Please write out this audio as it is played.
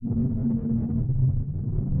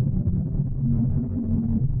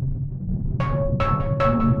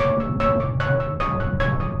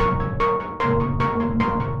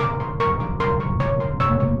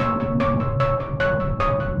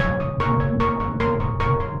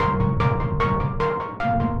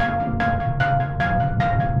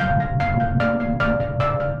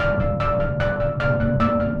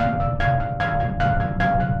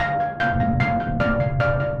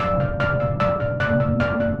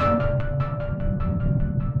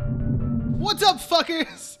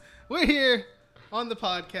fuckers? We're here on the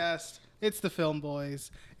podcast. It's the Film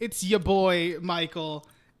Boys. It's your boy, Michael,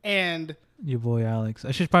 and... your boy, Alex.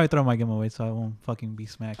 I should probably throw my game away so I won't fucking be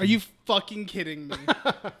smacked. Are you fucking kidding me?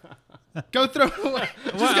 Go throw it away.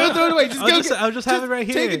 Just go throw it away. I'll just have it right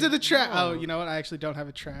here. Take it to the trash. Oh, you know what? I actually don't have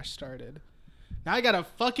a trash started. Now I gotta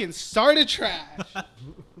fucking start a trash.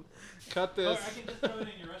 Cut this. Or I can just throw it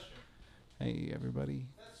in your restroom. Hey, everybody.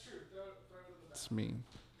 That's true. Throw it in the back. It's me,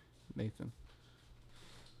 Nathan.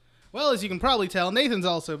 Well, as you can probably tell, Nathan's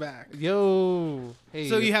also back. Yo. Hey.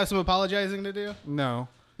 So you have some apologizing to do? No.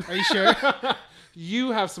 Are you sure?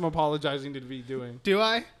 You have some apologizing to be doing. Do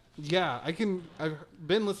I? Yeah, I can. I've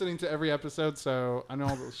been listening to every episode, so I know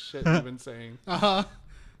all the shit you've been saying. Uh-huh.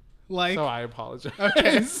 Like? So I apologize.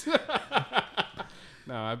 Okay.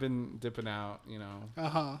 No, I've been dipping out,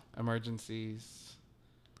 Uh-huh. emergencies.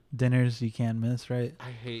 Dinners you can't miss, right?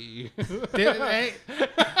 I hate you. Hey.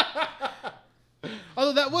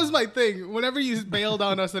 Although that was my thing. Whenever you bailed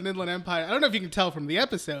on us on Inland Empire, I don't know if you can tell from the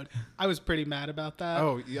episode, I was pretty mad about that.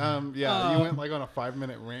 Oh, yeah, you went like on a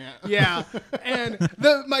 5-minute rant. Yeah. And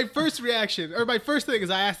my first reaction, or my first thing is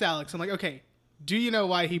I asked Alex, I'm like, okay, do you know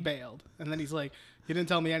why he bailed? And then he's like, he didn't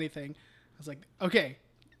tell me anything. I was like, okay,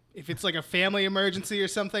 if it's like a family emergency or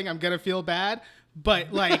something, I'm going to feel bad.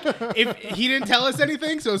 But like, if he didn't tell us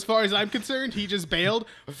anything, so as far as I'm concerned, he just bailed.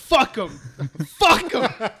 Fuck him. Fuck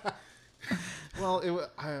him. Well,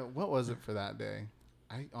 what was it for that day?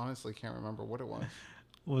 I honestly can't remember what it was.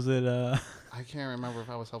 Was it I can't remember if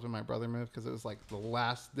I was helping my brother move because it was like the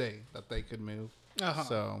last day that they could move. Uh-huh.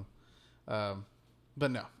 So,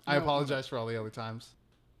 but no, I apologize for all the other times.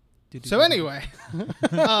 So anyway,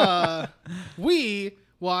 we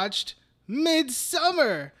watched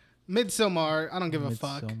Midsommar. I don't give a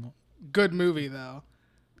fuck. Good movie though.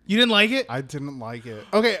 You didn't like it? I didn't like it.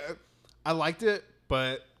 Okay, I liked it,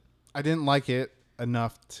 but I didn't like it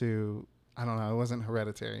enough to. I don't know. It wasn't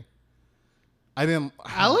Hereditary. I didn't.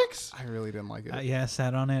 Alex? I really didn't like it. yeah, I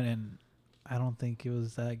sat on it and I don't think it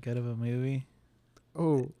was that good of a movie.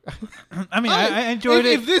 Oh, I mean, I enjoyed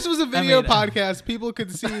it. If this was a video podcast, people could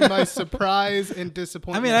see my surprise and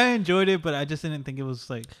disappointment. I mean, I enjoyed it, but I just didn't think it was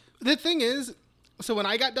like. The thing is, so when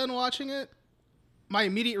I got done watching it, my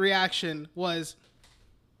immediate reaction was,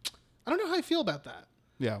 I don't know how I feel about that.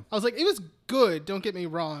 yeah. I was like, it was good, don't get me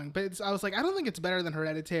wrong, but I was like, I don't think it's better than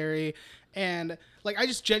Hereditary, and like, I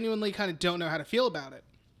just genuinely kind of don't know how to feel about it.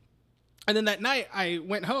 And then that night, I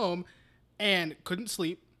went home and couldn't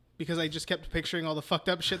sleep because I just kept picturing all the fucked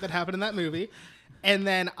up shit that happened in that movie. And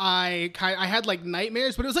then I had like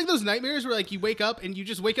nightmares, but it was like those nightmares where like you wake up and you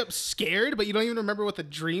just wake up scared, but you don't even remember what the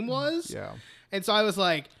dream was. Yeah. And so I was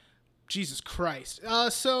like, Jesus Christ.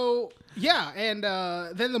 So yeah. And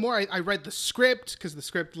then the more I read the script, because the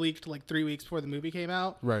script leaked like 3 weeks before the movie came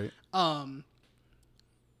out. Right.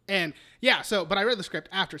 And yeah, but I read the script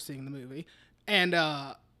after seeing the movie, and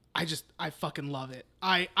I fucking love it.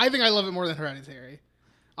 I think I love it more than Hereditary.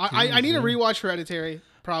 I need to rewatch Hereditary,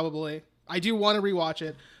 probably. I do want to rewatch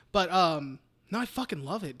it, but no, I fucking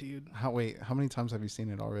love it, dude. How many times have you seen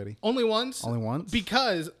it already? Only once. Only once?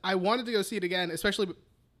 Because I wanted to go see it again, especially,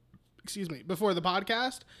 before the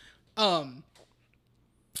podcast. But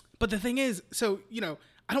the thing is, so,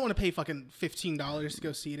 I don't want to pay fucking $15 to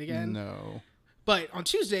go see it again. No. But on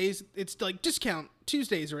Tuesdays, it's like discount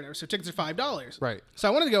Tuesdays or whatever, so tickets are $5. Right. So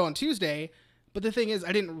I wanted to go on Tuesday, but the thing is,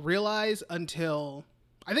 I didn't realize until,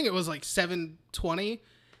 I think it was like 7:20,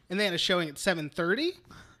 and they had a showing at 7:30,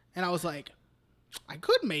 and I was like, I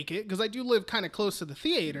could make it, because I do live kind of close to the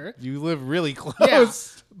theater. You live really close. Yeah,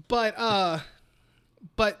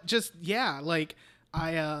 but just, yeah, like,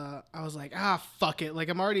 I was like, fuck it, like,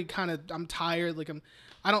 I'm tired, like,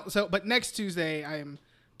 but next Tuesday, I am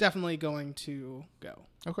definitely going to go.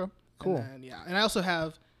 Okay, cool. And then, and I also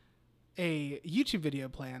have a YouTube video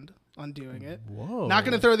planned on doing it. Whoa. Not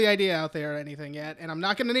going to throw the idea out there or anything yet, and I'm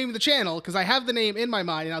not going to name the channel because I have the name in my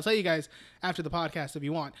mind, and I'll tell you guys after the podcast if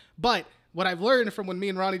you want. But what I've learned from when me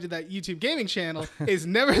and Ronnie did that YouTube gaming channel is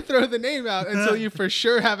never throw the name out until you for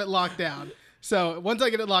sure have it locked down. So once I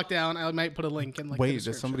get it locked down, I might put a link in. Like, wait,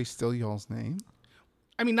 did somebody steal y'all's name?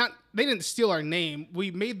 I mean, they didn't steal our name.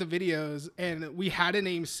 We made the videos and we had a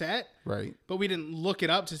name set. Right. But we didn't look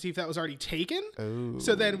it up to see if that was already taken. Oh.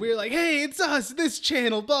 So then we were like, hey, it's us, this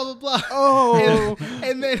channel, blah, blah, blah. Oh.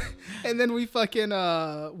 And then we fucking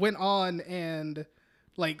went on and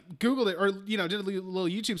like Googled it or, did a little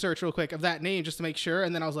YouTube search real quick of that name just to make sure.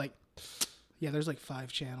 And then I was like, yeah, there's like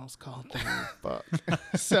 5 channels called that. Fuck.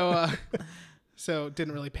 So it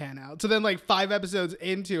didn't really pan out. So then like 5 episodes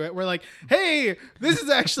into it, we're like, hey, this is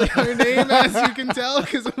actually our name, as you can tell,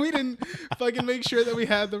 because we didn't fucking make sure that we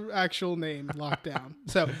had the actual name locked down.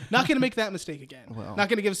 So not going to make that mistake again. Well. Not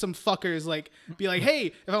going to give some fuckers be like, hey,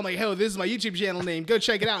 if I'm like, oh, this is my YouTube channel name, go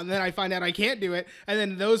check it out. And then I find out I can't do it. And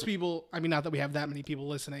then those people, I mean, not that we have that many people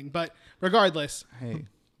listening, but regardless, Hey,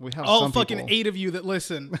 we have all some fucking people. 8 of you that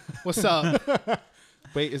listen, what's up?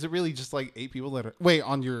 Wait, is it really just like 8 people that are... Wait,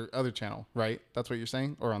 on your other channel, right? That's what you're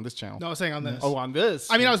saying? Or on this channel? No, I was saying on this. Oh, on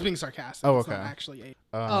this? I mean, I was being sarcastic. Oh, It's not okay. actually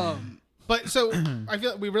 8. But so I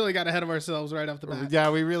feel like we really got ahead of ourselves right off the bat. Yeah,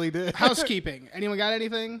 we really did. Housekeeping. Anyone got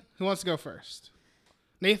anything? Who wants to go first?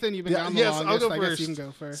 Nathan, you've been down the yes, longest. I'll go I first. guess you can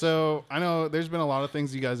go first. So I know there's been a lot of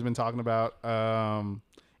things you guys have been talking about,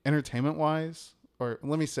 entertainment-wise. Or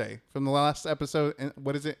let me say, from the last episode,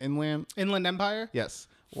 what is it, Inland Empire? Yes.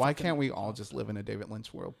 Why can't we all just live in a David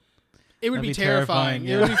Lynch world? It would That'd be be terrifying. terrifying,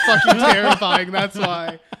 It would be fucking terrifying. That's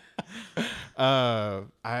why.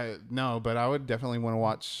 But I would definitely want to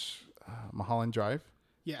watch Mulholland Drive.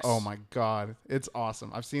 Yes. Oh my god, it's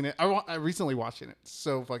awesome. I've seen it. I recently watched it. It's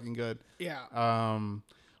so fucking good. Yeah.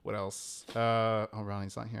 What else?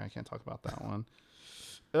 Ronnie's not here. I can't talk about that one.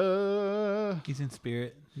 He's in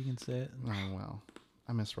spirit. You can say it. Oh well,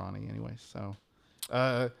 I miss Ronnie anyway. So,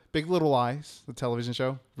 Big Little Lies, the television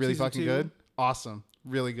show, really Season fucking 2. good. Awesome,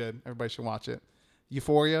 really good. Everybody should watch it.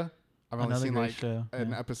 Euphoria. I've only Another seen great like show.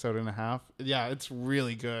 an episode and a half. Yeah, it's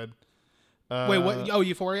really good. Wait, what? Oh,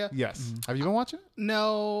 Euphoria? Yes. Have you been watching it?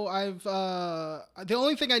 No, I've the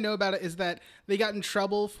only thing I know about it is that they got in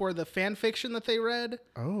trouble for the fan fiction that they read.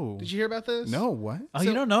 Oh. Did you hear about this? No. What? Oh, So-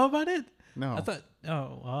 you don't know about it? No. I thought.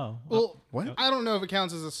 Oh, wow. Well, What? I don't know if it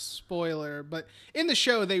counts as a spoiler, but in the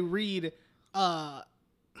show they read what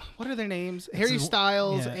are their names? Harry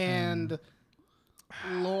Styles yeah, and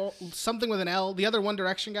something with an L. The other One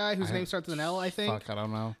Direction guy whose name starts with an L, I think. Fuck, I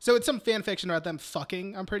don't know. So it's some fan fiction about them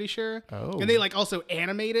fucking, I'm pretty sure. Oh. And they like also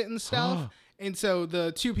animate it and stuff. And so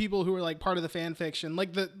the 2 people who were like part of the fan fiction,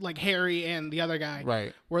 like Harry and the other guy,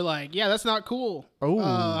 Right. were like, yeah, that's not cool.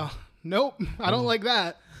 Oh. Nope, I don't like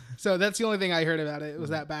that. So that's the only thing I heard about it. It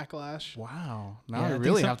was that backlash. Wow. Now Yeah, I think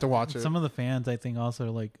really some- have to watch it. Some of the fans, I think,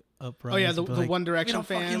 also like Oh yeah, the One Direction "We don't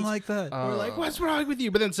fucking fans like that. were like, what's wrong with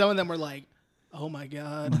you? But then some of them were like, oh my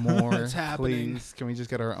god, More, what's happening? please. Can we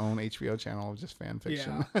just get our own HBO channel of just fan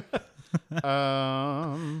fiction?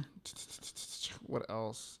 Yeah. What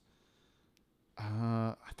else?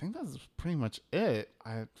 I think that's pretty much it.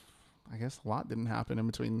 I guess a lot didn't happen in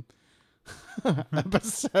between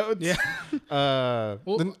episodes. Yeah. I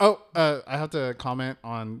have to comment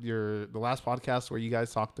on the last podcast where you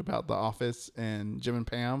guys talked about The Office and Jim and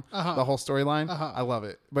Pam, the whole storyline. I love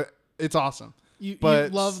it, but it's awesome. You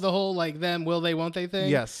But- love the whole like them will they won't they thing.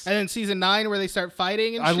 Yes. And then season 9 where they start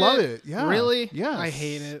fighting and I shit. love it. Yeah. Really? Yeah. I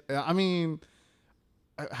hate it. I mean,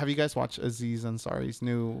 have you guys watched Aziz Ansari's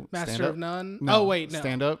new Master stand-up? of None. No, oh wait, no.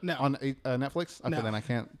 stand up No. on Netflix. Okay, No. then I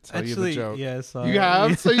can't tell Actually, you the joke. yeah, so You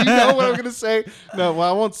have, so you know what I'm gonna say. No, well,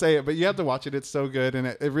 I won't say it, but you have to watch it. It's so good, and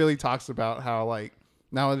it really talks about how like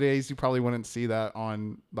nowadays you probably wouldn't see that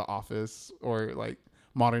on The Office or like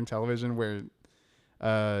modern television, where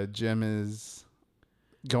Jim is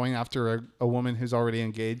going after a woman who's already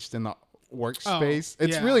engaged in the workspace.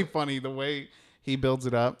 It's yeah. really funny the way he builds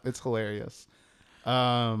it up. It's hilarious.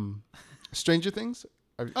 Stranger Things.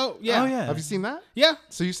 Oh yeah. Oh yeah. Have you seen that? Yeah.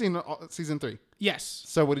 So you've seen season 3. Yes.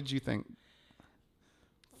 So what did you think?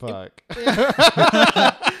 Fuck.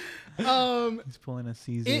 He's pulling a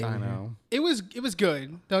season. It- I know. It was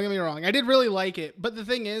good. Don't get me wrong. I did really like it, but the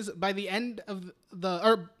thing is, by the end of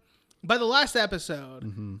by the last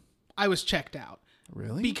episode, I was checked out.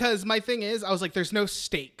 Really? Because my thing is, I was like, there's no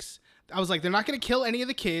stakes. I was like, they're not going to kill any of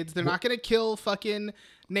the kids. They're not going to kill fucking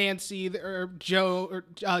Nancy or Joe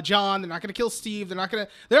or John. They're not going to kill Steve. They're not going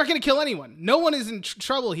to kill anyone. No one is in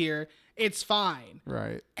trouble here. It's fine.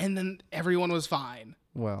 Right. And then everyone was fine.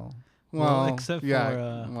 Well, except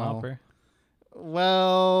yeah, for Hopper.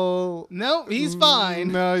 Well, No, he's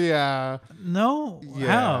fine. No, yeah. No, Yeah.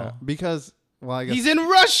 how? Because, well, I guess. He's in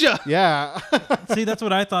Russia. Yeah. See, that's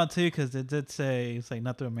what I thought too, because it did say it's like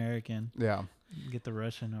not the American, Yeah. get the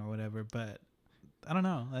Russian or whatever. But I don't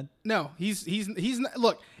know. No, he's not.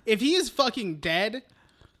 Look, if he is fucking dead,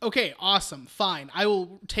 okay, awesome, fine. I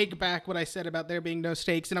will take back what I said about there being no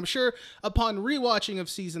stakes, and I'm sure upon rewatching of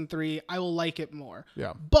season 3, I will like it more.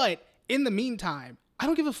 Yeah. But in the meantime, I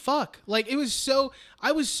don't give a fuck. Like, I was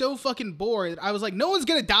so fucking bored. I was like, no one's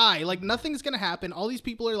gonna die. Like, nothing's gonna happen. All these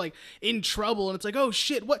people are like in trouble, and it's like, oh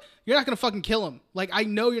shit, what? You're not gonna fucking kill them. Like, I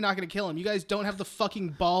know you're not gonna kill them. You guys don't have the fucking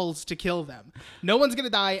balls to kill them. No one's gonna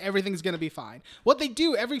die. Everything's gonna be fine. What they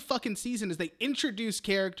do every fucking season is they introduce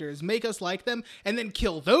characters, make us like them, and then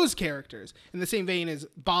kill those characters. In the same vein as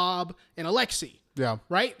Bob and Alexi. Yeah.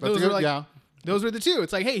 Right? Those are like, those were the two.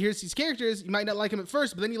 It's like, hey, here's these characters. You might not like them at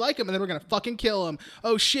first, but then you like them, and then we're going to fucking kill them.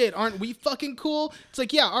 Oh, shit, aren't we fucking cool? It's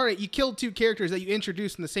like, yeah, all right, you killed two characters that you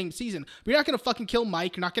introduced in the same season, but you're not going to fucking kill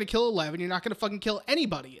Mike. You're not going to kill Eleven. You're not going to fucking kill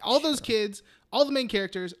anybody. All those kids, all the main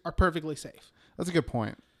characters are perfectly safe. That's a good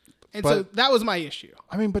point. And so that was my issue.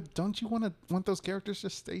 I mean, but don't you want those characters to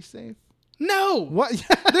stay safe? No. What?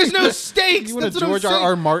 There's no stakes. You want That's to what I'm George R. saying.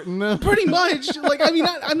 R. Martin them? Pretty much. Like, I mean,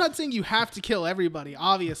 I'm not saying you have to kill everybody,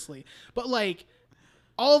 obviously, but like,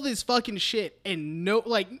 all this fucking shit and no,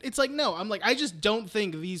 like, it's like, no, I'm like, I just don't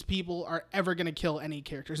think these people are ever going to kill any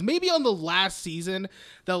characters. Maybe on the last season,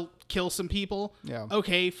 they'll kill some people. Yeah.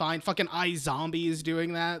 Okay, fine. Fucking iZombie is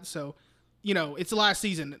doing that. So, you know, it's the last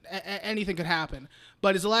season. Anything could happen.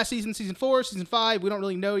 But is the last season, season 4, season 5? We don't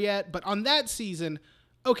really know yet. But on that season,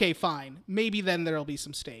 okay, fine. Maybe then there'll be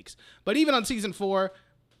some stakes. But even on season 4,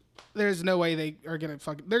 there's no way they are going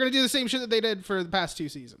to they're going to do the same shit that they did for the past 2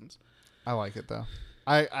 seasons. I like it, though.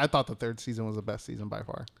 I thought the 3rd season was the best season by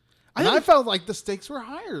far. I felt like the stakes were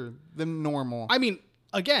higher than normal. I mean,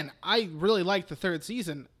 again, I really liked the 3rd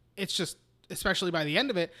season. It's just, especially by the end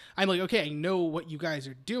of it, I'm like, okay, I know what you guys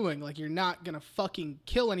are doing. Like, you're not going to fucking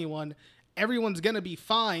kill anyone. Everyone's going to be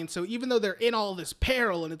fine. So even though they're in all this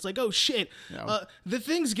peril and it's like, oh shit, the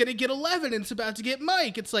thing's going to get 11 and it's about to get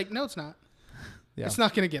Mike. It's like, no, it's not. Yeah. It's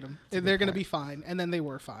not going to get them. They're going to be fine. And then they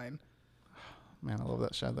were fine. Man, I love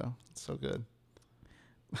that show, though. It's so good.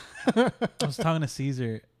 I was talking to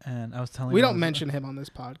Caesar, and I was telling him... We don't mention him on this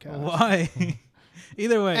podcast. Why?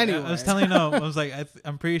 Either way, anyway. I was telling him, I was like,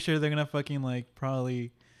 I'm pretty sure they're going to fucking, like,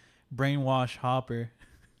 probably brainwash Hopper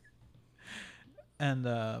and,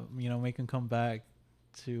 you know, make him come back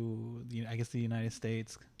to, I guess, the United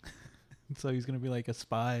States. So he's going to be, like, a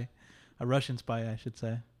spy, a Russian spy, I should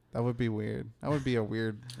say. That would be weird. That would be a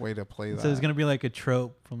weird way to play that. So it's going to be, like, a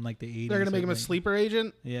trope from, like, the 80s. They're going to make him a sleeper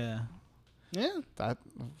agent? Yeah. Yeah. That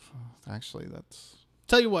actually, that's...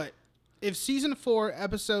 Tell you what, if season 4,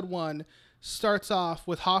 episode 1 starts off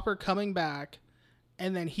with Hopper coming back,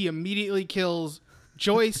 and then he immediately kills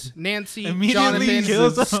Joyce, Nancy,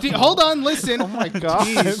 Jonathan, hold on, listen. Oh my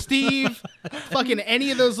god, Steve, fucking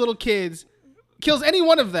any of those little kids, kills any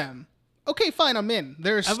one of them. Okay, fine, I'm in.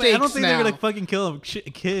 There are stakes now. I don't think they're gonna fucking kill a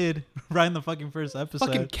kid right in the fucking first episode.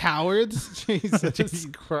 Fucking cowards. Jesus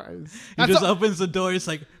Christ. He just opens the door. It's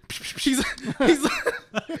like he's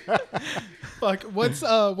fuck.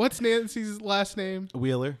 What's Nancy's last name?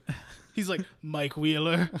 Wheeler. He's like, Mike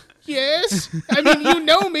Wheeler. Yes. I mean, you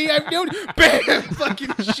know me. I've known you. Bam!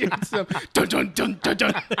 Fucking shoots him. Dun dun dun dun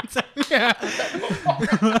dun. Yeah.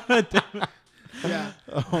 Yeah.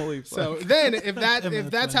 Holy fuck. So then if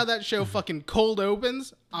that's how that show fucking cold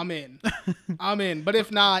opens, I'm in. I'm in. But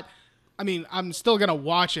if not, I mean, I'm still going to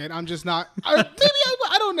watch it. I'm just not. Or maybe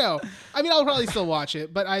I don't know. I mean, I'll probably still watch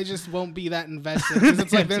it, but I just won't be that invested because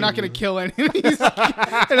it's like they're not going to kill any of these.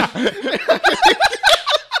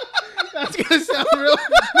 That's going to sound real.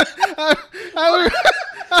 How are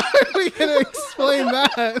we going to explain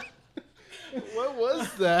that? What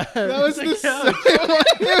was that? That was the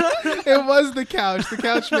it was the couch. The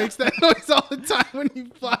couch makes that noise all the time when you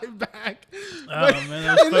fly back. Oh man,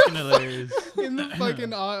 that's fucking hilarious. In the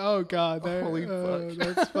fucking oh god, holy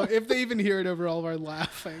fuck. That's if they even hear it over all of our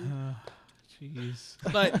laughing. Jeez.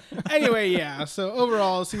 But anyway, yeah. So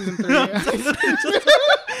overall, season 3.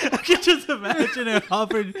 I can just imagine it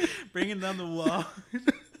Hopper bringing down the wall.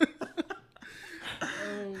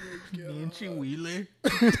 Oh my god. Nancy Wheeler.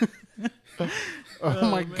 Oh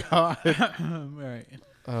my god. All right.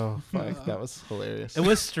 Oh fuck, that was hilarious. It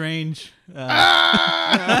was strange.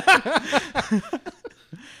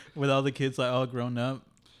 With all the kids like all grown up.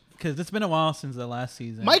 Because it's been a while since the last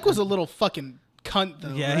season. Mike was a little fucking cunt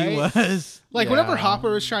though. Yeah, right? he was. Like Yeah. whenever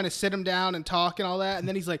Hopper was trying to sit him down and talk and all that, and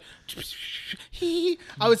then he's like,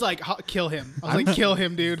 I was like, kill him. I was like, kill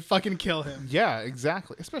him, dude. Fucking kill him. Yeah,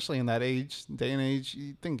 exactly. Especially in that day and age,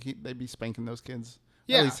 you'd think they'd be spanking those kids.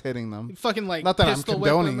 Yeah. At least hitting them. Fucking like Not that I'm pistol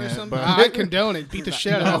whip condoning him or it, something. but- I condone it. Beat the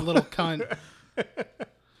shit out of that little cunt.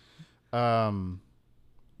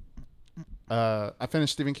 I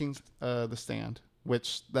finished Stephen King's The Stand,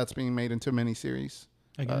 which that's being made into a miniseries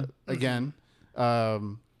Again? again.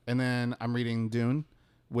 And then I'm reading Dune,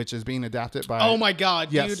 which is being adapted by. Oh my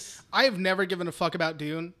god, Yes. dude! I have never given a fuck about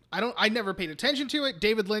Dune. I never paid attention to it.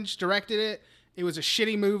 David Lynch directed it. It was a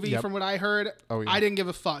shitty movie Yep. from what I heard. Oh, yeah. I didn't give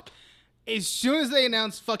a fuck. As soon as they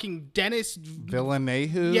announced fucking Dennis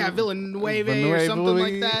Villeneuve. Villanueva or something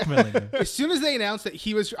like that. Villeneuve. As soon as they announced that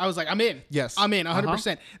he was, I was like, I'm in. Yes. I'm in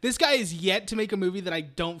 100%. Uh-huh. This guy is yet to make a movie that I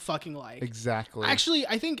don't fucking like. Exactly. Actually,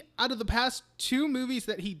 I think out of the past 2 movies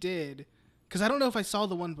that he did, because I don't know if I saw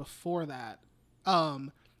the one before that,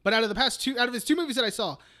 but out of his 2 movies that I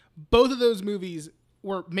saw, both of those movies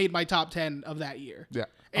were made my top 10 of that year. Yeah.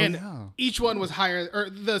 And yeah. each one was higher, or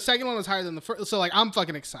the second one was higher than the first. So like, I'm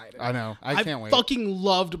fucking excited. I know. I can't wait. Fucking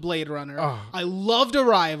loved Blade Runner. Oh. I loved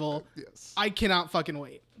Arrival. Yes. I cannot fucking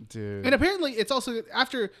wait. Dude. And apparently, it's also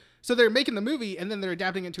after. So they're making the movie, and then they're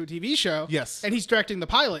adapting it to a TV show. Yes. And he's directing the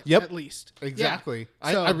pilot. Yep. At least. Exactly.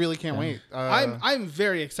 Yeah. So, I really can't wait. I'm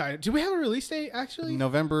very excited. Do we have a release date actually?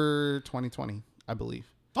 November 2020, I believe.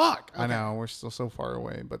 Fuck. I Okay. know we're still so far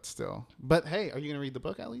away, but still. But hey, are you gonna read the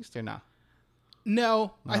book at least or not?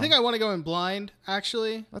 No, I think I want to go in blind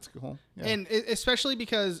actually. That's cool. Yeah. And especially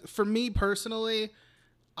because for me personally,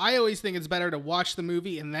 I always think it's better to watch the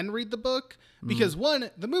movie and then read the book because one,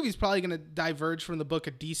 the movie's probably going to diverge from the book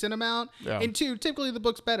a decent amount, Yeah. and 2, typically the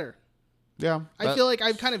book's better. yeah. I feel like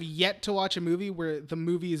I've kind of yet to watch a movie where the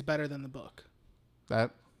movie is better than the book.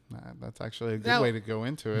 that's actually a good Now- way to go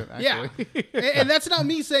into it. Yeah. Actually. And that's not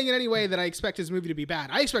me saying in any way that I expect his movie to be bad.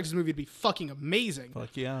 I expect his movie to be fucking amazing.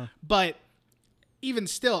 Fuck yeah. But even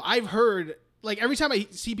still, I've heard like every time I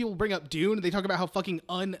see people bring up Dune, they talk about how fucking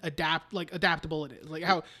adaptable it is. Like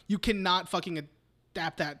how you cannot fucking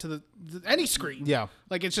adapt that to any screen. Yeah.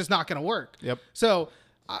 Like it's just not going to work. Yep. So,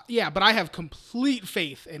 yeah, but I have complete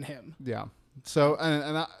faith in him. Yeah. So,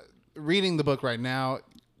 reading the book right now,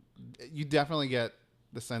 you definitely get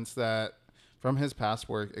the sense that from his past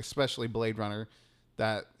work, especially Blade Runner,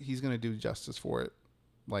 that he's going to do justice for it,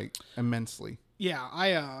 like immensely. Yeah,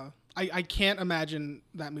 I can't imagine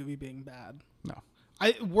that movie being bad. No.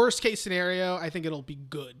 Worst case scenario, I think it'll be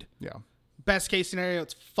good. Yeah. Best case scenario,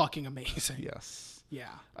 it's fucking amazing. Yes. Yeah.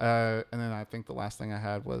 And then I think the last thing I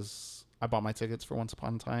had was I bought my tickets for Once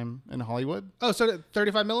Upon a Time in Hollywood. Oh, so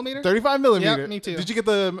 35 millimeter? 35 millimeter. Yep, me too. Did you get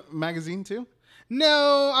the magazine too?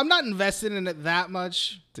 No, I'm not invested in it that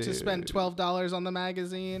much to spend Dude. $12 on the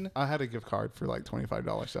magazine. I had a gift card for like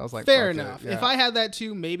 $25. So I was like, Fair fuck it. enough. Yeah. If I had that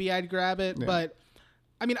too, maybe I'd grab it. Yeah. But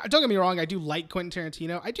I mean, don't get me wrong. I do like Quentin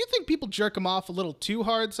Tarantino. I do think people jerk him off a little too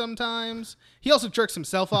hard sometimes. He also jerks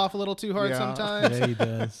himself off a little too hard Yeah. sometimes. Yeah, he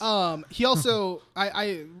does. He also,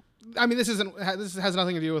 I mean, this has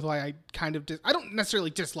nothing to do with why I kind of, I don't necessarily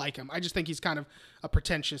dislike him. I just think he's kind of a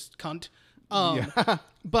pretentious cunt. Yeah.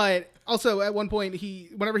 But also at one point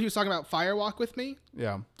whenever he was talking about Fire Walk with Me,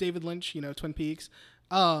 Yeah. David Lynch, Twin Peaks,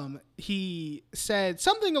 he said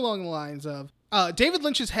something along the lines of, David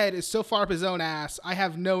Lynch's head is so far up his own ass, I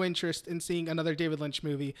have no interest in seeing another David Lynch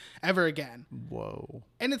movie ever again. Whoa.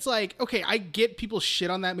 And it's like, okay, I get people shit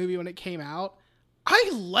on that movie when it came out.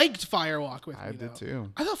 I liked Fire Walk with Me, I did though.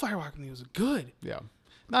 too. I thought Fire Walk with Me was good. Yeah.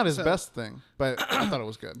 Not his So- best thing, but I thought it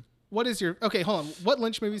was good. What is your... Okay, hold on. What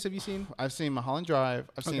Lynch movies have you seen? I've seen Mulholland Drive.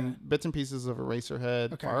 I've seen Okay. bits and pieces of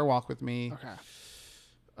Eraserhead. Okay. Fire Walk with Me. Okay.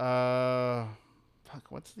 Fuck,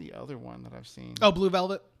 what's the other one that I've seen? Oh, Blue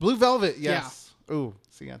Velvet? Blue Velvet, yes. Ooh,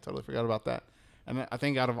 see, I totally forgot about that. And I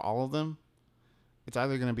think out of all of them, it's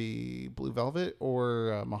either going to be Blue Velvet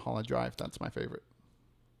or Mulholland Drive. That's my favorite.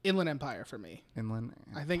 Inland Empire for me. Inland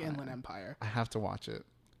I think Empire. Inland Empire. I have to watch it.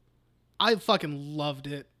 I fucking loved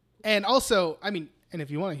it. And also, I mean, and if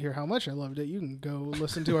you want to hear how much I loved it, you can go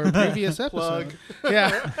listen to our previous episode.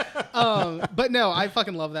 Yeah. But no, I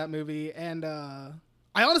fucking love that movie. And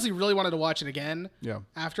I honestly really wanted to watch it again Yeah.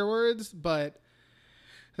 afterwards. But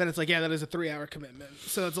then it's like, yeah, that is a 3-hour commitment.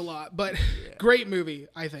 So it's a lot. But great movie,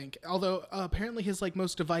 I think. Although apparently his like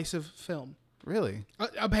most divisive film. Really?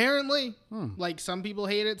 Apparently, like some people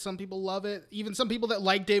hate it, some people love it. Even some people that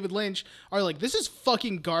like David Lynch are like, "This is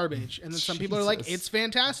fucking garbage," and then some people are like, Jesus. "It's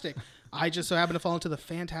fantastic." I just so happen to fall into the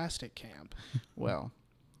fantastic camp. Well,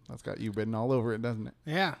 that's got you written all over it, doesn't it?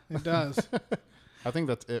 Yeah, it does. I think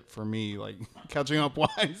that's it for me, like catching up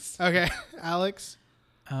wise. Okay, Alex.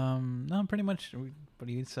 No, pretty much what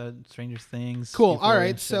you said. Stranger Things. Cool. All Euphoria,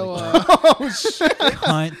 right. shit So, like that.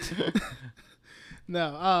 Hunt.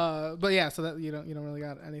 no. But yeah. So that you don't really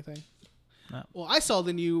got anything. No. Well, I saw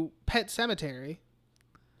the new Pet Cemetery.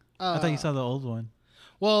 I thought you saw the old one.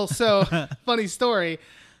 Well, so funny story.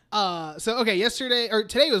 Today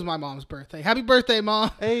was my mom's birthday. Happy birthday,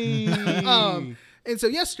 Mom. Hey. And so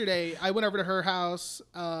yesterday I went over to her house,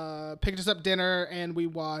 picked us up dinner, and we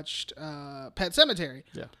watched Pet Cemetery.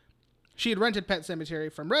 Yeah. she had rented Pet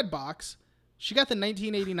Sematary from Redbox. She got the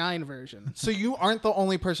 1989 version. So you aren't the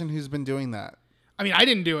only person who's been doing that. I mean, I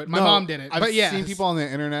didn't do it. My mom did it. I've seen people on the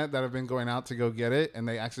internet that have been going out to go get it, and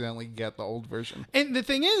they accidentally get the old version. And the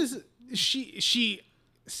thing is, she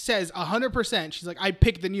says 100%. She's like, I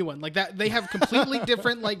picked the new one. Like that, they have completely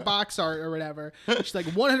different like box art or whatever. She's like,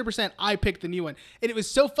 100%. I picked the new one, and it was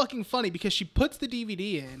so fucking funny because she puts the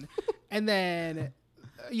DVD in, and then.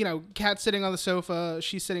 Kat's sitting on the sofa,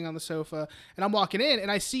 she's sitting on the sofa, and I'm walking in,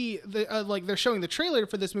 and I see the they're showing the trailer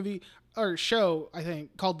for this movie or show, I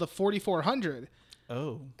think, called The 4400.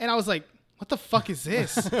 Oh. And I was like, what the fuck is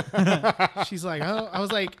this? She's like, oh. I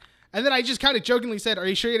was like, and then I just kind of jokingly said, are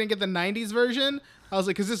you sure you didn't get the 90s version? I was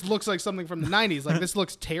like, because this looks like something from the 90s. Like, this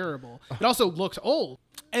looks terrible. It also looked old.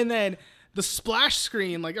 And then the splash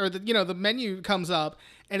screen, the menu comes up,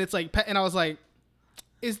 and it's like, and I was like,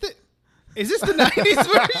 is this the 90s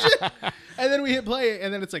version? And then we hit play,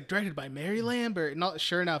 and then it's like directed by Mary Lambert. And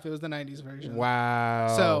sure enough, it was the 90s version.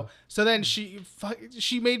 Wow. So then she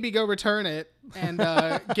made me go return it and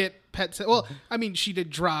get Pet. Well, I mean, she did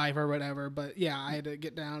drive or whatever, but yeah, I had to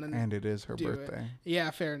get down and it is her birthday. It. Yeah,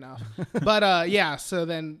 fair enough. But yeah, so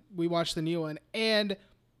then we watched the new one, and it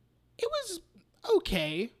was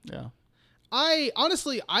okay. Yeah. I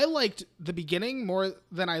liked the beginning more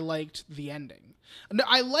than I liked the ending. No,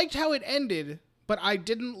 I liked how it ended, but I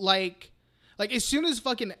didn't like as soon as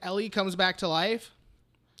fucking Ellie comes back to life,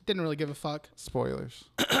 didn't really give a fuck. Spoilers.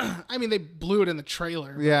 I mean, they blew it in the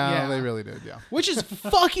trailer. Yeah, they really did, yeah. Which is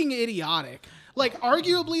fucking idiotic. Like,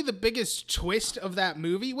 arguably the biggest twist of that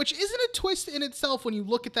movie, which isn't a twist in itself when you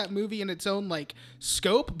look at that movie in its own, like,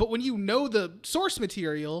 scope, but when you know the source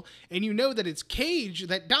material, and you know that it's Gage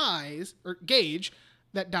that dies,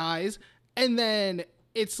 and then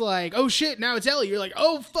it's like, oh shit, now it's Ellie. You're like,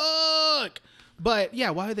 oh fuck. But yeah,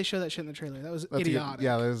 why would they show that shit in the trailer? That was idiotic.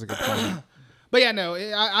 Yeah, that is a good point. But yeah, no,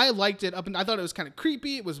 I liked it. I thought it was kind of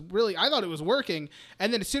creepy. I thought it was working.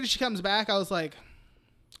 And then as soon as she comes back, I was like,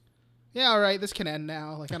 yeah, all right, this can end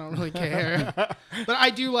now. Like, I don't really care. But I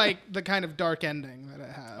do like the kind of dark ending that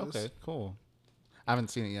it has. Okay, cool. I haven't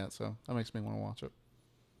seen it yet, so that makes me want to watch it.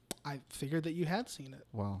 I figured that you had seen it.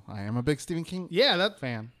 Well, I am a big Stephen King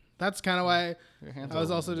fan. That's kind of why I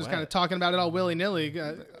was also just kind of talking about it all willy-nilly.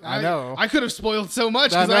 I know. I could have spoiled so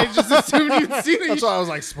much because I just assumed you'd seen it. That's why I was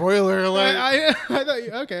like, spoiler alert. I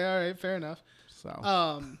thought, okay, all right, fair enough.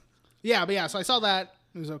 So. Yeah, so I saw that.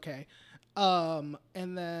 It was okay. And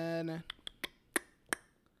then,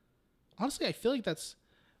 honestly, I feel like that's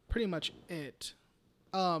pretty much it.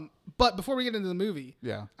 But before we get into the movie,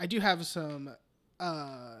 I do have some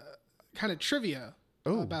kind of trivia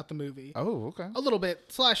about the movie. Oh, okay. A little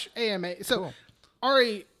bit / AMA. So,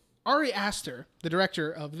 cool. Ari Aster, the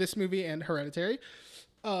director of this movie and Hereditary,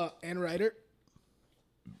 and writer.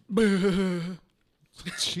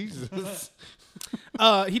 Jesus.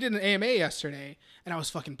 He did an AMA yesterday, and I was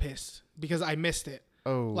fucking pissed because I missed it.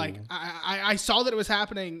 Oh. Like, I saw that it was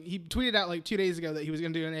happening. He tweeted out like 2 days ago that he was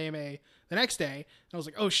going to do an AMA the next day, and I was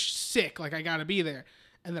like, oh, sick. Like, I got to be there.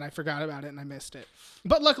 And then I forgot about it and I missed it.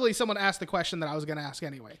 But luckily, someone asked the question that I was going to ask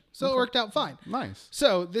anyway. So It worked out fine. Nice.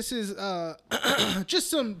 So this is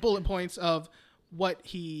just some bullet points of what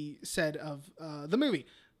he said of the movie.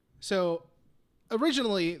 So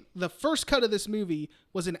originally, the first cut of this movie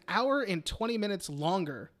was 1 hour and 20 minutes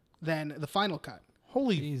longer than the final cut.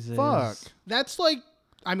 Holy Jesus. Fuck. That's like,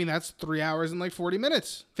 that's 3 hours and like 40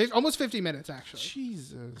 minutes. Almost 50 minutes, actually.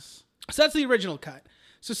 Jesus. So that's the original cut.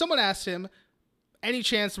 So someone asked him, any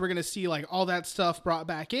chance we're going to see like all that stuff brought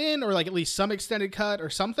back in or like at least some extended cut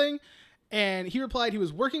or something? And he replied he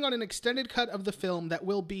was working on an extended cut of the film that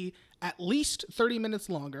will be at least 30 minutes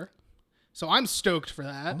longer. So I'm stoked for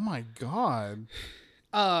that. Oh my God.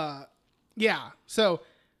 Yeah. So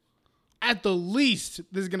at the least,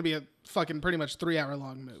 this is going to be a fucking pretty much 3 hour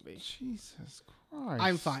long movie. Jesus Christ.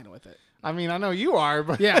 I'm fine with it. I mean, I know you are,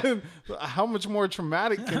 but yeah. How much more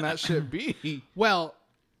traumatic can that shit be? Well,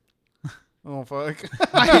 oh fuck!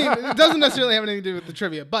 it doesn't necessarily have anything to do with the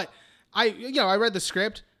trivia, but I read the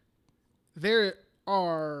script. There's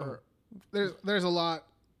a lot.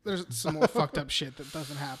 There's some more fucked up shit that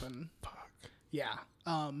doesn't happen. Fuck. Yeah.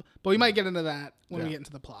 But we might get into that when we get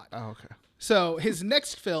into the plot. Oh, okay. So his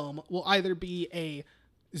next film will either be a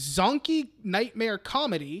zonky nightmare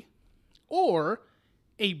comedy or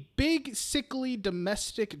a big sickly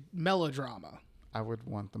domestic melodrama. I would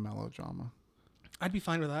want the melodrama. I'd be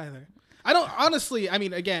fine with either. I don't honestly. I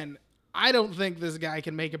mean, again, I don't think this guy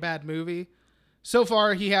can make a bad movie. So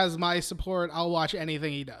far, he has my support. I'll watch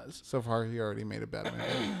anything he does. So far, he already made a bad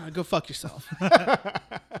movie. Go fuck yourself.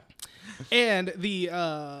 And the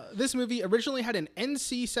this movie originally had an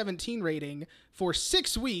NC-17 rating for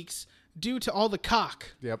 6 weeks due to all the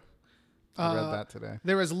cock. Yep. I read that today.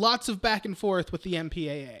 There was lots of back and forth with the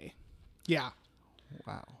MPAA. Yeah.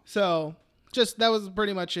 Wow. So that was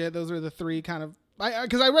pretty much it. Those were the three kind of,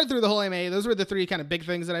 because I read through the whole AMA. Those were the three kind of big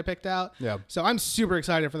things that I picked out. Yeah. So I'm super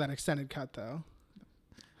excited for that extended cut, though.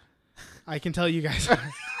 I can tell you guys.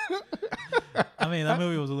 I mean, that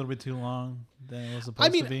movie was a little bit too long than it was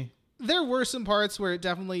supposed to be. There were some parts where it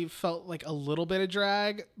definitely felt like a little bit of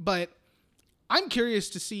drag, but I'm curious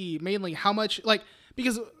to see mainly how much, like,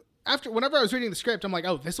 because whenever I was reading the script, I'm like,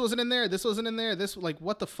 oh, this wasn't in there, this, like,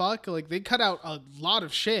 what the fuck? Like, they cut out a lot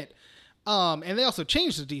of shit. And they also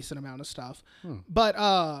changed a decent amount of stuff. But,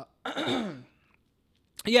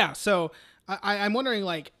 yeah, so I'm wondering,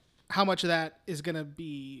 like, how much of that is going to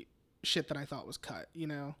be shit that I thought was cut, you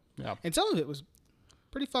know? Yeah. And some of it was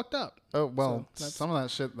pretty fucked up. Oh, well, some of that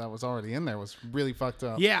shit that was already in there was really fucked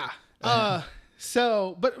up. Yeah. But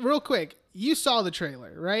real quick, you saw the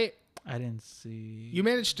trailer, right? I didn't see. You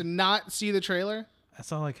managed to not see the trailer? I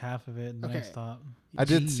saw like half of it and then I Okay. stopped. I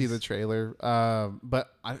did see the trailer,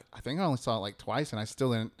 but I think I only saw it like twice, and I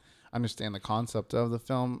still didn't understand the concept of the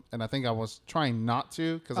film. And I think I was trying not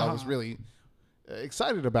to because I was really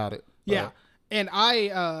excited about it. Yeah. And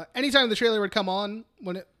I, anytime the trailer would come on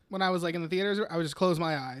when I was like in the theaters, I would just close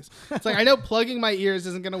my eyes. It's like, I know plugging my ears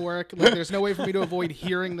isn't going to work. Like, there's no way for me to avoid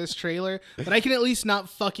hearing this trailer, but I can at least not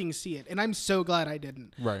fucking see it. And I'm so glad I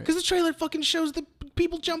didn't. Right. Because the trailer fucking shows the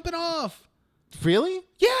people jumping off. Really?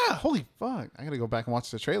 Yeah. Holy fuck. I got to go back and watch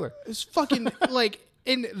the trailer. It's fucking like,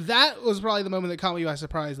 and that was probably the moment that caught me by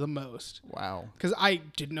surprise the most. Wow. Because I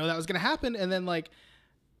didn't know that was going to happen. And then like,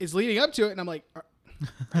 it's leading up to it. And I'm like, are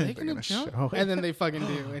they going to jump? show it? And then they fucking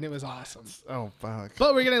do. And it was awesome. Oh, fuck.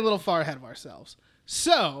 But we're getting a little far ahead of ourselves.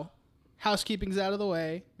 So, housekeeping's out of the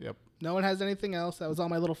way. Yep. No one has anything else. That was all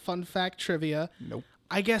my little fun fact trivia. Nope.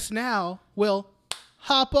 I guess now we'll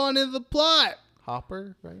hop on in the plot.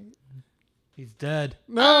 Hopper, right? He's dead.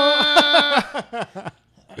 No.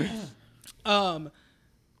 All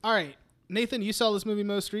right. Nathan, you saw this movie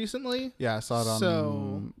most recently. Yeah, I saw it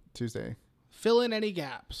on Tuesday. Fill in any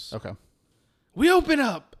gaps. Okay. We open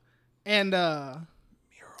up and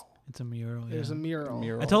It's a mural. there's yeah. a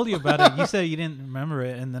mural. I told you about it. You said you didn't remember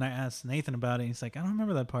it, and then I asked Nathan about it. And he's like, I don't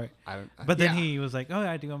remember that part. But then Yeah. he was like, oh,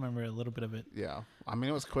 I do remember a little bit of it. Yeah. I mean,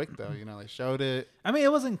 it was quick, though. You know, they showed it. I mean,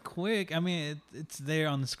 it wasn't quick. I mean, it's there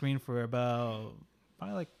on the screen for about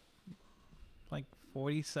probably like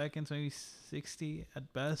 40 seconds, maybe 60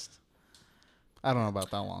 at best. I don't know about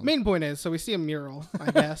that long. Main point is, so we see a mural,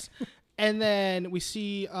 I guess. And then we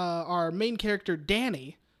see our main character,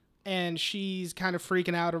 Danny, and she's kind of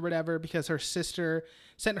freaking out or whatever because her sister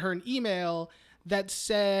sent her an email that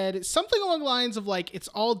said something along the lines of like, it's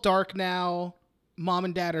all dark now, mom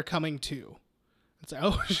and dad are coming too. It's like,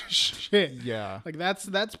 oh shit. Yeah. Like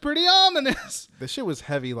that's pretty ominous. The shit was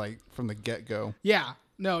heavy, like, from the get-go. Yeah.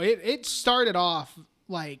 No, it started off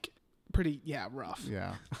like pretty, rough.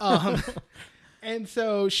 Yeah. And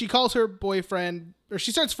so she calls her boyfriend, or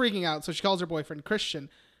she starts freaking out. So she calls her boyfriend Christian,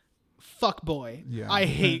 fuck boy. Yeah. I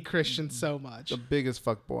hate Christian so much. The biggest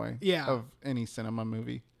fuckboy Yeah. of any cinema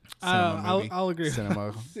movie. I'll agree with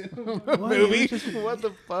Cinema Movie? What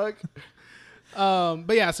the fuck?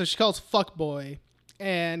 But yeah, so she calls fuck boy,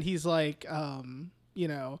 and he's like, you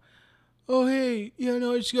know, oh hey, yeah,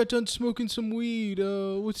 no, I just got done smoking some weed.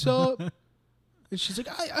 What's up? And she's like,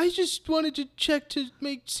 I just wanted to check to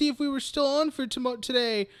see if we were still on for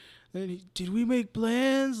today. And did we make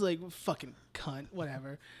plans? Like, fucking cunt,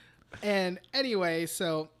 whatever. And anyway,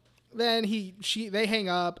 so then they hang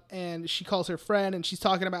up, and she calls her friend, and she's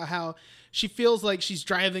talking about how she feels like she's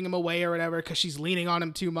driving him away or whatever because she's leaning on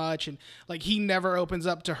him too much, and like he never opens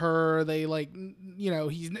up to her. They like, you know,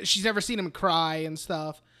 she's never seen him cry and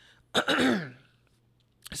stuff.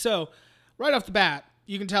 So right off the bat,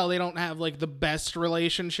 you can tell they don't have like the best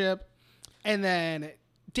relationship. And then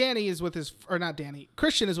Christian is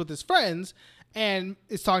with his friends and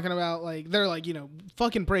is talking about like, they're like, you know,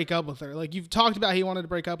 fucking break up with her. Like, you've talked about he wanted to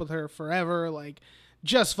break up with her forever. Like,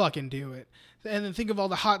 just fucking do it. And then think of all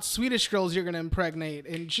the hot Swedish girls you're going to impregnate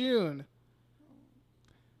in June.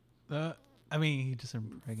 I mean, he just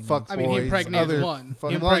impregnated. Fuck I mean, he boys, impregnated other one.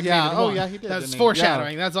 fuck- He well, impregnated yeah. Oh, one. yeah, he did. That's didn't he?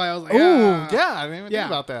 foreshadowing. Yeah. That's why I was like, Ooh, ah. yeah. I didn't even Yeah. think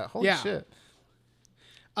about that. Holy Yeah. shit.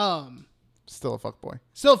 Still a fuckboy.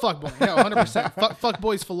 Still fuckboy. No, 100%.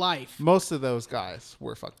 Fuckboys for life. Most of those guys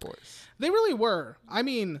were fuckboys. They really were. I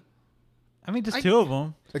mean, Just two of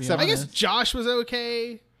them. Except- I guess Josh was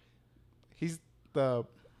okay. He's the...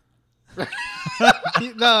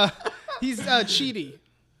 He's Cheaty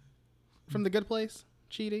from The Good Place.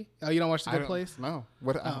 Chidi? Oh, you don't watch The I Good don't- Place? No.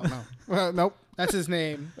 What? I Oh. don't know. Nope. That's his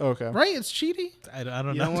name. Okay. Right? It's Chidi? I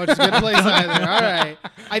don't You know. don't watch The Good Place either. All right.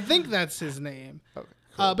 I think that's his name. Okay,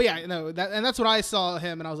 But yeah, no, that's when I saw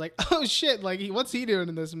him and I was like, oh shit, like what's he doing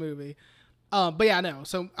in this movie? But yeah, no.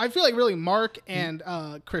 So I feel like really Mark and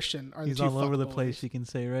Christian are the He's two all over the fuckboys. place. You can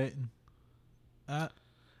say, right?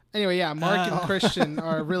 Anyway, yeah, Mark and Christian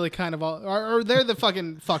are really kind of or they're the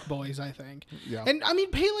fucking fuckboys, I think. Yeah. And I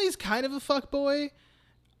mean, Pele's kind of a fuckboy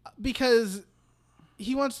because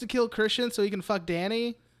he wants to kill Christian so he can fuck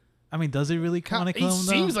Danny. I mean, does he really want to kill He him?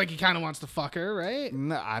 seems though? like he kind of wants to fuck her, right?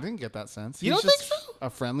 No, I didn't get that sense. You He's don't think just so? A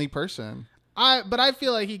friendly person. But I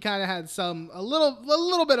feel like he kind of had a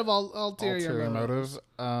little bit of ulterior motives.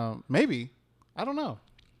 motive. Maybe. I don't know.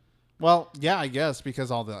 Well, yeah, I guess because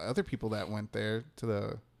all the other people that went there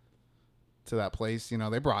to that place,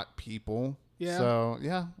 they brought people. Yeah. So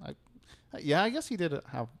I guess he did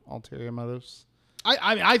have ulterior motives.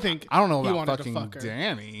 I mean, I think I don't know he about wanted to fucking fuck her.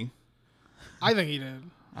 Danny. I think he did.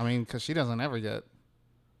 I mean, because she doesn't ever get.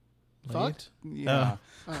 Fucked? Yeah.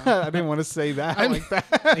 Oh. I didn't want to say that I like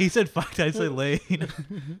that. He said fucked. I said laid.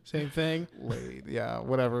 Same thing. Laid. Yeah,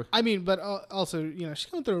 whatever. I mean, but also, she's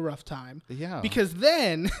going through a rough time. Yeah. Because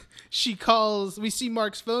then she calls, we see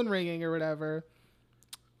Mark's phone ringing or whatever,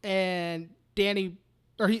 and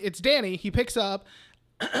it's Danny, he picks up,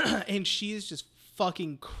 and she's just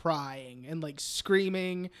fucking crying and like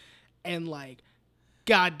screaming and like,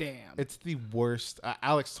 goddamn. It's the worst.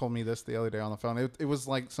 Alex told me this the other day on the phone. It was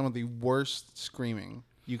like some of the worst screaming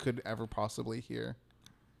you could ever possibly hear.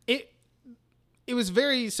 It was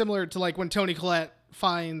very similar to like when Toni Collette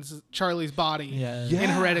finds Charlie's body Yeah. in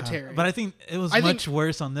Hereditary. But I think it was much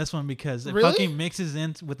worse on this one because it Really? fucking mixes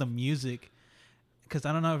in with the music. Because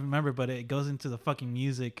I don't know if you remember, but it goes into the fucking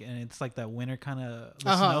music and it's like that winter kind of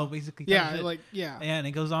snow basically. Kind of Yeah, shit. like, yeah. Yeah, and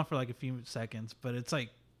it goes on for like a few seconds, but it's like,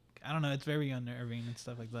 I don't know, it's very unnerving and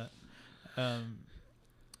stuff like that.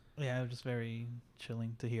 Yeah, it was just very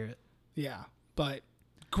chilling to hear it. Yeah, but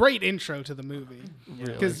great intro to the movie.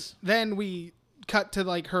 Really. Because then we cut to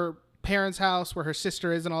like her parents' house where her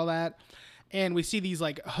sister is and all that. And we see these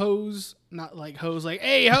like hose, not like hose, like,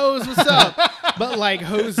 hey, hose, what's up? But like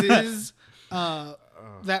hoses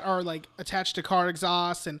that are like attached to car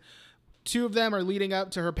exhausts. And two of them are leading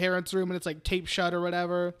up to her parents' room and it's like taped shut or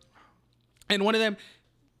whatever. And one of them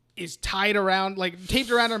is taped around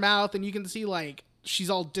her mouth. And you can see like she's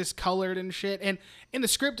all discolored and shit. And in the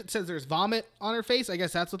script, it says there's vomit on her face. I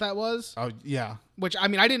guess that's what that was. Oh yeah. Which, I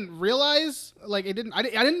mean, I didn't realize, like, I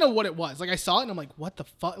didn't know what it was. Like, I saw it and I'm like, what the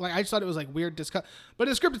fuck? Like, I just thought it was like weird disgust. But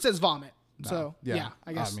in the script, it says vomit. No. So, yeah,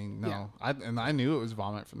 I guess. I mean, no. Yeah. I knew it was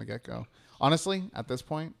vomit from the get go. Honestly, at this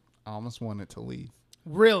point, I almost wanted to leave.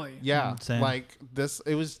 Really? Yeah. Same. Like this,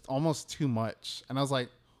 it was almost too much. And I was like,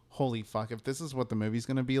 holy fuck, if this is what the movie's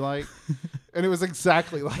going to be like. And it was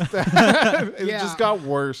exactly like that. It Yeah. just got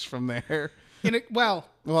worse from there. Well,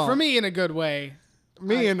 for me, in a good way.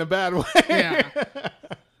 Me in a bad way. Yeah.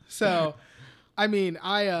 So, I mean,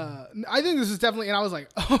 I think this is definitely, and I was like,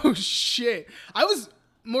 oh shit. I was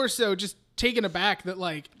more so just taken aback that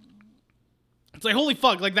like, it's like, holy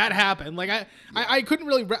fuck, like that happened. Like I couldn't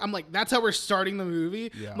really, I'm like, that's how we're starting the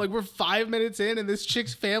movie. Yeah. I'm like, we're 5 minutes in and this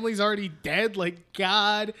chick's family's already dead. Like,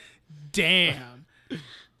 god damn.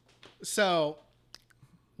 So,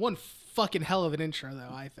 one fucking hell of an intro though,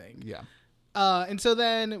 I think. Yeah. And so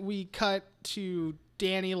then we cut to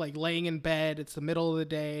Danny like laying in bed. It's the middle of the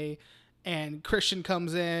day, and Christian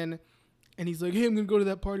comes in, and he's like, "Hey, I'm gonna go to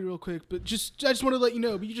that party real quick, but I just want to let you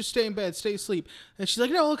know, but you just stay in bed, stay asleep." And she's like,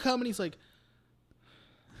 "No, I'll come." And he's like,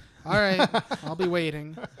 "All right, I'll be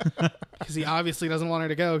waiting," because he obviously doesn't want her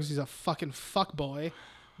to go because he's a fucking fuckboy.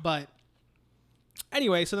 But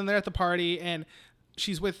anyway, so then they're at the party, and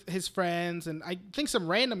she's with his friends and I think some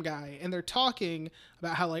random guy, and they're talking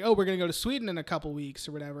about how like, oh, we're going to go to Sweden in a couple weeks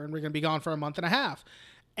or whatever. And we're going to be gone for a month and a half.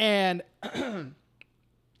 And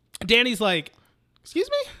Danny's like, excuse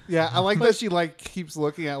me? Yeah. I like that she like keeps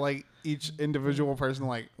looking at like each individual person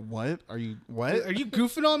like, what? Are you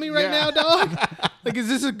goofing on me right Yeah. now, dog? Like, is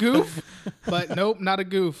this a goof? But nope, not a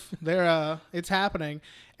goof. It's happening.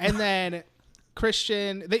 And then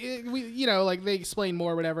Christian, they explain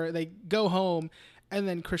more or whatever. They go home. And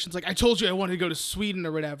then Christian's like, I told you I wanted to go to Sweden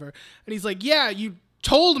or whatever. And he's like, yeah, you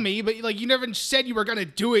told me, but like you never said you were going to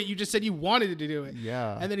do it. You just said you wanted to do it.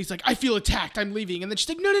 Yeah. And then he's like, I feel attacked. I'm leaving. And then she's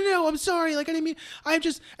like, no, I'm sorry. Like, I didn't mean, I'm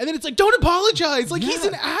just, and then it's like, don't apologize. Like, he's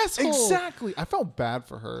an asshole. Exactly. I felt bad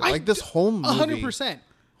for her. Like this whole movie. 100%.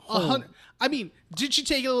 I mean, did she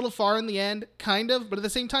take it a little far in the end? Kind of. But at the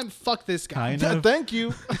same time, fuck this guy. Kind of. Thank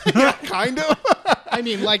you. Yeah, kind of. I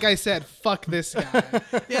mean, like I said, fuck this guy.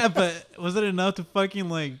 Yeah, but was it enough to fucking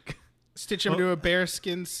like Stitch him to a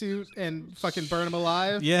bearskin suit and fucking burn him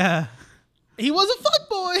alive? Yeah. He was a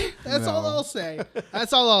fuckboy. That's all No. I'll say.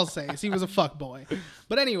 That's all I'll say is he was a fuckboy.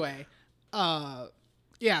 But anyway,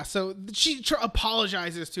 yeah, so she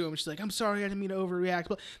apologizes to him. She's like, I'm sorry, I didn't mean to overreact.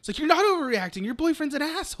 But it's like, you're not overreacting. Your boyfriend's an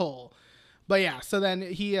asshole. But yeah, so then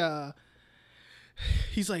he's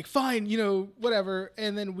like, fine, whatever.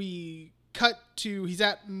 And then we cut to, he's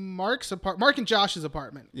at Mark and Josh's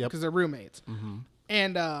apartment. Yep. Because they're roommates. Mm-hmm.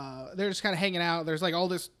 And they're just kind of hanging out. There's like all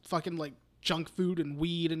this fucking like junk food and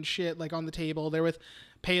weed and shit like on the table. They're with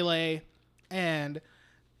Pele, and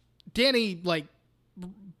Danny like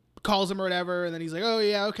calls him or whatever, and then he's like, oh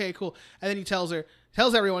yeah, okay, cool. And then he tells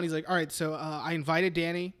everyone, he's like, all right, so I invited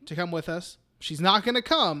Danny to come with us. She's not gonna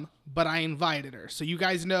come, but I invited her, so you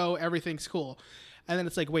guys know everything's cool. And then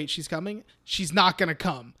it's like, wait, she's coming? She's not gonna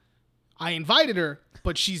come. I invited her,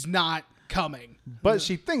 but she's not coming. But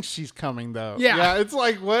she thinks she's coming though. Yeah. It's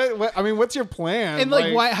like, what? I mean, what's your plan? And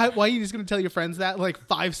like why are you just gonna tell your friends that like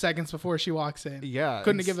 5 seconds before she walks in? Yeah.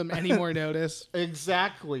 Couldn't have given them any more notice.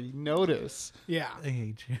 Exactly. Notice. Yeah. I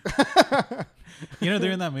hate you.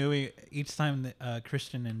 During that movie, each time that,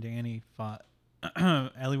 Christian and Danny fought,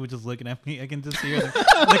 Ellie was just looking at me. I can just see her in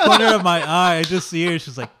the corner of my eye. I just see her.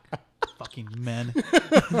 She's like, fucking men.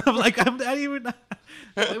 I'm like, I'm not even.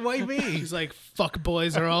 Why me? He's like, fuck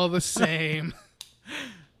boys are all the same.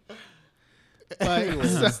 But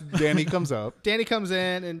Anyways, Danny comes up. Danny comes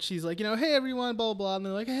in and she's like, hey everyone, blah blah, and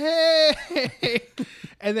they're like, hey.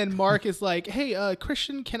 And then Mark is like, hey,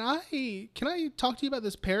 Christian, can I talk to you about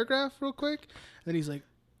this paragraph real quick? And then he's like,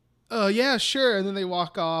 oh yeah, sure. And then they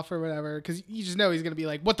walk off or whatever, because you just know he's gonna be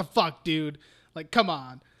like, what the fuck, dude? Like, come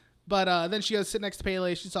on. But then she goes sit next to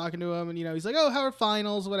Pele. She's talking to him, and he's like, oh, how are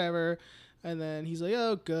finals, whatever. And then he's like,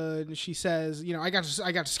 oh, good. And she says, I got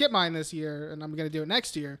to skip mine this year, and I'm gonna do it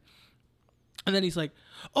next year. And then he's like,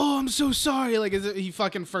 oh, I'm so sorry, like as if he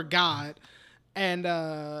fucking forgot. And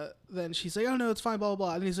then she's like, oh no, it's fine, blah blah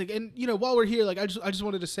blah. And he's like, and while we're here, like I just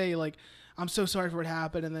wanted to say, like, I'm so sorry for what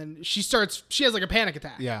happened. And then she has like a panic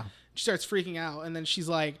attack. Yeah. She starts freaking out, and then she's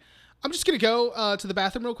like, I'm just gonna go to the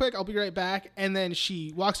bathroom real quick. I'll be right back. And then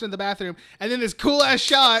she walks into the bathroom, and then this cool ass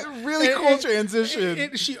shot, Really cool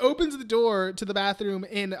transition. She opens the door to the bathroom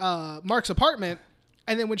in Mark's apartment,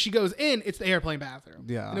 and then when she goes in, it's the airplane bathroom.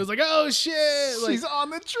 Yeah. And it was like, oh shit, She's on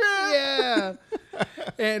the trip. yeah.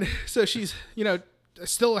 And so she's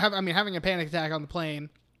still having a panic attack on the plane,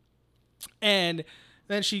 and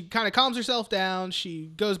then she kind of calms herself down. She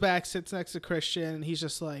goes back, sits next to Christian, and he's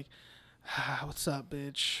just like, what's up,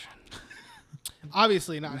 bitch?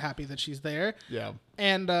 Obviously not happy that she's there. Yeah.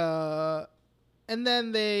 And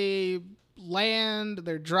then they land,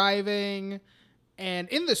 they're driving, and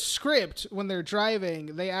in the script, when they're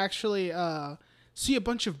driving, they actually see a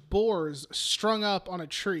bunch of boars strung up on a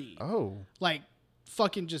tree. Oh. Like,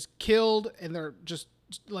 fucking just killed, and they're just,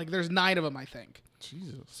 like, there's 9 of them, I think.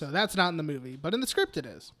 Jesus. So that's not in the movie, but in the script it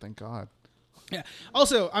is. Thank God. Yeah.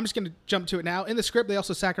 Also, I'm just going to jump to it now. In the script, they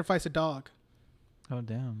also sacrifice a dog. Oh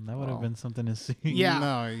damn, that would have Wow. been something to see. Yeah.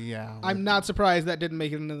 No, yeah. I'm not surprised that didn't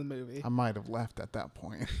make it into the movie. I might have left at that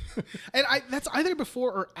point. And that's either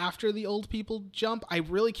before or after the old people jump. I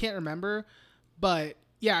really can't remember. But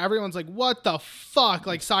yeah, everyone's like, what the fuck?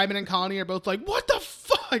 Like Simon and Connie are both like, what the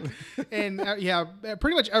fuck? And yeah,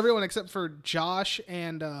 pretty much everyone except for Josh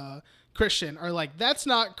and Christian are like, that's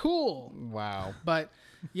not cool. Wow. But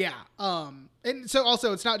yeah, and so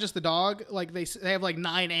also it's not just the dog. Like they have like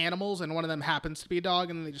 9 animals, and one of them happens to be a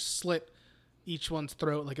dog, and then they just slit each one's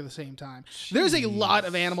throat like at the same time. There's a lot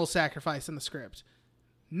of animal sacrifice in the script.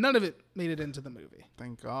 None of it made it into the movie,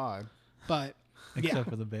 Thank God. but Except yeah.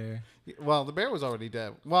 for the bear. Well, the bear was already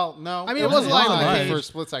dead. Well, no. I mean, it was alive in the alive cage. for a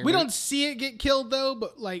split second. We don't see it get killed though,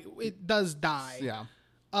 but like it does die. Yeah.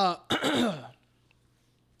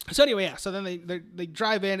 So anyway, yeah. So then they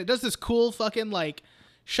drive in. It does this cool fucking like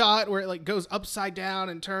shot where it like goes upside down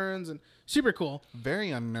and turns, and super cool.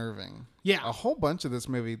 Very unnerving. Yeah. A whole bunch of this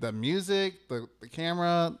movie, the music, the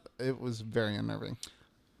camera, it was very unnerving.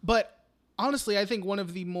 But honestly, I think one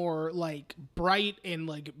of the more like bright and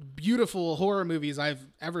like beautiful horror movies I've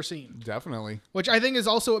ever seen. Definitely. Which I think is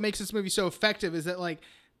also what makes this movie so effective, is that like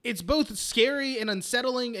it's both scary and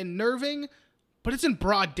unsettling and nerving, but it's in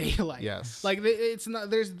broad daylight. Yes. Like it's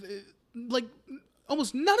not, there's like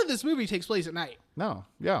almost none of this movie takes place at night. No.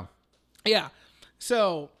 Yeah. Yeah.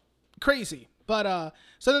 So crazy. But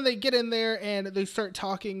so then they get in there and they start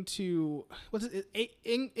talking to, what's it,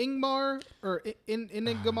 Ingmar or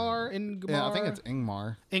Ingmar? Yeah, I think it's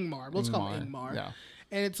Ingmar. Ingmar. Let's call him Ingmar. Yeah.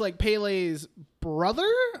 And it's like Pele's brother.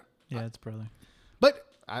 Yeah, it's brother. But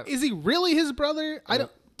is he really his brother? I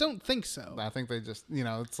don't think so. I think they just,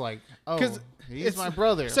 it's like, oh, 'Cause he's it's my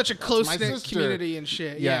brother. Such a That's my close-knit sister. community and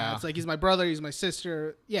shit. Yeah. It's like he's my brother, he's my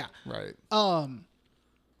sister. Yeah. Right.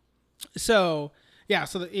 So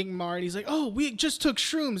the Ingmar, and he's like, oh, we just took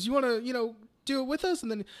shrooms. You want to, do it with us? And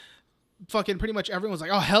then fucking pretty much everyone's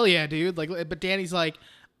like, oh, hell yeah, dude. Like, but Danny's like,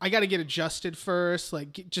 I got to get adjusted first.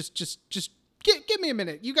 Like, just give me a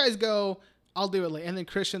minute. You guys go. I'll do it later. And then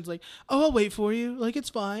Christian's like, oh, I'll wait for you. Like, it's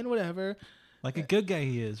fine. Whatever. Like a good guy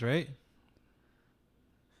he is, right?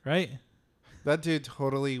 Right? That dude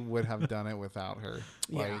totally would have done it without her.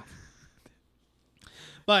 Like, Yeah.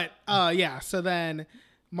 But, so then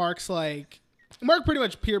Mark pretty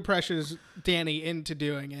much peer pressures Danny into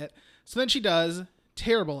doing it. So then she does.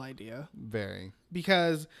 Terrible idea. very.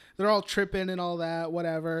 Because they're all tripping and all that,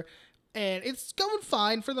 whatever. And it's going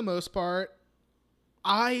fine for the most part.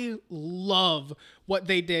 I love what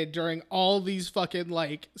they did during all these fucking,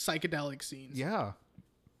 like, psychedelic scenes. Yeah.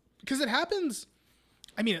 Because it happens,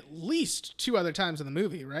 I mean, at least 2 other times in the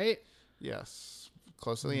movie, right? Yes.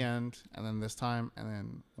 Close to the end, and then this time, and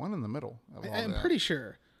then one in the middle. Of all I'm that. pretty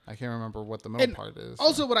sure. I can't remember what the middle And part is.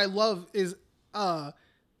 also, what I love is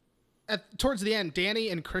towards the end, Danny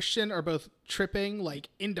and Christian are both tripping, like,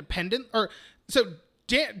 independent. So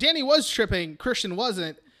Danny was tripping, Christian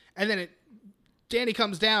wasn't, and then Danny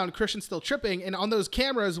comes down, Christian's still tripping, and on those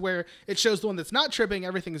cameras where it shows the one that's not tripping,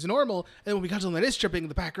 everything is normal, and when we got to the one that is tripping,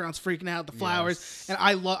 the background's freaking out, the flowers, Yes. and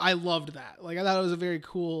I loved that. Like, I thought it was a very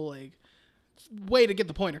cool, like, way to get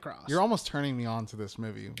the point across. You're almost turning me on to this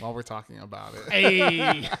movie while we're talking about it.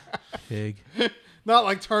 Hey, Pig. Not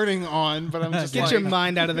like turning on, but I'm just get like, your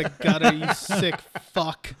mind out of the gutter, you sick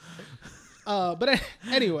fuck. But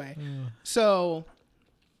anyway, so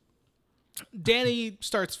Danny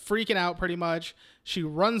starts freaking out pretty much. She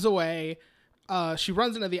runs away. She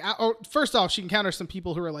runs into first off, she encounters some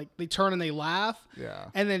people who are like, they turn and they laugh. Yeah.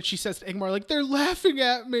 And then she says to Ingmar, like, they're laughing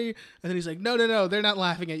at me. And then he's like, no, they're not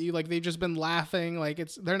laughing at you. Like, they've just been laughing. Like,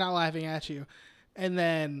 they're not laughing at you. And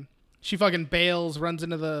then she fucking bails, runs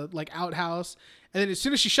into the, like, outhouse. And then as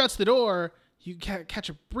soon as she shuts the door, you catch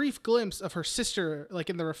a brief glimpse of her sister, like,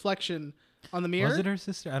 in the reflection on the mirror. Was it her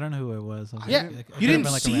sister? I don't know who it was. Yeah. It You could've didn't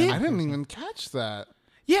been, see a it? random I didn't person. even catch that.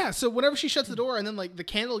 Yeah, so whenever she shuts the door and then, like, the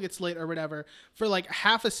candle gets lit or whatever, for, like,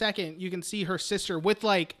 half a second, you can see her sister with,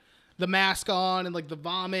 like, the mask on and, like, the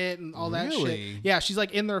vomit and all that shit. Really? Yeah, she's,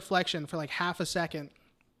 like, in the reflection for, like, half a second.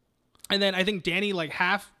 And then I think Danny, like,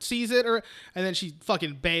 half sees it, and then she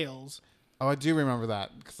fucking bails. Oh, I do remember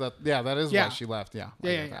that. Because that is Yeah. why she left. Yeah. I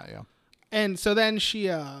Yeah, get yeah, that, And so then she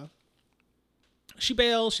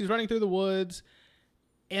bails, she's running through the woods,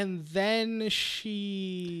 and then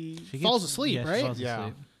she falls asleep, yeah, she right? falls Yeah.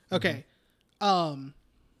 asleep. Okay. So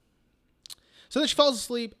then she falls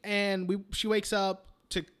asleep, and she wakes up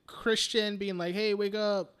to Christian being like, "Hey, wake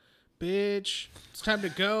up, bitch! It's time to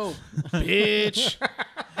go, bitch!"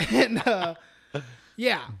 And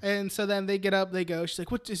yeah, and so then they get up, they go. She's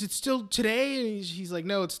like, "What is it still today?" And he's like,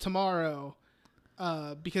 "No, it's tomorrow."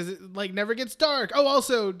 Because it, like, never gets dark. Oh,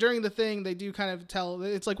 also during the thing they do kind of tell,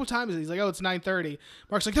 it's like, what time is it? He's like, oh, it's 9:30.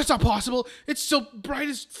 Mark's like, that's not possible. It's still bright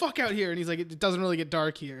as fuck out here. And he's like, it doesn't really get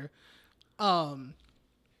dark here.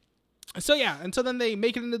 So yeah, and so then they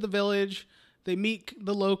make it into the village. They meet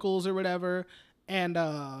the locals or whatever, and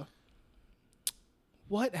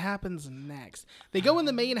what happens next? They go in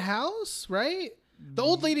the main house, right? The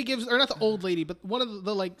old lady gives, or not the old lady, but one of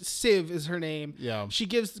the like, Civ is her name. Yeah. She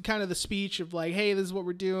gives kind of the speech of like, hey, this is what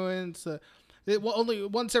we're doing. Only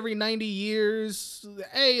once every 90 years.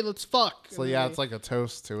 Hey, let's fuck. So yeah, it's like a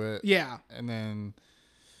toast to it. Yeah. And then,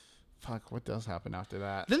 fuck, what does happen after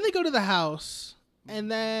that? Then they go to the house,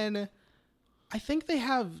 and then I think they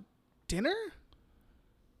have dinner.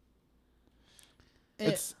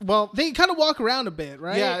 They kind of walk around a bit,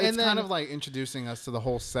 right? Yeah, and it's then, kind of like introducing us to the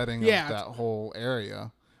whole setting Yeah. of that whole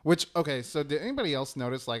area. Which, okay, so did anybody else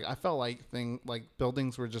notice? Like, I felt like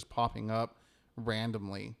buildings were just popping up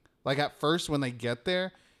randomly. Like, at first when they get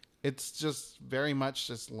there, it's just very much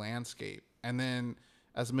just landscape, and then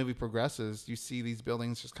as the movie progresses, you see these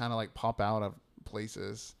buildings just kind of like pop out of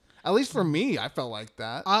places. At least for me, I felt like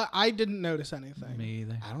that. I didn't notice anything. Me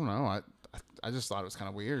either. I don't know. I just thought it was kind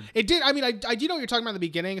of weird. It did. I mean, I do know what you're talking about in the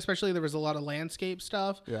beginning, especially there was a lot of landscape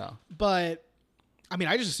stuff. Yeah. But I mean,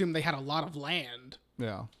 I just assumed they had a lot of land.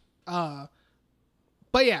 Yeah.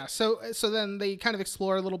 But yeah, so then they kind of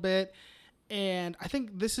explore a little bit, and I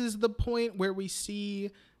think this is the point where we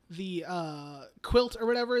see the quilt or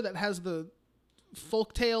whatever that has the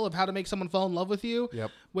folk tale of how to make someone fall in love with you.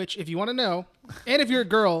 Yep. Which, if you want to know, and if you're a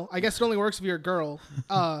girl, I guess it only works if you're a girl,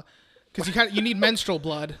 because you need menstrual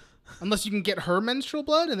blood. unless you can get her menstrual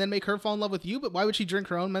blood and then make her fall in love with you. But why would she drink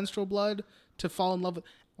her own menstrual blood to fall in love with?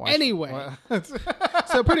 Anyway,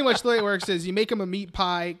 so pretty much the way it works is you make him a meat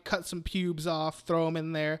pie, cut some pubes off, throw him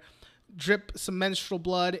in there, drip some menstrual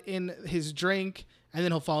blood in his drink, and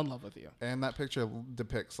then he'll fall in love with you. And that picture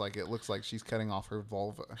depicts it looks like she's cutting off her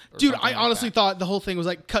vulva. Dude, I honestly thought the whole thing was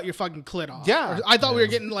like, cut your fucking clit off. Yeah. I thought we were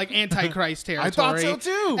getting like Antichrist territory. I thought so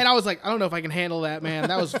too. And I was like, I don't know if I can handle that, man.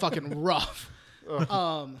 That was fucking rough.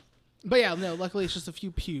 But yeah, no, luckily it's just a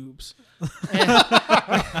few pubes.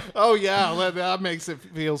 Oh yeah, that makes it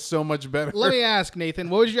feel so much better. Let me ask, Nathan,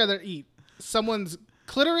 what would you rather eat? Someone's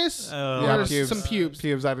clitoris or some pubes?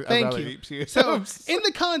 Pubes. I'd Thank rather you. eat pubes. So in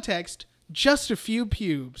the context, just a few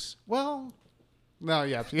pubes. Well, no,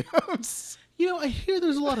 yeah, pubes. I hear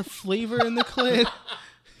there's a lot of flavor in the clit.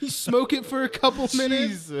 You smoke it for a couple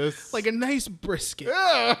minutes. Jesus. Like a nice brisket.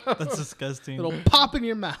 That's disgusting. It'll pop in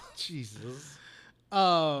your mouth. Jesus.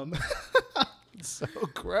 So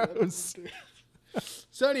Gross.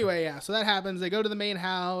 anyway, yeah. So that happens. They go to the main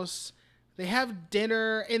house. They have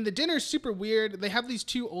dinner, and the dinner's super weird. They have these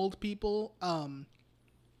two old people,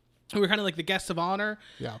 who are kind of like the guests of honor.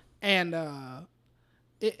 Yeah. And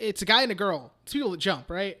it's a guy and a girl. It's people that jump,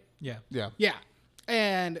 right? Yeah. Yeah. Yeah.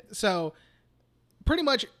 And so pretty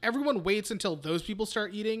much everyone waits until those people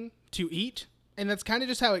start eating to eat, and that's kind of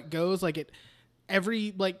just how it goes. Like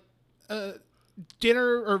every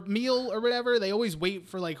dinner or meal or whatever, they always wait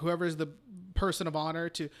for like whoever's the person of honor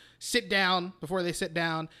to sit down before they sit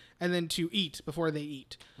down, and then to eat before they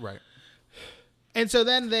eat. Right. And so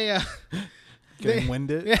then they Getting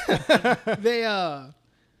winded. they're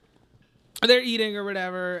eating or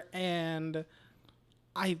whatever, and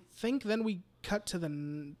I think then we cut to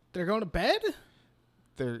they're going to bed.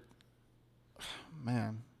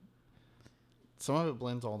 Man. Some of it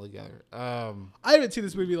blends all together. I haven't seen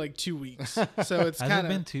this movie like 2 weeks, so it's Has kind it of.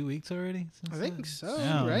 been 2 weeks already? I think so,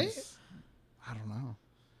 Yeah. right? I don't know.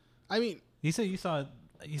 I mean, You said you saw it.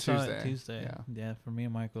 You saw it Tuesday. Yeah. Yeah. For me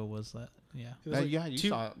and Michael was that. Yeah. it was Yeah, you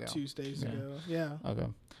saw it, yeah. Tuesdays Yeah. ago. Yeah.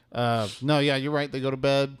 Okay. No, yeah, you're right. They go to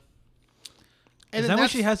bed. And Is then that when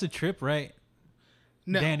she has a trip, right?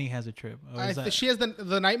 No. Danny has a trip. Or is that, She has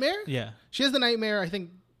the nightmare. yeah. She has the nightmare. I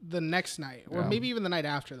think the next night, or Yeah. maybe even the night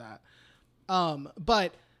after that.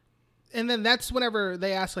 And then that's whenever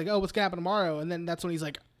they ask like, "Oh, what's gonna happen tomorrow?" And then that's when he's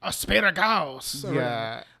like, "Asparagus." or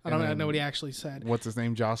whatever. I don't know what he actually said. What's his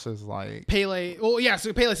name? Josh is like. Pele. Well, yeah.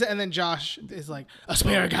 So Pele said, and then Josh is like,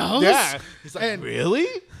 "Asparagus." Yeah. He's like, And- really?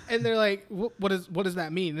 And they're like, what does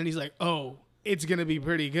that mean? And he's like, "Oh, it's gonna be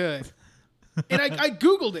pretty good." And I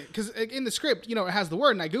googled it because in the script, it has the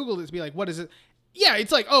word, and I googled it to be like, what is it? Yeah,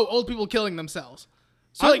 it's like, oh, old people killing themselves.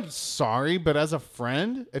 So I'm sorry, but as a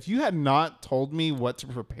friend, if you had not told me what to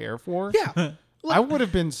prepare for, yeah, I would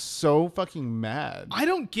have been so fucking mad. I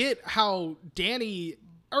don't get how Danny,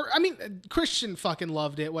 Christian fucking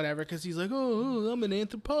loved it, whatever, because he's like, oh, I'm an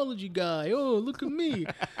anthropology guy. Oh, look at me.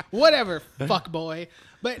 Whatever, fuck boy.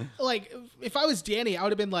 But, like, if I was Danny, I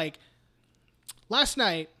would have been like, last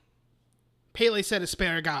night, Pele said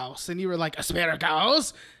asparagus, and you were like,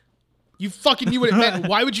 asparagus? You fucking knew what it meant.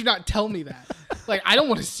 Why would you not tell me that? Like, I don't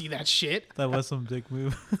want to see that shit. That was some dick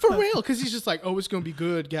move. For real, because he's just like, oh, it's going to be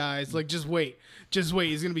good, guys. Like, just wait. Just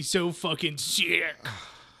wait. It's going to be so fucking sick.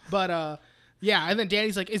 But, yeah, and then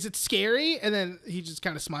Danny's like, is it scary? And then he just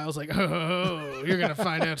kind of smiles like, oh, you're going to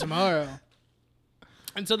find out tomorrow.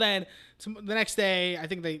 And so then the next day, I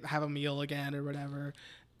think they have a meal again or whatever.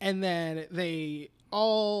 And then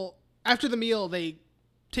after the meal, they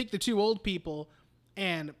take the two old people,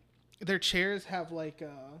 and their chairs have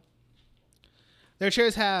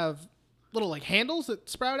little like handles that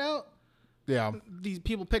sprout out. Yeah. These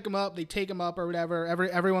people pick them up, they take them up or whatever.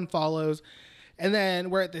 Everyone follows. And then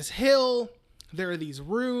we're at this hill. There are these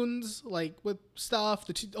runes like with stuff.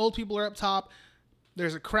 The two old people are up top.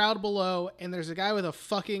 There's a crowd below, and there's a guy with a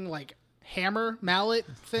fucking like hammer mallet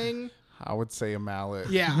thing. I would say a mallet.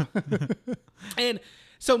 Yeah. And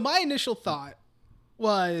so my initial thought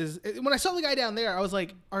was, when I saw the guy down there, I was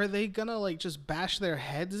like, are they gonna like just bash their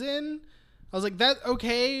heads in? I was like, that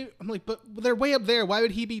okay? I'm like, but they're way up there. Why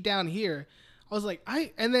would he be down here? I was like,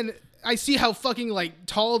 and then I see how fucking like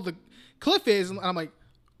tall the cliff is, and I'm like,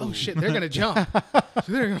 oh shit, they're gonna jump.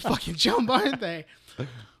 They're gonna fucking jump, aren't they?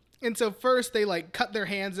 And so first they like cut their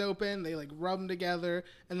hands open, they like rub them together,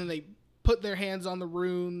 and then they put their hands on the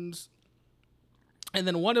runes. And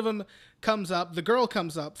then one of them comes up. The girl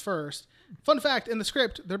comes up first. Fun fact, in the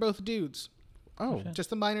script, they're both dudes. Oh,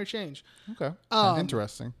 Just a minor change. okay.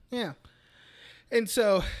 Interesting. Yeah. And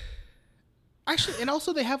so, actually, and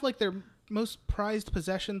also they have like their most prized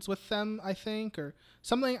possessions with them, I think, or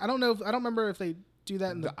something. I don't know. I don't remember if they do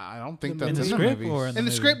that in the I don't think the that's in the in the script movies. or in the the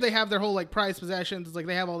movie? script? They have their whole like prized possessions. It's like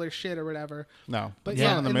they have all their shit or whatever. No, But it's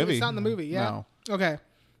yeah, not in the movie. It's not in the movie. Yeah. No. Okay.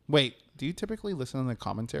 Wait, do you typically listen to the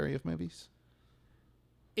commentary of movies?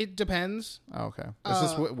 It depends. Oh, okay. Is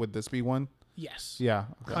this would this be one? Yes. Yeah.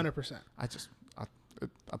 Okay. 100%.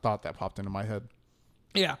 I thought that popped into my head.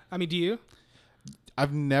 Yeah. I mean, do you?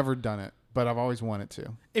 I've never done it, but I've always wanted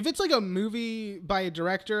to. If it's like a movie by a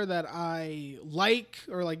director that I like,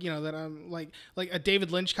 or like, that I'm like a David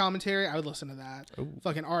Lynch commentary, I would listen to that. Ooh.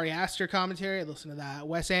 Fucking Ari Aster commentary, I'd listen to that.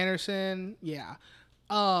 Wes Anderson, yeah.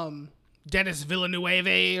 Dennis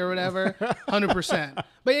Villeneuve or whatever, 100%.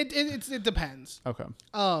 But it depends. Okay.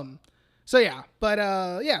 So yeah, but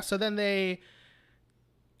yeah. So then they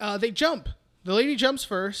jump. The lady jumps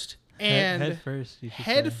first. And head first. You should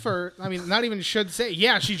head say. first. I mean, not even should say.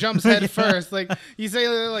 Yeah, she jumps head first. Like you say,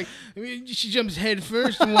 like she jumps head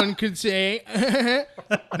first. One could say.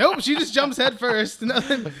 Nope, she just jumps head first.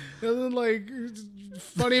 Nothing like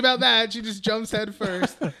funny about that. She just jumps head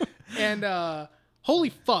first. And holy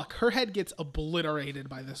fuck, her head gets obliterated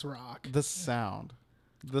by this rock.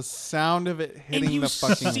 The sound of it hitting And you the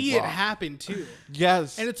fucking see rock. it happen too.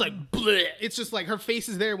 Yes. And it's like, bleh. It's just like her face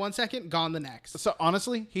is there 1 second, gone the next. So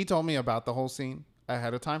honestly, he told me about the whole scene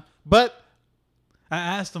ahead of time, but I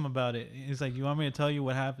asked him about it. He's like, "You want me to tell you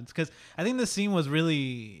what happens?" Because I think the scene was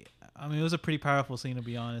really. I mean, it was a pretty powerful scene, to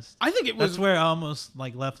be honest. I think it was. That's where I almost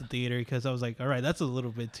like left the theater because I was like, "All right, that's a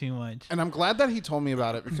little bit too much." and I'm glad that he told me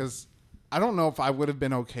about it because I don't know if I would have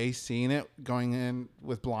been okay seeing it going in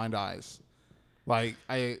with blind eyes. Like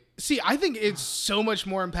I think it's so much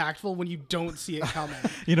more impactful when you don't see it coming.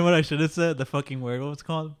 You know what I should have said? The fucking word. What's it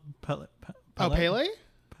called? Pele? Pele?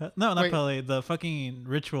 No, not Wait. Pele. The fucking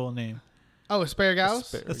ritual name. Oh,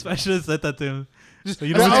 asparagus? I should have said that to him. Just,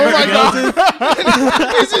 You know what oh my asparagus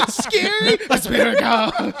god! Is it scary?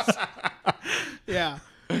 Asparagus! Yeah.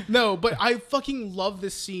 No, but I fucking love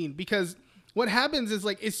this scene because what happens is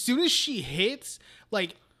like as soon as she hits,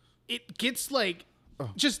 like it gets like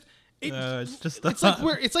just it's just it's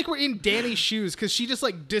like we're in Danny's shoes because she just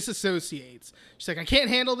like disassociates. She's like, I can't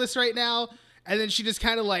handle this right now, and then she just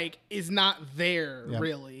kind of like is not there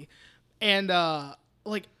really, and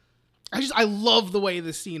like I love the way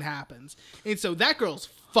this scene happens, and so that girl's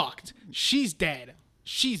fucked. She's dead.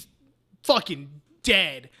 She's fucking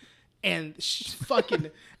dead, and she's fucking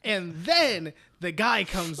and then the guy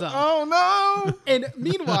comes up. Oh no! And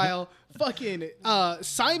meanwhile, fucking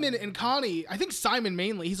Simon and Connie, I think Simon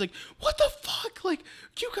mainly, he's like, what the fuck? Like,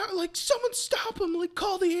 you got, like, someone stop him, like,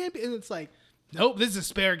 call the ambulance. And it's like, nope, this is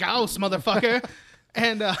asparagus, motherfucker.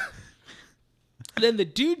 And then the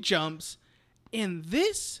dude jumps, and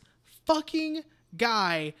this fucking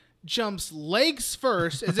guy jumps legs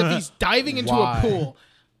first as if he's diving into Why? a pool.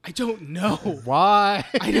 I don't know. Why?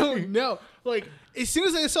 I don't know. Like, as soon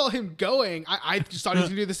as I saw him going, I just thought he was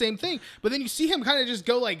going to do the same thing. But then you see him kind of just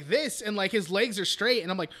go like this, and like his legs are straight.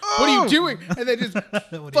 And I'm like, what are you doing? And then just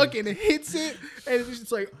fucking hits it. And it's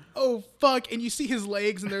just like, oh, fuck. And you see his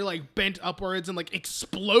legs, and they're like bent upwards and like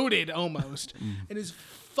exploded almost. And it's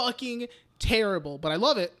fucking terrible. But I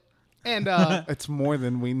love it. And It's more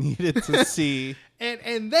than we needed to see.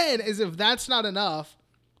 and then, as if that's not enough,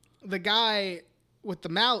 the guy with the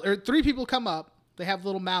mallet, or 3 people come up. They have the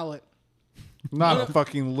little mallet. Not a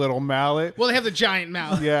fucking little mallet. Well, they have the giant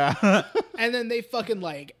mallet. Yeah. And then they fucking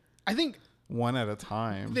like, I think One at a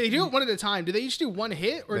time. they do it one at a time. Do they each do one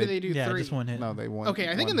hit or do they do yeah, 3? just one hit. No, they won. Okay, I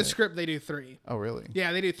think in one the hit. script they do 3. Oh, really?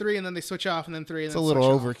 Yeah, they do 3 and then they switch off and then 3 and It's then a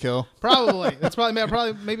little switch off. overkill. Probably. That's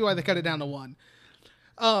probably maybe why they cut it down to 1.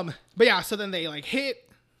 But yeah, so then they like hit,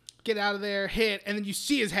 get out of there, hit, and then you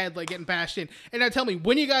see his head like getting bashed in. And now tell me,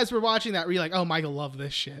 when you guys were watching that, were you like, oh, Michael loved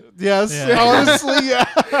this shit? Yes. Yeah. Honestly,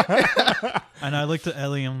 yeah. And I looked at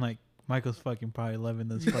Ellie. I'm like, Michael's fucking probably loving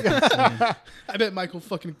this fucking scene. I bet Michael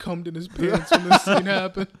fucking combed in his pants when this scene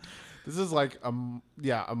happened. This is like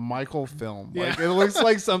a Michael film. Yeah. Like it looks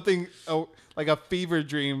like something like a fever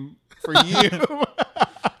dream for you.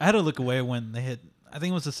 I had to look away when they hit. I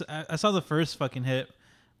think it was I saw the first fucking hit,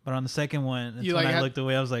 but on the second one, it's You, when like, I had- looked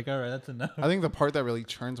away. I was like, all right, that's enough. I think the part that really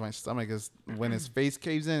churns my stomach is when his face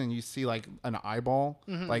caves in and you see like an eyeball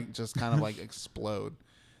like just kind of like explode.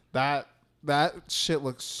 That shit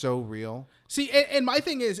looks so real. See, and my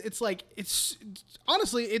thing is, it's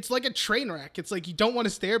honestly, it's like a train wreck. It's like you don't want to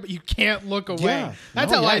stare, but you can't look away. Yeah.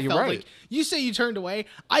 That's No, how yeah, I you're felt. right. Like you say you turned away,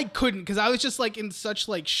 I couldn't because I was just like in such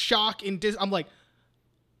like shock and I'm like,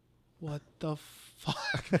 what the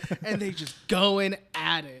fuck? And they just going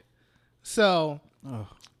at it. So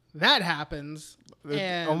that happens. It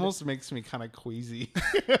And almost makes me kind of queasy.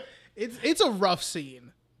 it's a rough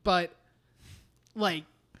scene, but like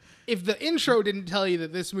if the intro didn't tell you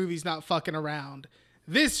that this movie's not fucking around,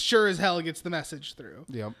 this sure as hell gets the message through.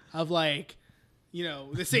 Yep. Of like, you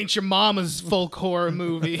know, this ain't your mama's folk horror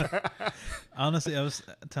movie. Honestly, I was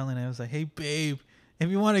telling her, I was like, hey, babe, if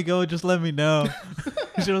you want to go, just let me know.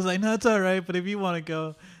 She was like, no, it's all right, but if you want to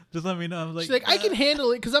go, just let me know. I was like, She's like, I can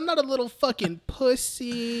handle it because I'm not a little fucking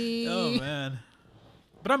pussy. oh, man.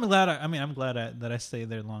 But I'm glad that I stayed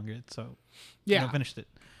there longer. So, Yeah. Finished it.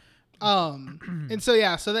 And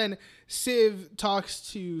so then Civ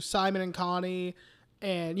talks to Simon and Connie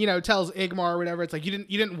and, you know, tells Igmar or whatever. It's like, you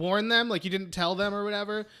didn't warn them, like you didn't tell them or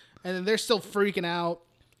whatever. And then they're still freaking out.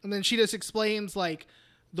 And then she just explains like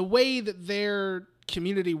the way that their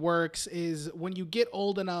community works is when you get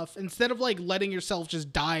old enough, instead of like letting yourself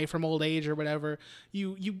just die from old age or whatever,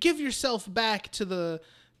 you give yourself back to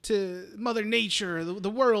Mother Nature, the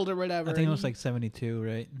world or whatever. I think it was like 72,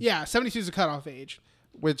 right? Yeah, 72 is a cutoff age.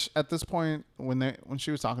 Which at this point, when she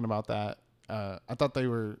was talking about that, I thought they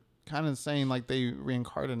were kind of saying like they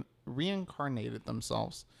reincarnated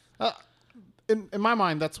themselves. In my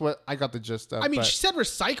mind, that's what I got the gist of. I mean, she said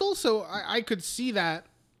recycle, so I could see that,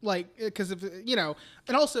 like, because if you know,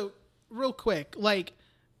 and also real quick, like,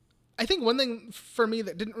 I think one thing for me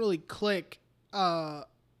that didn't really click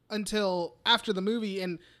until after the movie,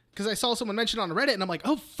 and because I saw someone mention on Reddit, and I'm like,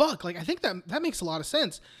 oh fuck, like I think that makes a lot of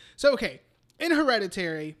sense. So okay, in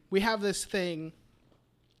Hereditary, we have this thing,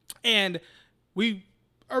 and we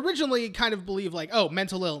originally kind of believe like, oh,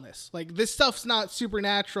 mental illness, like this stuff's not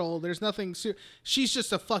supernatural, there's nothing she's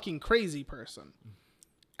just a fucking crazy person.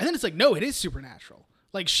 And then it's like, no, it is supernatural,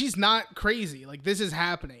 like she's not crazy, like this is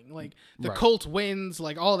happening, like the cult wins,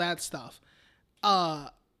 like all that stuff.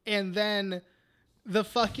 And then the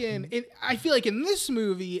fucking I feel like in this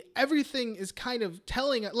movie everything is kind of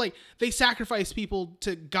telling, like they sacrifice people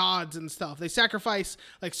to gods and stuff, they sacrifice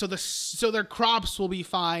like so their crops will be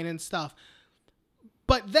fine and stuff.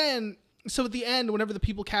 But then, so at the end, whenever the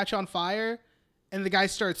people catch on fire and the guy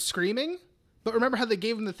starts screaming, but remember how they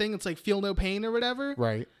gave him the thing, it's like feel no pain or whatever?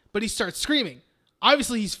 Right. But he starts screaming.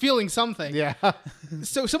 Obviously, he's feeling something. Yeah.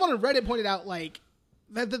 So someone on Reddit pointed out, like,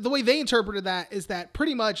 that the way they interpreted that is that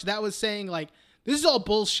pretty much that was saying, like, this is all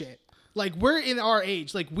bullshit. Like, we're in our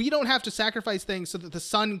age. Like, we don't have to sacrifice things so that the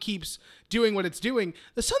sun keeps doing what it's doing.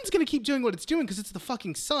 The sun's going to keep doing what it's doing because it's the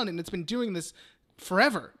fucking sun, and it's been doing this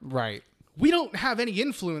forever. Right. We don't have any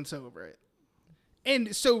influence over it.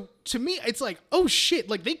 And so to me, it's like, oh shit,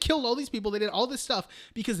 like they killed all these people. They did all this stuff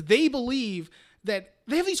because they believe that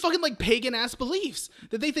they have these fucking like pagan ass beliefs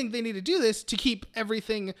that they think they need to do this to keep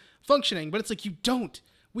everything functioning. But it's like, you don't.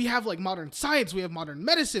 We have like modern science. We have modern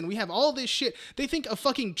medicine. We have all this shit. They think a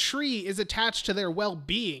fucking tree is attached to their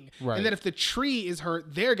well-being. Right. And that if the tree is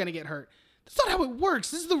hurt, they're going to get hurt. That's not how it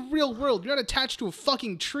works. This is the real world. You're not attached to a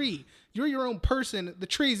fucking tree. You're your own person. The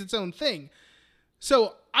tree is its own thing.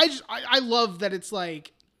 So I love that it's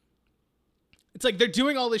like they're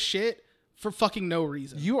doing all this shit for fucking no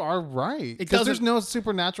reason. You are right. Because there's no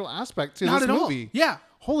supernatural aspect to this movie. All. Yeah.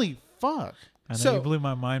 Holy fuck. I know, you blew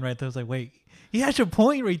my mind right there. I was like, wait, he has a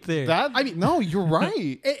point right there. No, you're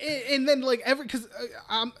right. And then like because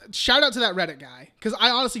shout out to that Reddit guy, because I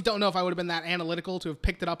honestly don't know if I would have been that analytical to have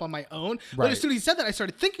picked it up on my own. Right. But as soon as he said that, I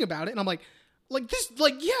started thinking about it, and I'm like this,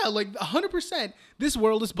 like yeah, like 100%. This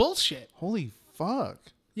world is bullshit. Holy fuck.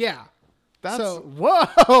 Yeah.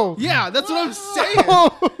 Whoa. Yeah, that's what I'm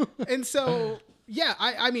saying. And so yeah,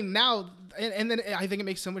 I mean now, and then I think it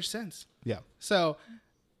makes so much sense. Yeah. So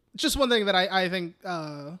just one thing that I think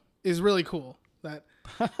is really cool. That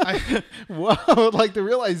whoa, like the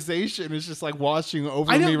realization is just like washing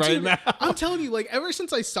over me right now. I'm telling you, like ever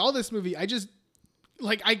since I saw this movie, I just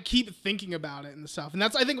like I keep thinking about it and stuff, and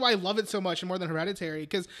that's I think why I love it so much, and more than Hereditary,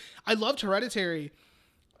 because I loved Hereditary,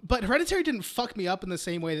 but Hereditary didn't fuck me up in the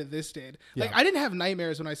same way that this did. Yeah. Like I didn't have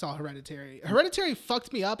nightmares when I saw Hereditary. Hereditary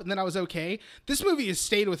fucked me up, and then I was okay. This movie has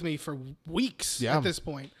stayed with me for weeks at this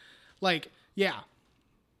point. Like yeah,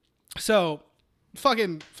 so.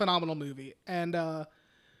 Fucking phenomenal movie. And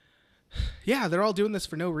yeah, they're all doing this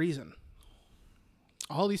for no reason.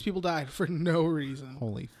 All these people died for no reason.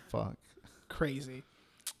 Holy fuck. Crazy.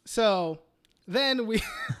 So then we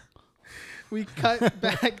cut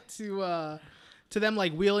back to them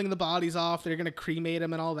like wheeling the bodies off. They're gonna cremate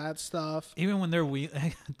them and all that stuff. Even when they're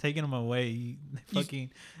taking them away,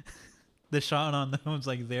 the shot on them was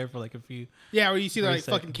like there for like a few. Yeah, where you see their like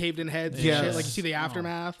fucking caved in heads and shit. Like you see the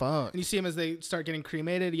aftermath. And you see them as they start getting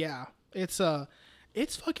cremated. Yeah. It's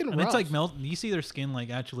fucking rough. And it's like melt. You see their skin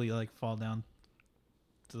like actually like fall down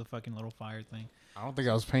to the fucking little fire thing. I don't think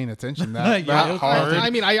I was paying attention that hard. I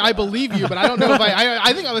mean, I believe you, but I don't know if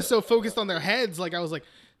I think I was so focused on their heads. Like I was like,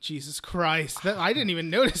 Jesus Christ. I didn't even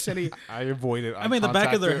notice any. I avoided. I mean, the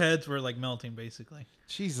back of their heads were like melting, basically.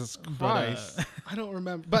 Jesus But, Christ. I don't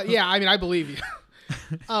remember. But yeah, I mean, I believe you.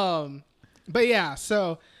 But yeah,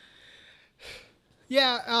 so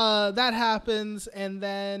yeah, that happens, and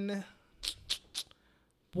then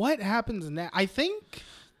what happens next? I think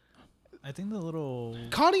the little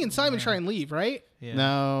Connie and Simon try and leave, right? Yeah.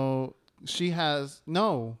 No, she has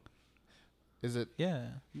no. Is it? Yeah.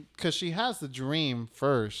 Because she has the dream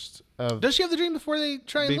first of Does she have the dream before they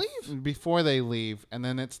try and leave? before they leave, and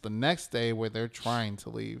then it's the next day where they're trying to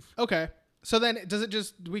leave. Okay. So then do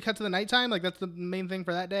we cut to the nighttime? Like that's the main thing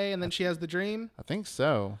for that day, and then she has the dream? I think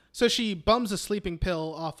so. So she bums a sleeping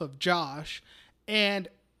pill off of Josh, and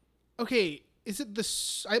okay, is it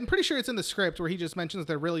this? I'm pretty sure it's in the script where he just mentions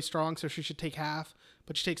they're really strong, so she should take half,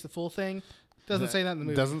 but she takes the full thing. Doesn't say that in the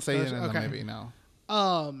movie. Doesn't say it in okay. the movie, no.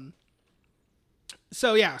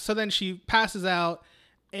 So yeah, so then she passes out,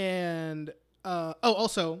 and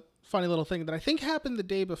also funny little thing that I think happened the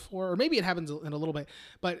day before, or maybe it happens in a little bit,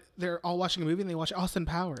 but they're all watching a movie and they watch Austin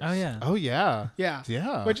Powers. Oh yeah. Oh yeah. Yeah.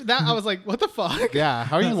 Yeah. Which that I was like, what the fuck? Yeah.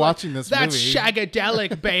 How are you watching this That's movie?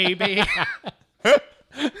 shagadelic, baby.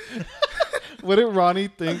 What did Ronnie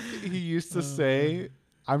think he used to say?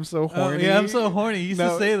 I'm so horny. Yeah, I'm so horny. He used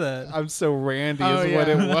to say that. I'm so randy Oh, is what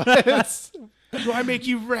it yeah. was. Do I make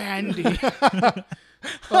you Randy?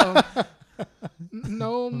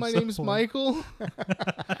 No, my name's Michael.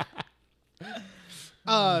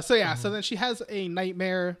 So yeah, so then she has a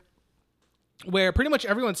nightmare where pretty much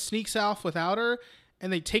everyone sneaks off without her,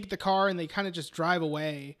 and they take the car and they kind of just drive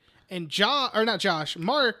away. And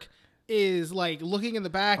Mark is like looking in the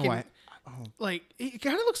back and like it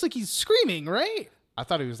kind of looks like he's screaming, right? I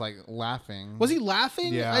thought he was like laughing. Was he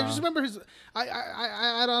laughing? Yeah. I just remember his.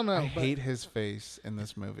 I don't know. I hate his face in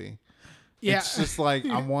this movie. Yeah, It's just like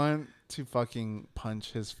I want to fucking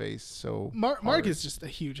punch his face so Mark hard. is just a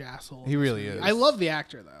huge asshole. He really is. I love the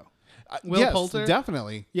actor though. Will yes, Poulter?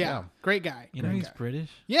 definitely. Yeah, great guy. You know Great he's guy. British.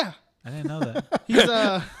 Yeah, I didn't know that. he's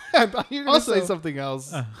I thought you were gonna Also- say something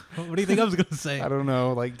else. What do you think I was gonna say? I don't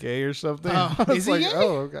know, like gay or something. Oh, I was is he like, gay?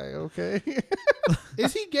 oh, okay.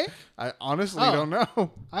 is he gay? I honestly Oh. don't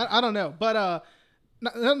know. I don't know, but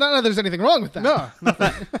not that there's anything wrong with that. No,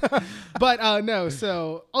 nothing. But no.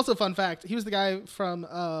 So also fun fact, he was the guy from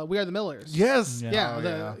We Are the Millers. Yes. Yeah. Yeah. Oh,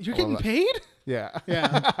 yeah. You're I getting love that. paid. Yeah.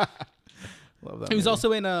 Yeah. Love that. He was movie.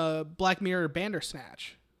 also in Black Mirror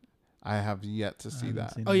Bandersnatch. I have yet to see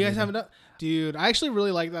that. Oh, you guys haven't done? Dude, I actually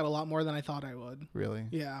really like that a lot more than I thought I would. Really?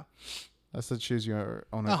 Yeah. That's the choose your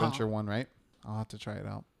own Uh-huh. adventure one, right? I'll have to try it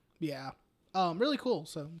out. Yeah. Really cool.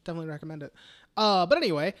 So definitely recommend it. But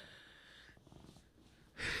anyway.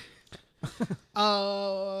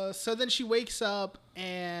 So then she wakes up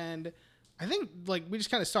and I think like we just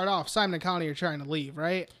kind of start off. Simon and Connie are trying to leave,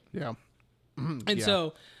 right? Yeah. And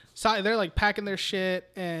so they're like packing their shit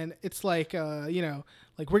and it's like,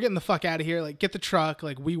 like we're getting the fuck out of here. Like get the truck.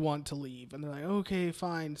 Like we want to leave. And they're like, okay,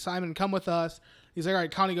 fine. Simon, come with us. He's like, all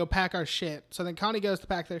right, Connie, go pack our shit. So then Connie goes to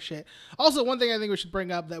pack their shit. Also, one thing I think we should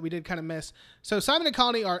bring up that we did kind of miss. So Simon and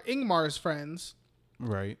Connie are Ingmar's friends.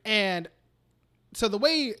 Right. And so the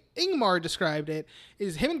way Ingmar described it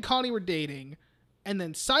is him and Connie were dating. And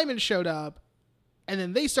then Simon showed up. And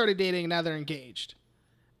then they started dating and now they're engaged.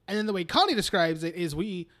 And then the way Connie describes it is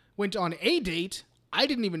we went on a date. I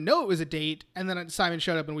didn't even know it was a date. And then Simon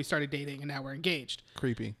showed up and we started dating and now we're engaged.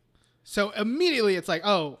 Creepy. So immediately it's like,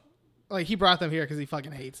 oh, like he brought them here because he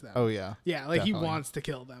fucking hates them. Oh yeah. Yeah, like Definitely. he wants to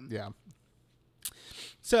kill them. Yeah.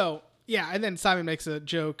 So, yeah, and then Simon makes a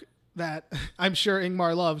joke that I'm sure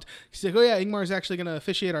Ingmar loved. He's like, oh yeah, Ingmar's actually going to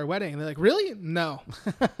officiate our wedding. And they're like, really? No.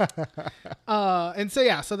 And so,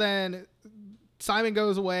 yeah, so then Simon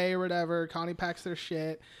goes away or whatever. Connie packs their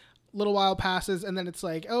shit. Little while passes, and then it's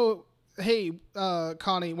like, oh, hey,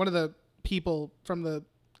 Connie, one of the people from the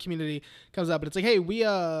community comes up, and it's like, hey,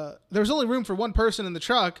 there was only room for one person in the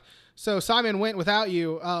truck, so Simon went without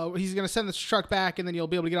you. He's going to send this truck back, and then you'll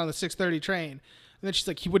be able to get on the 6:30 train. And then she's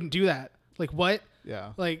like, he wouldn't do that. Like, what?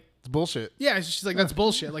 Yeah. Like, It's bullshit. yeah, she's like, that's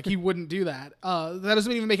bullshit. Like, he wouldn't do that. That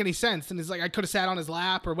doesn't even make any sense. And it's like, I could have sat on his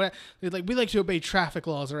lap or what. Like, we like to obey traffic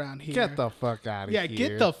laws around here. Get the fuck out of here. Yeah,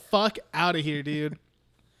 get the fuck out of here, dude.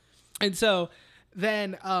 And so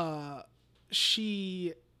then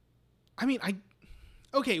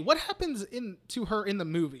okay, what happens to her in the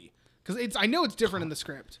movie? Because I know it's different in the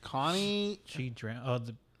script. Connie, She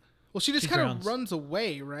drowned. Well, she just She kind of drowns. runs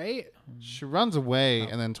away, right? she runs away,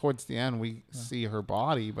 and then towards the end we see her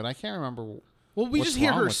body, but I can't remember. Well, we What's just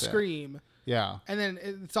hear wrong her with it? scream, Yeah. and then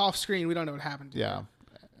it's off screen. We don't know what happened to her. Yeah.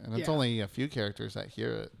 And it's Yeah. only a few characters that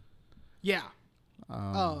hear it. Yeah.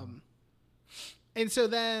 And so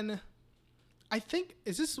then I think,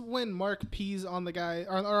 is this when Mark pees on the guy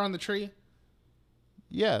or on the tree?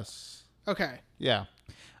 Yes. Okay. Yeah.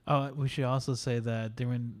 Oh, we should also say that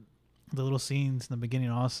during the little scenes in the beginning,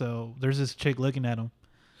 also there's this chick looking at him.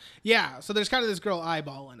 Yeah. So there's kind of this girl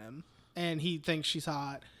eyeballing him, and he thinks she's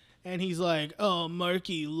hot, and he's like, "Oh,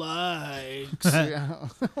 Marky likes." Yeah.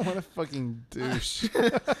 What a fucking douche.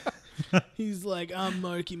 He's like, "I'm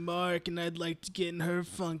Marky Mark, and I'd like to get in her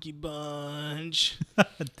funky bunch."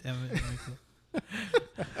 Damn it,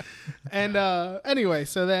 Michael. And anyway,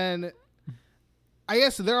 so then I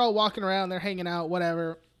guess they're all walking around, they're hanging out,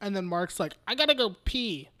 whatever. And then Mark's like, "I gotta go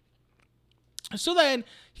pee." So then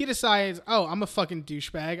he decides, "Oh, I'm a fucking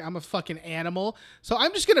douchebag. I'm a fucking animal. So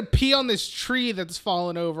I'm just gonna pee on this tree that's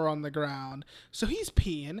fallen over on the ground." So he's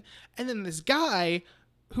peeing, and then this guy,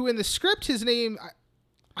 who in the script, his name,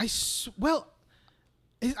 okay,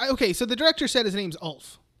 so the director said his name's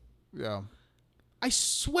Ulf. Yeah. I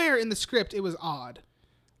swear in the script it was Odd.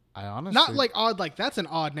 I honestly Not like Odd, like that's an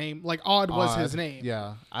odd name. Like Odd was his name.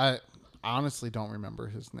 Yeah. I honestly don't remember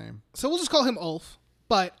his name. So we'll just call him Ulf.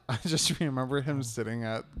 But I just remember him sitting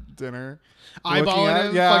at dinner, eyeballing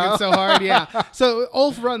him fucking so hard. Yeah. So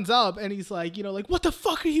Ulf runs up and he's like, like, "What the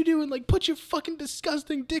fuck are you doing? Like, put your fucking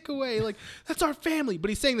disgusting dick away. Like, that's our family." But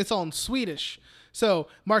he's saying this all in Swedish. So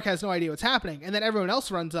Mark has no idea what's happening. And then everyone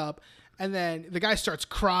else runs up, and then the guy starts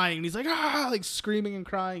crying. And he's like, "Ah," like screaming and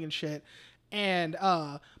crying and shit. And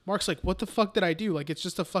Mark's like, "What the fuck did I do? Like, it's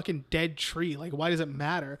just a fucking dead tree. Like, why does it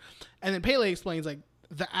matter?" And then Pele explains, like,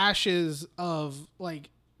 the ashes of, like,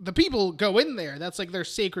 the people go in there. That's like their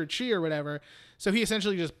sacred tree or whatever. So he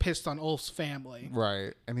essentially just pissed on Ulf's family.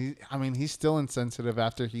 Right. And he's still insensitive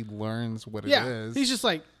after he learns what it is. He's just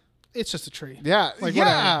like, it's just a tree. Yeah. Like,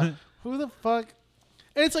 yeah. whatever. Who the fuck?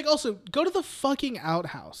 And it's like, also, go to the fucking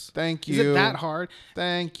outhouse. Thank you. Is it that hard?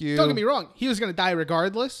 Thank you. Don't get me wrong. He was going to die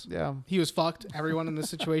regardless. Yeah. He was fucked. Everyone in this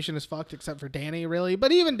situation is fucked except for Danny, really.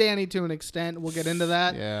 But even Danny to an extent. We'll get into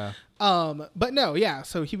that. Yeah. But no, yeah.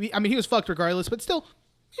 So he was fucked regardless, but still,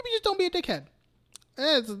 maybe just don't be a dickhead.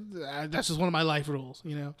 That's just one of my life rules,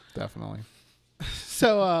 Definitely.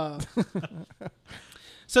 So,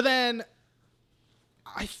 so then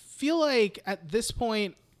I feel like at this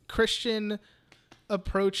point, Christian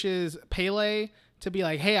approaches Pele to be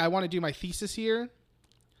like, "Hey, I want to do my thesis here."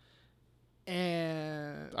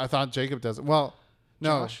 And I thought Jacob does it. Well,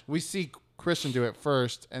 no, Josh? we see Christian do it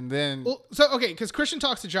first, and then because Christian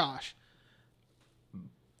talks to Josh,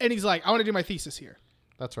 and he's like, "I want to do my thesis here."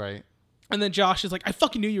 that's right. And then Josh is like, "I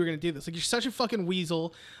fucking knew you were going to do this. Like, you're such a fucking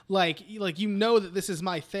weasel. Like, you know that this is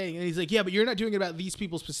my thing." And he's like, "Yeah, but you're not doing it about these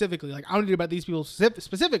people specifically. Like, I want to do it about these people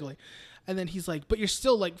specifically." And then he's like, "But you're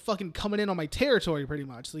still, like, fucking coming in on my territory pretty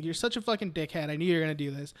much. Like, you're such a fucking dickhead. I knew you were going to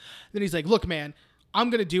do this." Then he's like, "Look, man, I'm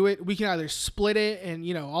going to do it. We can either split it and,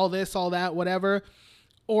 all this, all that, whatever,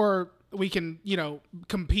 or we can,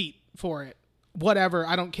 compete for it. Whatever.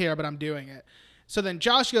 I don't care, but I'm doing it." So then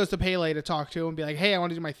Josh goes to Pele to talk to him and be like, "Hey, I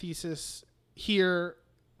want to do my thesis here,"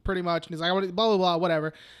 pretty much. And he's like, "I want to blah, blah, blah,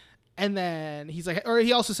 whatever." And then he's like, or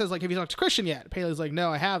he also says, like, "Have you talked to Christian yet?" Pele's like,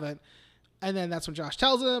 "No, I haven't." And then that's when Josh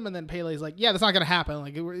tells him. And then Pele's like, "Yeah, that's not going to happen.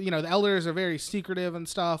 Like, the elders are very secretive and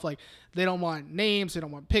stuff. Like, they don't want names. They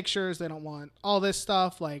don't want pictures. They don't want all this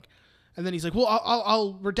stuff. Like," and then he's like, "Well,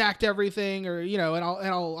 I'll redact everything, or, and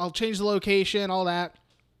I'll change the location, all that."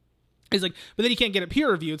 He's like, "But then you can't get it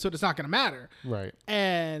peer reviewed, so it's not going to matter." Right.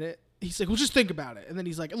 And he's like, "Well, just think about it." And then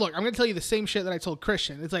he's like, "Look, I'm going to tell you the same shit that I told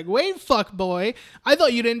Christian." It's like, "Wait, fuck boy. I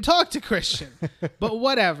thought you didn't talk to Christian." But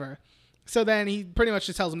whatever. So then he pretty much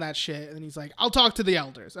just tells him that shit. And then he's like, "I'll talk to the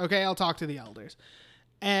elders. Okay, I'll talk to the elders."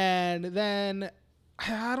 And then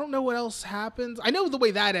I don't know what else happens. I know the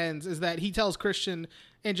way that ends is that he tells Christian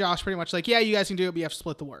and Josh pretty much like, "Yeah, you guys can do it, but you have to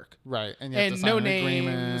split the work." Right. And you have to sign no an names.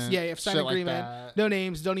 agreement. Yeah, you have to sign an shit agreement. like that. No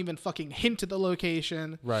names. Don't even fucking hint at the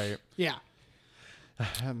location. Right. Yeah.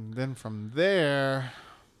 And then from there.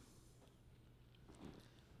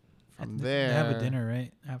 They have a dinner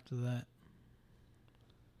right after that.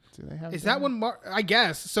 Do they have Is dinner? that when I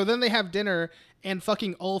guess. So then they have dinner, and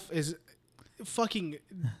fucking Ulf is fucking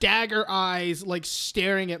dagger eyes, like,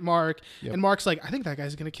 staring at Mark. Yep. And Mark's like, "I think that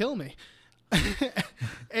guy's going to kill me."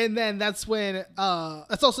 And then that's when,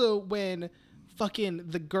 that's also when fucking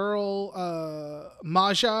the girl,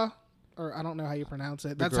 Maja, or I don't know how you pronounce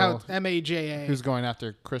it. That's how it's Maja. Who's going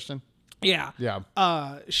after Christian? Yeah. Yeah.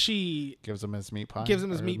 She Gives him his meat pie. gives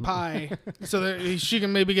him his meat pie so that she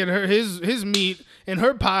can maybe get his meat in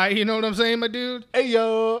her pie. You know what I'm saying, my dude? Hey,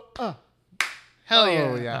 yo. Hell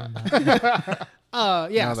Oh, yeah. yeah.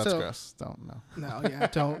 Yeah. No, that's so, gross. Don't know. No, yeah.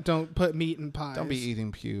 Don't put meat in pies. Don't be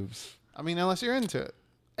eating pubes. I mean, unless you're into it.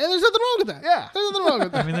 And there's nothing wrong with that. Yeah. There's nothing wrong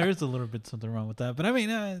with I that. mean, there is a little bit something wrong with that, but I mean,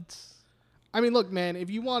 it's. I mean, look, man, if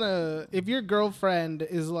your girlfriend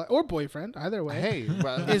is like, or boyfriend, either way, Hey,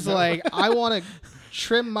 well, is like, I want to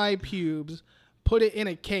trim my pubes, put it in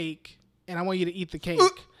a cake, and I want you to eat the cake.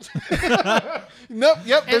 Nope.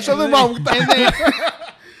 Yep. There's something wrong with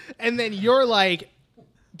that. And then you're like,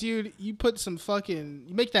 dude, you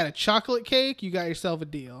make that a chocolate cake, you got yourself a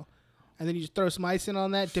deal. And then you just throw some icing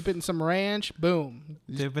on that, dip it in some ranch, boom.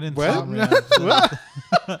 Dip it in What? some ranch.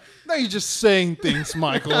 Now you're just saying things,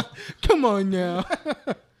 Michael. Come on now.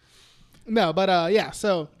 No, but yeah,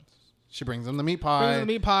 so She brings him the meat pie. Brings him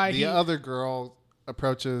the meat pie. The other girl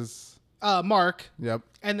approaches. Mark, Yep.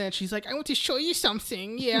 and then she's like, I want to show you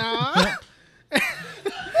something, yeah.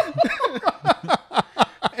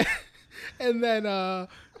 And then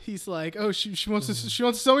he's like, oh, she wants to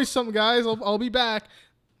show me something, guys. I'll be back.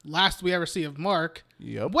 Last we ever see of Mark.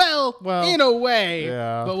 Yep. Well, in a way.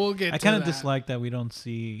 Yeah. But we'll get I to kind of that. dislike that we don't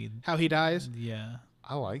see. How he dies? Yeah.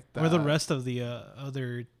 I like that. Or the rest of the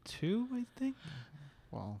other two, I think.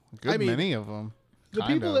 Well, a good many of them. The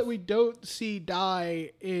people that we don't see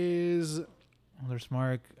die is Well, there's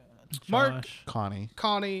Mark, Mark, Josh.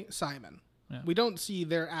 Connie. Simon. Yeah. We don't see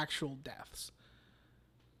their actual deaths.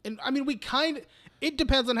 And I mean, it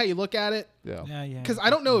depends on how you look at it. Yeah. Yeah. Because I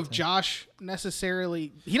don't know if Josh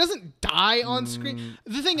necessarily, he doesn't die on screen.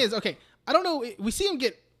 The thing is, okay, I don't know. We see him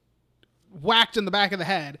get whacked in the back of the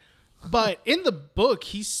head, but in the book,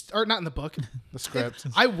 or not in the book, The script.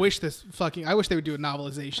 I wish they would do a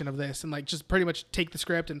novelization of this and like just pretty much take the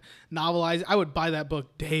script and novelize it. I would buy that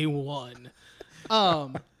book day one.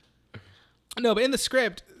 No, but in the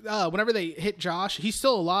script, whenever they hit Josh, he's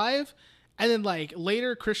still alive. And then like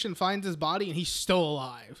later Christian finds his body and he's still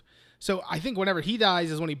alive. So I think whenever he dies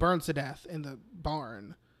is when he burns to death in the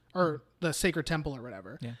barn or the sacred temple or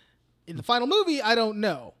whatever. Yeah. In the final movie, I don't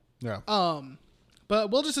know. Yeah. But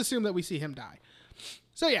we'll just assume that we see him die.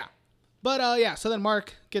 So yeah. But yeah, so then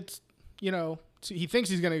Mark gets, he thinks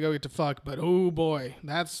he's going to go get to fuck, but oh boy,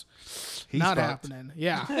 that's not fucked. happening.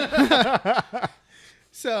 Yeah.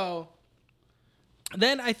 So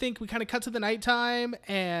then I think we kind of cut to the nighttime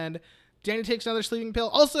and Danny takes another sleeping pill.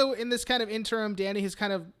 Also in this kind of interim, Danny has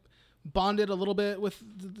kind of bonded a little bit with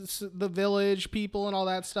the village people and all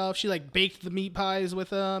that stuff. She like baked the meat pies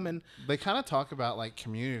with them, and they kind of talk about like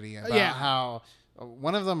community, about how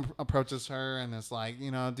one of them approaches her and is like,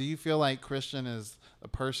 do you feel like Christian is a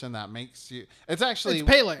person that makes you? It's actually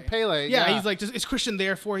Pele. Pele. Yeah, he's like, is Christian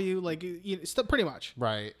there for you? Like, pretty much.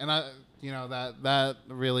 Right, and I, that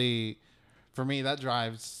really, for me, that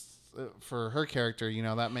drives for her character.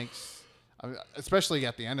 That makes, especially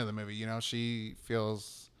at the end of the movie, she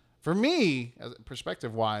feels. For me,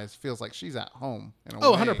 perspective-wise, feels like she's at home in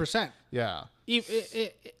a way. 100%. Yeah.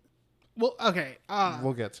 Well, okay.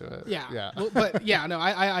 We'll get to it. Yeah. Yeah. Well, but yeah, no,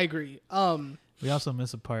 I agree. We also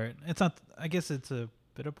miss a part. It's not. I guess it's a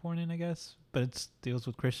bit important. I guess, but it deals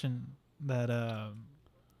with Christian, that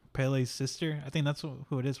Pele's sister. I think that's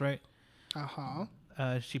who it is, right?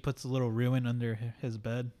 She puts a little ruin under his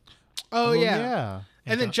bed. Oh yeah. Yeah.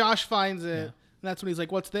 And then Josh finds it. Yeah. And that's when he's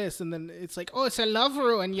like, "What's this?" And then it's like, "Oh, it's a love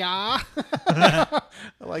ruin, yeah." I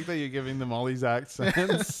like that you're giving them all these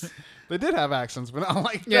accents. They did have accents, but not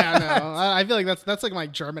like that. Yeah, no. I feel like that's like my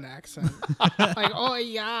German accent. Like, "Oh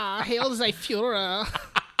yeah, hail sei Führer."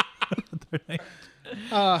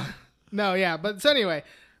 No, yeah, but so anyway,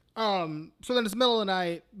 so then it's middle of the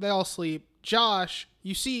night. They all sleep. Josh,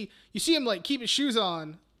 you see him like keep his shoes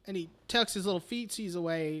on, and he tucks his little feetsies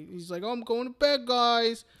away. He's like, "Oh, I'm going to bed,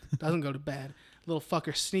 guys." Doesn't go to bed. Little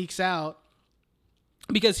fucker sneaks out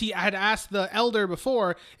because he had asked the elder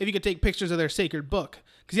before if he could take pictures of their sacred book.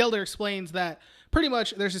 Because the elder explains that pretty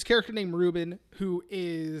much there's this character named Reuben who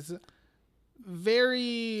is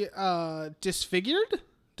very disfigured,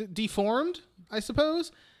 deformed, I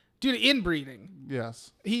suppose, due to inbreeding.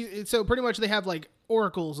 Yes. So pretty much they have like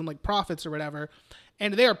oracles and like prophets or whatever,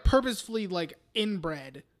 and they are purposefully like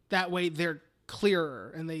inbred. That way they're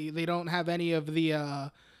clearer and they don't have any of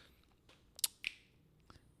the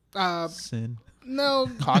sin.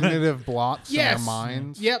 No. Cognitive blocks in their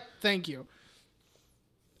minds. Yep. Thank you.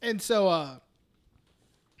 And so,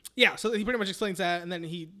 so he pretty much explains that, and then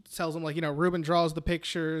he tells them like, Reuben draws the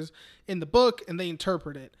pictures in the book, and they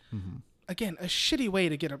interpret it. Mm-hmm. Again, a shitty way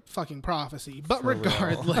to get a fucking prophecy, but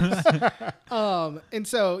regardless. And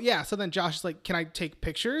so, so then Josh is like, "Can I take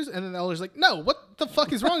pictures?" And then the elder's like, "No, what the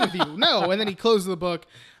fuck is wrong with you? No." And then he closes the book,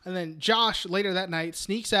 and then Josh later that night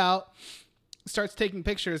sneaks out, starts taking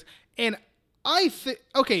pictures, and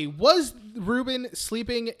was Reuben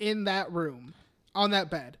sleeping in that room on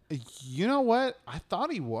that bed? You know what? I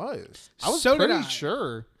thought he was. I was So did pretty I.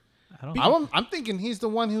 sure. I don't. I'm thinking he's the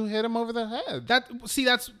one who hit him over the head.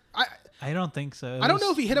 I don't think so. I don't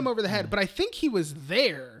know if he hit him over the head, but I think he was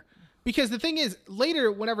there because the thing is,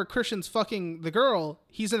 later whenever Christian's fucking the girl,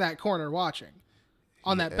 he's in that corner watching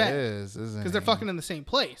on that bed because they're fucking in the same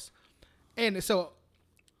place. And so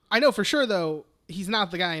I know for sure though he's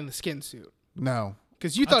not the guy in the skin suit. No,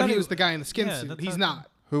 because you thought he was the guy in the skin suit. He's not.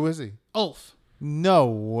 Who is he? Ulf. No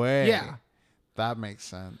way. Yeah. That makes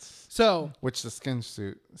sense. So, which the skin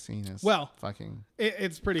suit scene is fucking.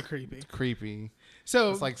 It's pretty creepy. Creepy. So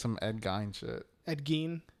it's like some Ed Gein shit. Ed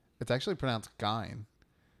Gein. It's actually pronounced Gein.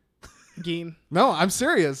 Gein. No, I'm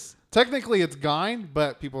serious. Technically, it's Gein,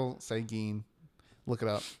 but people say Gein. Look it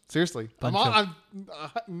up. Seriously, I'm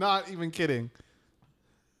not even kidding.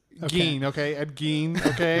 Okay. Gein, okay? Ed Gein,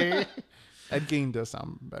 okay? Ed Gein does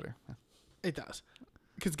sound better. It does.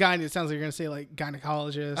 Because gyne, it sounds like you're going to say like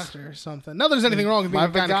gynecologist or something. Not that there's anything wrong with being a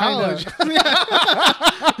gynecologist.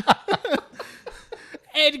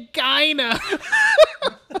 Ed Geina.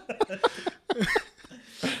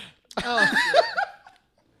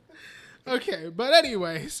 Okay, but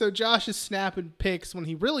anyway, so Josh is snapping pics when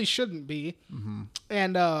he really shouldn't be. Mm-hmm.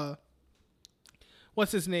 And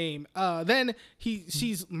what's his name? Then he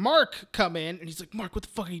sees Mark come in, and he's like, Mark, what the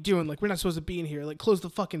fuck are you doing? Like, we're not supposed to be in here. Like, close the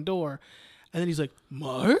fucking door. And then he's like,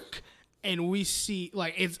 Mark? And we see,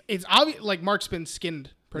 like, it's obvious, like, Mark's been skinned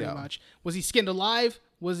pretty much. Was he skinned alive?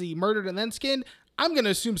 Was he murdered and then skinned? I'm going to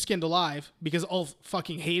assume skinned alive because Ulf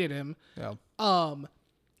fucking hated him. Yeah.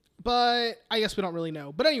 But I guess we don't really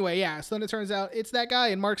know. But anyway, yeah. So then it turns out it's that guy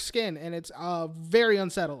in Mark's skin, and it's very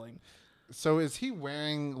unsettling. So is he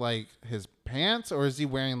wearing, like, his pants, or is he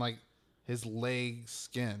wearing, like, his leg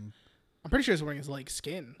skin? I'm pretty sure he's wearing his leg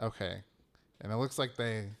skin. Okay. And it looks like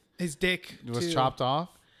his dick was chopped off,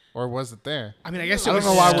 or was it there? I mean, I guess it was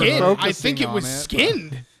skinned. I think it was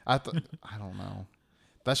skinned. I don't know.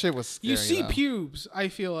 That shit was scary. You see pubes, I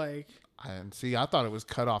feel like. I thought it was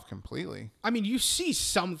cut off completely. I mean, you see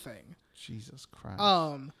something. Jesus Christ.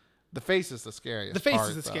 The face is the scariest. The face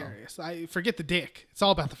is the scariest. I forget the dick. It's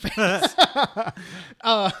all about the face.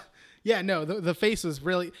 Yeah, no, the face was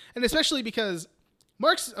really, and especially because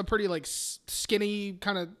Mark's a pretty like skinny,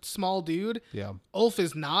 kind of small dude. Yeah. Ulf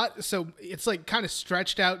is not, so it's like kind of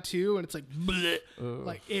stretched out too, and it's like, bleh,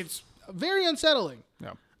 like it's very unsettling.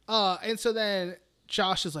 Yeah. And so then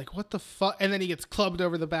Josh is like, "What the fuck?" And then he gets clubbed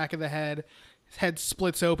over the back of the head. His head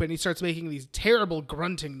splits open. He starts making these terrible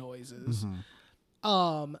grunting noises.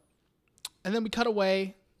 Mm-hmm. And then we cut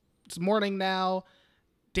away. It's morning now.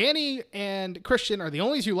 Danny and Christian are the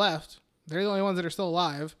only two left. They're the only ones that are still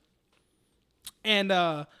alive. And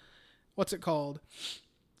what's it called?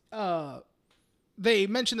 They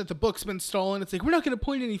mentioned that the book's been stolen. It's like, we're not going to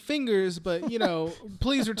point any fingers, but, you know,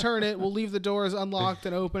 please return it. We'll leave the doors unlocked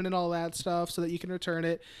and open and all that stuff so that you can return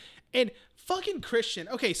it. And fucking Christian.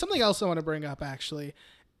 Okay, something else I want to bring up, actually.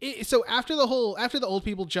 So after the old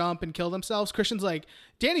people jump and kill themselves, Christian's like,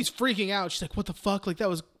 Danny's freaking out. She's like, what the fuck? Like, that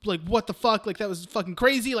was, like, what the fuck? Like, that was fucking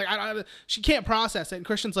crazy. Like, she can't process it. And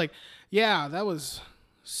Christian's like, yeah, that was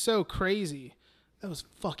so crazy. That was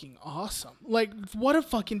fucking awesome. Like, what a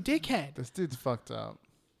fucking dickhead. This dude's fucked up.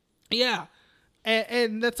 Yeah.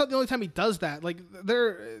 And that's not the only time he does that. Like,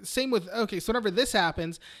 same with, okay, so whenever this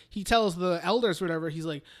happens, he tells the elders or whatever, he's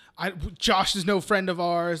like, Josh is no friend of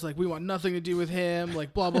ours. Like, we want nothing to do with him.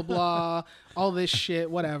 Like, blah, blah, blah. All this shit,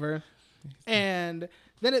 whatever. And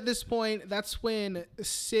then at this point, that's when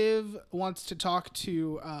Civ wants to talk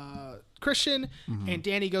to Christian, and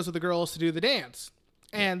Danny goes with the girls to do the dance.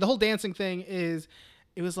 And the whole dancing thing is,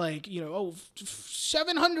 it was like, you know,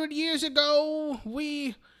 700 years ago,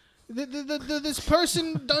 this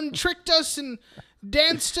person done tricked us and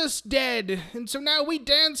danced us dead. And so now we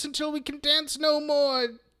dance until we can dance no more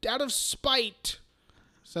out of spite.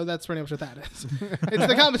 So that's pretty much what that is. It's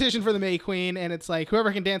the competition for the May Queen, and it's like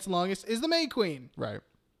whoever can dance the longest is the May Queen. Right.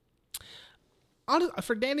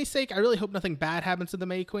 For Danny's sake, I really hope nothing bad happens to the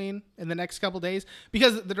May Queen in the next couple days,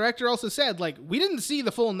 because the director also said, like, we didn't see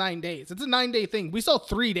the full 9 days. It's a 9-day thing. We saw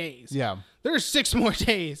 3 days. Yeah. There's 6 more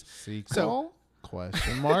days. Sequel? So,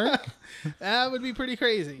 question mark? That would be pretty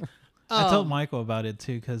crazy. I told Michael about it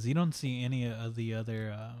too, because you don't see any of the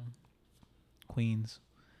other queens.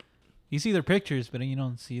 You see their pictures, but you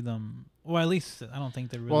don't see them. Well, at least I don't think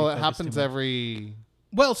they're really. Well, it happens every.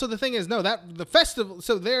 Well, so the thing is, no, that the festival.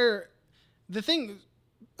 So the thing.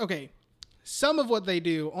 Okay, some of what they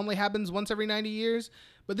do only happens once every 90 years,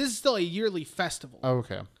 but this is still a yearly festival. Oh,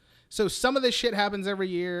 okay. So some of this shit happens every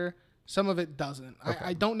year. Some of it doesn't. Okay.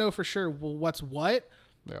 I don't know for sure what's what.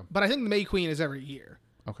 Yeah. But I think the May Queen is every year.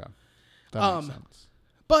 Okay. That makes sense.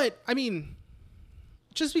 But I mean,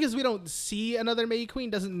 just because we don't see another May Queen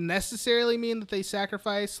doesn't necessarily mean that they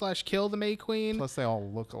sacrifice/kill the May Queen. Plus, they all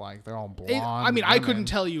look alike. They're all blonde. I mean, I couldn't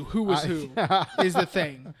tell you who was who is the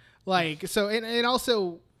thing. Like, so, and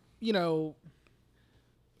also, you know,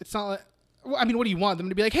 it's not like, I mean, what do you want them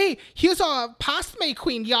to be like? Hey, here's our past May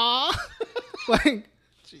Queen, y'all. Like,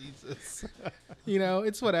 Jesus. you know,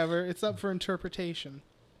 it's whatever. It's up for interpretation.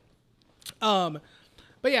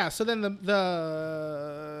 But yeah, so then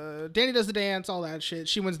the Danny does the dance, all that shit.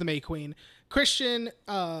 She wins the May Queen. Christian,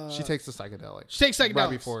 she takes the psychedelic. She takes psychedelics. Right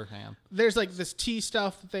beforehand. There's like this tea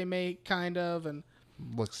stuff that they make, kind of, and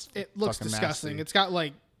it looks disgusting. Nasty. It's got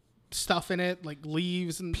like stuff in it, like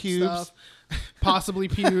leaves and Pubes. stuff. Possibly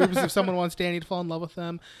pubes if someone wants Danny to fall in love with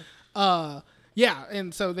them. Yeah,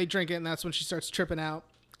 and so they drink it, and that's when she starts tripping out.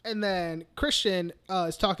 And then Christian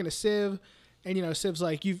is talking to Civ, and you know, Civ's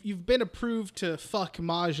like, "You've been approved to fuck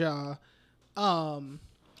Maja."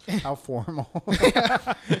 How formal.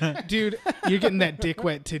 Dude, you're getting that dick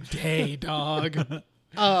wet today, dog.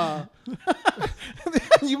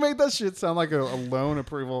 You made that shit sound like a loan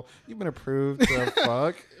approval. You've been approved to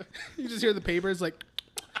fuck. You just hear the papers like,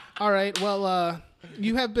 all right, well,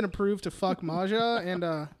 you have been approved to fuck Maja, and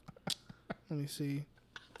let me see.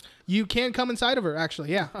 You can come inside of her,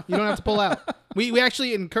 actually. Yeah, you don't have to pull out. We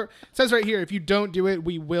actually it says right here, if you don't do it,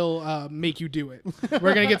 we will make you do it.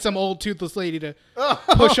 We're gonna get some old toothless lady to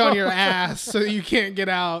push on your ass so that you can't get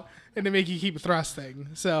out, and to make you keep thrusting.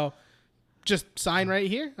 So just sign right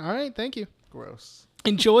here. All right, thank you. Gross.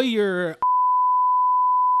 Enjoy your.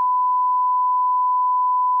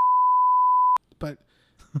 But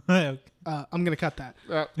I'm gonna cut that.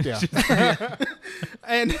 Yeah.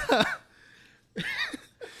 And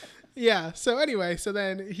yeah, so anyway, so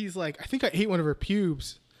then he's like, I think I ate one of her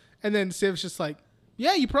pubes. And then Civ's just like,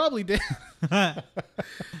 yeah, you probably did.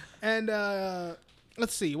 And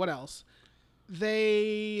let's see, what else?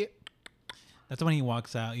 That's when he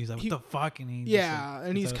walks out. He's like, what the fuck? And he's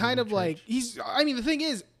and he's kind of like, the thing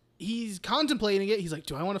is, he's contemplating it. He's like,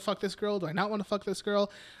 do I want to fuck this girl? Do I not want to fuck this girl?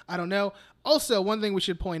 I don't know. Also, one thing we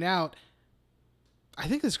should point out, I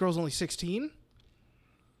think this girl's only 16.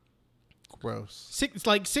 Gross. It's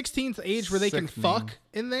like 16th age where they can Sickening. fuck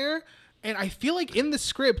in there. And I feel like in the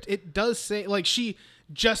script, it does say, like, she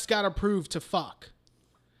just got approved to fuck.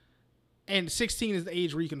 And 16 is the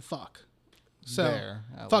age where you can fuck. So, there,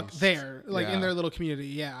 fuck least. there, like in Yeah. their little community,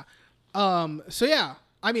 yeah. So, yeah.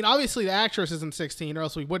 I mean, obviously the actress isn't 16 or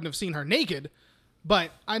else we wouldn't have seen her naked. But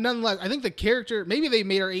nonetheless, I think the character, maybe they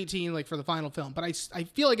made her 18 like for the final film. But I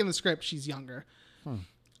feel like in the script, she's younger.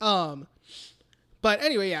 But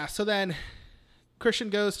anyway, yeah. So then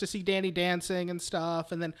Christian goes to see Danny dancing and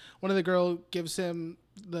stuff, and then one of the girl gives him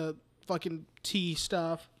the fucking tea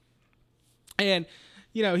stuff, and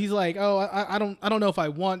you know he's like, "Oh, I don't know if I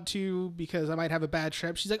want to because I might have a bad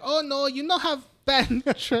trip." She's like, "Oh no, you not have bad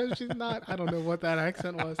trip." She's not. I don't know what that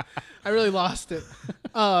accent was. I really lost it.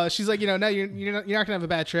 She's like, you know, no, you're not gonna have a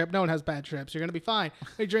bad trip. No one has bad trips. You're gonna be fine.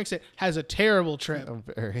 He drinks it, has a terrible trip. Oh,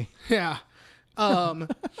 very. Yeah.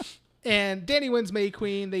 And Danny wins May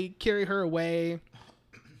Queen. They carry her away.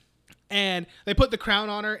 And they put the crown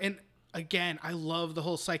on her. And again, I love the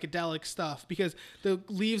whole psychedelic stuff because the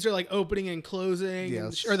leaves are like opening and closing.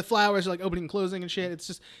 Yes. Or the flowers are like opening and closing and shit. It's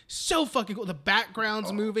just so fucking cool. The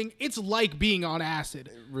background's moving. It's like being on acid.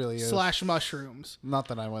 It really is. / mushrooms. Not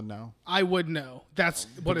that I would know. I would know. That's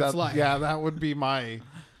what it's like. Yeah, that would be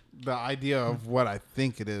the idea of what I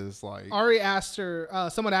think it is like. Ari asked her,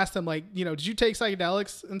 someone asked him, like, you know, did you take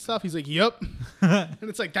psychedelics and stuff? He's like, yep. And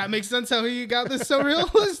it's like, that makes sense how you got this so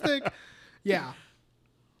realistic. Yeah.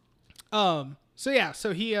 So yeah,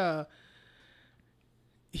 so they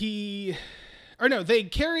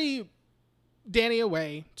carry Danny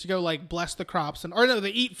away to go like bless the crops they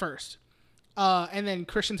eat first. And then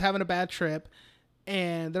Christian's having a bad trip.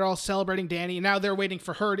 And they're all celebrating Danny. And now they're waiting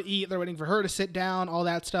for her to eat. They're waiting for her to sit down, all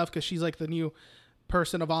that stuff, because she's like the new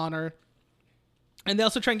person of honor. And they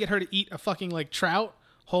also try and get her to eat a fucking like trout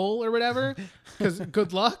whole or whatever, because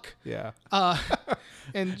good luck. Yeah.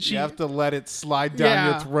 And she You have to let it slide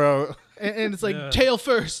down your throat. and it's like tail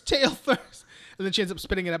first. And then she ends up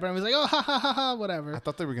spitting it up, and I was like, oh, ha, ha, ha, ha, whatever. I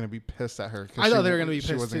thought they were going to be pissed at her. I thought they were going to be She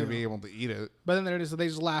pissed, wasn't going too. to be able to eat it. But then they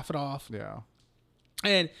just laugh it off. Yeah.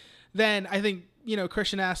 And then I think, you know,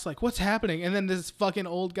 Christian asks, like, what's happening? And then this fucking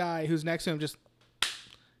old guy who's next to him just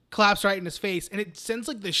claps right in his face. And it sends,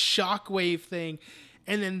 like, this shockwave thing.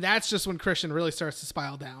 And then that's just when Christian really starts to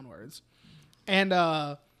spiral downwards. And,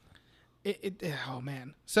 oh,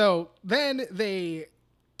 man. So then they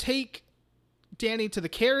take Danny to the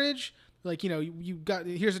carriage. Like, you know,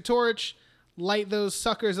 here's a torch. Light those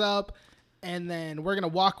suckers up. and then we're gonna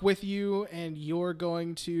walk with you, and you're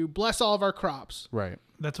going to bless all of our crops. Right.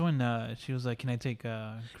 That's when she was like, "Can I take?"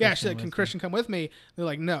 Yeah, Christian she's like, "Can with Christian come with me?" They're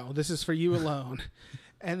like, "No, this is for you alone."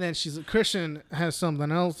 And then she's like, "Christian has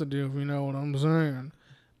something else to do, if you know what I'm saying."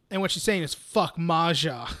 And what she's saying is "fuck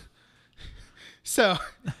Maja." So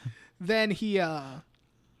then he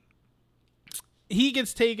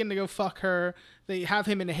gets taken to go fuck her. They have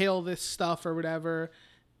him inhale this stuff or whatever,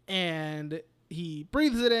 and he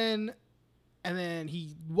breathes it in, and then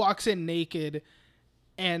he walks in naked,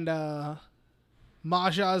 and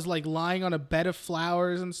Maja's like lying on a bed of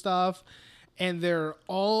flowers and stuff, and there are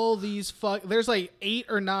all these there's like 8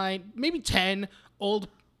 or 9, maybe 10 old,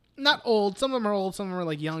 not old, some of them are old, some of them are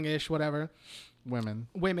like youngish, whatever,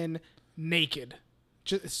 women naked,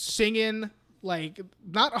 just singing, like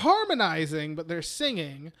not harmonizing, but they're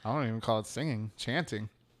singing. I don't even call it singing, chanting.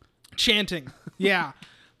 Yeah.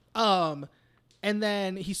 And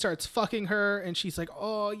then he starts fucking her, and she's like,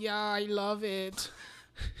 "Oh yeah, I love it."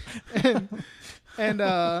 and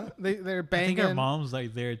they're banging. I think her mom's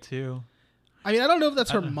like there too. I mean, I don't know if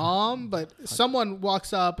that's her mom, but someone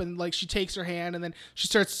walks up and like she takes her hand, and then she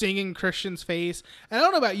starts singing Christian's face. And I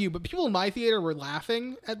don't know about you, but people in my theater were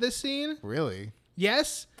laughing at this scene. Really?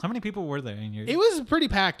 Yes. How many people were there in your? It was pretty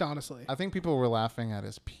packed, honestly. I think people were laughing at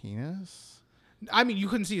his penis. I mean, you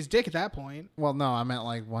couldn't see his dick at that point. Well, no, I meant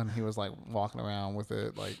like when he was like walking around with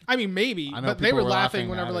it, like. I mean, maybe, I know but they were people were laughing laughing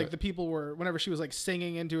whenever at like it. the people were, whenever she was like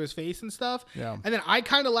singing into his face and stuff. Yeah. And then I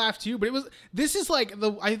kind of laughed too, but this is like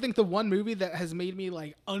I think the one movie that has made me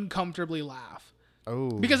like uncomfortably laugh.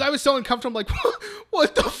 Oh. Because I was so uncomfortable, like,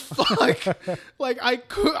 what the fuck? Like, I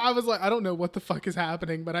was like, I don't know what the fuck is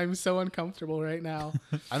happening, but I'm so uncomfortable right now.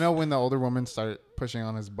 I know when the older woman started pushing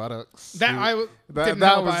on his buttocks. That I was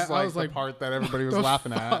the part that everybody was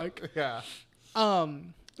laughing fuck? at.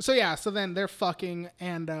 Yeah. So then they're fucking,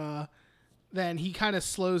 and then he kind of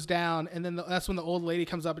slows down, and then that's when the old lady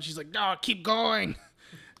comes up, and she's like, "No, keep going."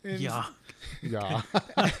 And Yeah. Yeah.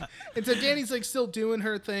 And so Danny's like still doing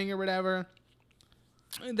her thing or whatever.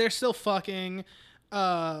 They're still fucking.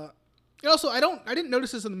 And also, I didn't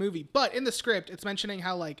notice this in the movie, but in the script, it's mentioning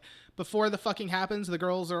how like before the fucking happens, the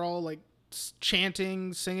girls are all like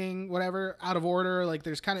chanting, singing, whatever, out of order. Like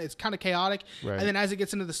it's kind of chaotic. Right. And then as it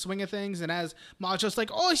gets into the swing of things, and as Majo's like,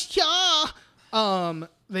 "Oh yeah,"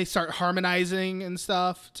 they start harmonizing and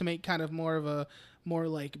stuff to make kind of more of a more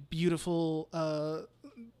like beautiful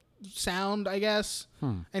sound, I guess,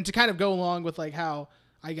 and to kind of go along with like how.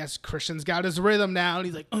 I guess Christian's got his rhythm now, and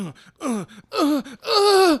he's like, Damn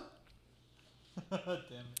it.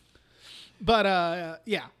 But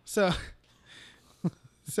yeah. So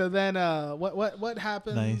then what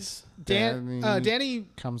happens? Nice. Danny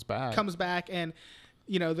comes back, and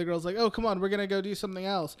the girl's like, "Oh, come on, we're gonna go do something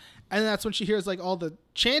else." And that's when she hears like all the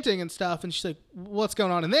chanting and stuff, and she's like, "What's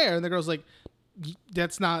going on in there?" And the girl's like,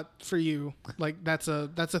 "That's not for you. Like that's a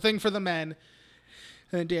thing for the men."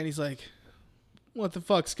 And then Danny's like, "What the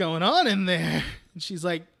fuck's going on in there?" And she's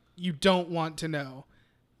like, "You don't want to know."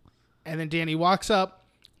 And then Danny walks up,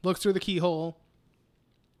 looks through the keyhole,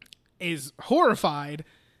 is horrified,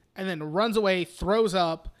 and then runs away, throws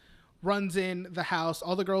up, runs in the house.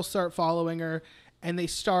 All the girls start following her, and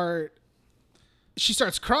she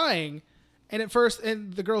starts crying. And at first,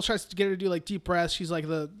 and the girl tries to get her to do like deep breaths. She's like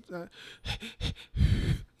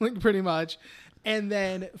like pretty much. And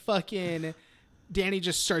then fucking Danny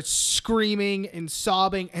just starts screaming and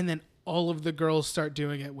sobbing, and then all of the girls start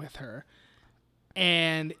doing it with her.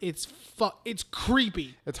 And it's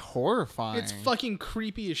creepy. It's horrifying. It's fucking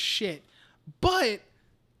creepy as shit. But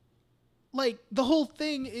like the whole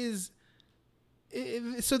thing is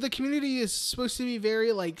so the community is supposed to be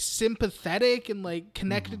very like sympathetic and like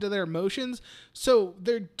connected to their emotions. So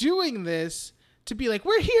they're doing this to be like,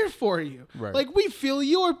 we're here for you. Right. Like, we feel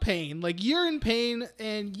your pain. Like, you're in pain,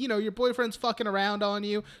 and, your boyfriend's fucking around on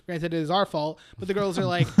you. Granted, it is our fault. But the girls are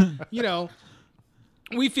like,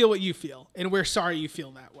 we feel what you feel, and we're sorry you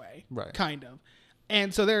feel that way. Right. Kind of.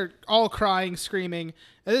 And so they're all crying, screaming.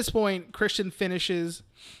 At this point, Christian finishes,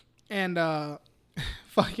 and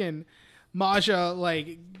fucking Maja,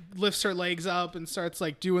 like, lifts her legs up and starts,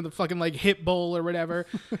 like, doing the fucking, like, hip bowl or whatever.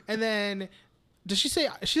 And then... she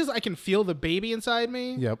says, "I can feel the baby inside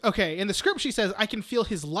me"? Yep. Okay. In the script, she says, "I can feel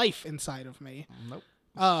his life inside of me." Nope.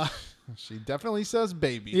 She definitely says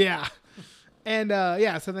baby. Yeah. And,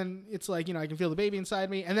 so then it's like, I can feel the baby inside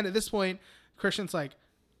me. And then at this point, Christian's like,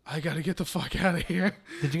 "I gotta get the fuck out of here."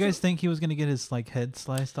 Did you guys think he was gonna get his like head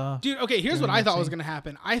sliced off? Dude, okay, here's what I thought was gonna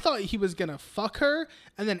happen. I thought he was gonna fuck her,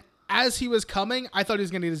 and then as he was coming, I thought he was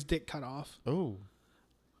gonna get his dick cut off. Oh.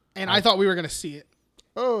 And I thought we were gonna see it.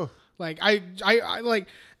 Oh. Like I like,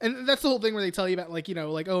 and that's the whole thing where they tell you about like, you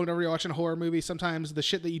know, like, oh, whenever you're watching a horror movie, sometimes the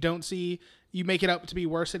shit that you don't see, you make it up to be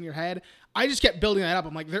worse in your head. I just kept building that up.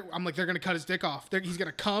 I'm like, they're gonna cut his dick off. He's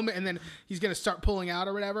gonna come, and then he's gonna start pulling out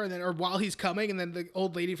or whatever, and then or while he's coming, and then the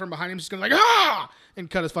old lady from behind him is just gonna like and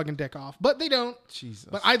cut his fucking dick off. But they don't. Jesus.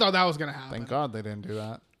 But I thought that was gonna happen. Thank God they didn't do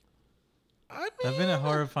that. I mean, That'd been a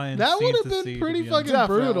horrifying. that scene would have to been see, pretty to be honest. fucking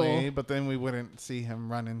brutal. Definitely, but then we wouldn't see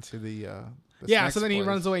him run into the Yeah, next so then he place.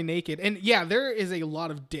 runs away naked. And yeah, there is a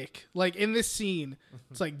lot of dick. Like in this scene,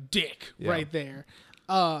 it's like dick Yeah. right there.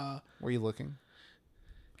 Were you looking?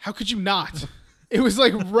 How could you not? It was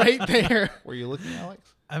like right there. Were you looking, Alex?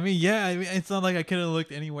 I mean, yeah. I mean, it's not like I could have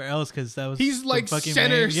looked anywhere else because that was. He's the like fucking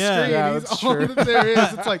center main- screen. Yeah, He's that's all true. that there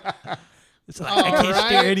is. It's like, It's like I can't alright,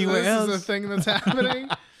 stare anywhere this else. is a thing that's happening.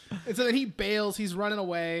 And so then he bails. He's running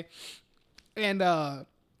away. And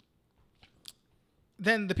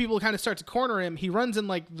then the people kind of start to corner him. He runs in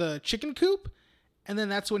like the chicken coop. And then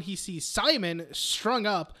that's when he sees Simon strung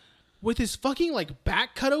up with his fucking like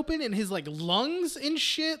back cut open and his like lungs and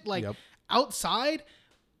shit like Yep. outside.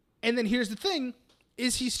 And then here's the thing.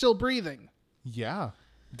 Is he still breathing? Yeah,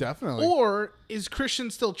 definitely. Or is Christian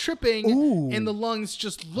still tripping Ooh. and the lungs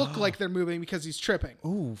just look like they're moving because he's tripping?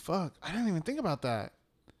 Ooh, fuck. I didn't even think about that.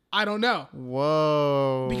 I don't know.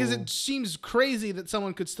 Whoa. Because it seems crazy that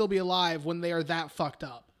someone could still be alive when they are that fucked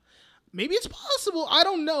up. Maybe it's possible. I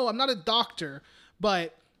don't know. I'm not a doctor,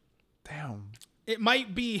 but Damn. it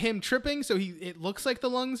might be him tripping, so it looks like the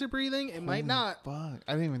lungs are breathing. It might not. Fuck.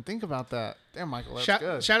 I didn't even think about that. Damn, Michael, that's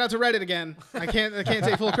good. Shout out to Reddit again. I can't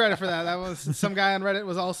take full credit for that. That was some guy on Reddit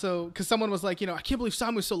was also because someone was like, you know, I can't believe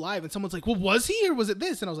Simon was still alive, and someone's like, well, was he or was it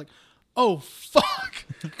this? And I was like, oh fuck.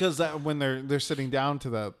 Because when they're sitting down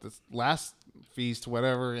to this last feast,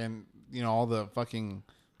 whatever, and you know all the fucking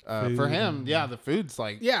for him, yeah, the food's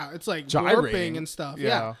like Yeah, it's like gyrating warping and stuff. Yeah.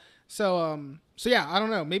 Yeah. So yeah, I don't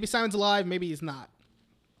know. Maybe Simon's alive, maybe he's not.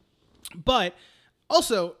 But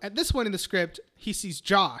also at this point in the script, he sees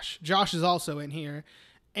Josh. Josh is also in here,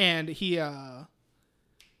 and he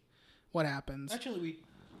what happens?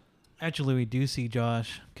 Actually, we do see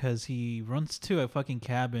Josh because he runs to a fucking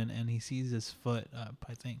cabin and he sees his foot up.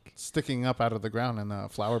 I think. sticking up out of the ground in the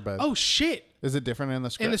flower bed. Oh shit. Is it different in the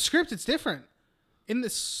script? In the script, it's different. In the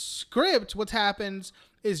script, what happens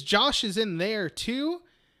is Josh is in there too,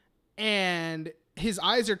 and his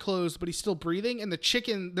eyes are closed, but he's still breathing. And the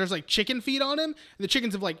chicken, there's like chicken feet on him. And the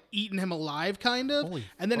chickens have like eaten him alive, kind of. Holy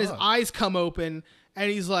and then his fuck. eyes come open, and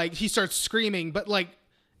he's like, he starts screaming, but like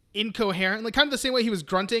incoherent, like kind of the same way he was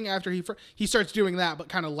grunting after he starts doing that, but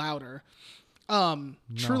kind of louder.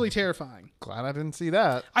 Truly terrifying. Glad I didn't see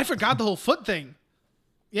that. I forgot the whole foot thing.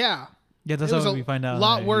 Yeah. Yeah, that's It was how a we find out.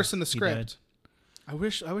 lot that worse in the he died. script. I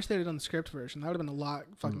wish they'd have done the script version. That would have been a lot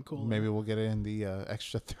fucking cooler. Maybe we'll get it in the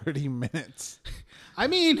extra 30 minutes. I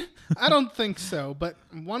mean, I don't think so, but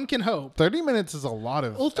one can hope. 30 minutes is a lot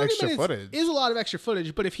of 30 extra minutes footage. is a lot of extra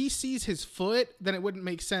footage, but if he sees his foot, then it wouldn't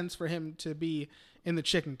make sense for him to be in the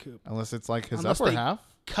chicken coop. Unless it's like his Unless upper they half.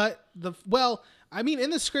 cut the... Well, I mean,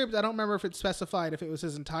 in the script, I don't remember if it specified if it was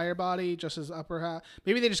his entire body, just his upper half.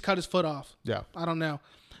 Maybe they just cut his foot off. Yeah. I don't know.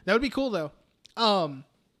 That would be cool, though.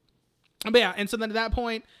 But yeah, and so then at that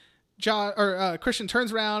point, Christian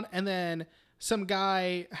turns around, and then some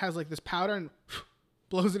guy has like this powder and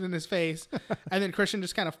blows it in his face, and then Christian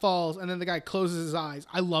just kind of falls, and then the guy closes his eyes.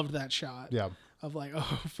 I loved that shot. Yeah. Of like,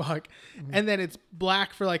 oh fuck, and then it's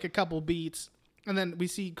black for like a couple beats, and then we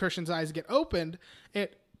see Christian's eyes get opened.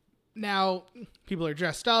 Now people are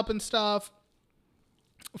dressed up and stuff.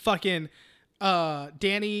 Fucking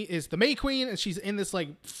Danny is the May Queen, and she's in this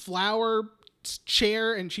like flower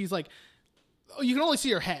chair, and she's like, oh, you can only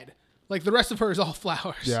see her head. Like the rest of her is all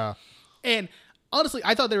flowers. Yeah. And honestly,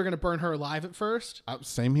 I thought they were going to burn her alive at first.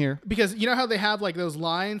 Same here. Because you know how they have like those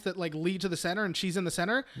lines that like lead to the center and she's in the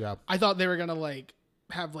center? Yeah. I thought they were going to like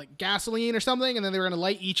have like gasoline or something, and then they were going to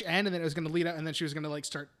light each end, and then it was going to lead up, and then she was going to like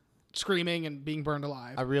start screaming and being burned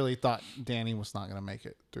alive. I really thought Danny was not going to make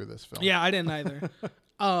it through this film. Yeah, I didn't either.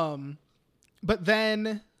 But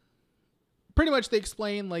then pretty much they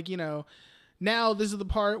explain like, you know, now this is the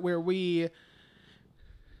part where we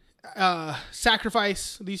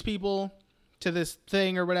sacrifice these people to this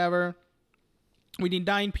thing or whatever. We need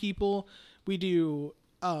 9 people. We do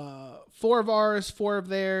 4 of ours, 4 of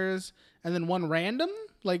theirs, and then one random.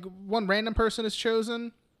 Like one random person is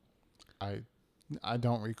chosen. I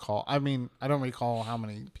don't recall. I mean, I don't recall how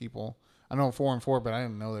many people. I know 4 and 4, but I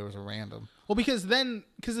didn't know there was a random. Well, because the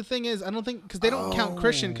thing is, I don't think because they don't count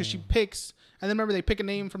Christian because she picks, and then remember they pick a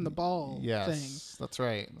name from the ball Yes, thing. that's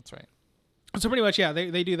right. That's right. So pretty much, yeah,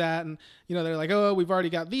 they do that, and they're like, oh, we've already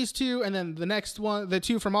got these two, and then the next one, the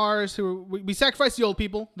two from ours, who we sacrificed the old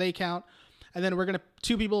people, they count, and then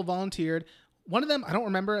two people volunteered. One of them I don't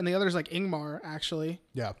remember, and the other's like Ingmar, actually.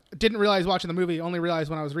 Yeah. Didn't realize watching the movie. Only realized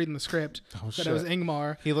when I was reading the script that it was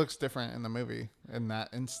Ingmar. He looks different in the movie in that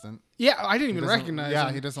instant. Yeah, I didn't even recognize him.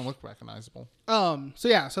 Yeah, he doesn't look recognizable. So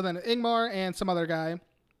then Ingmar and some other guy,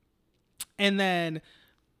 and then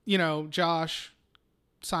Josh,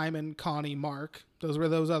 Simon, Connie, Mark. Those were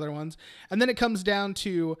those other ones, and then it comes down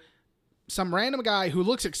to some random guy who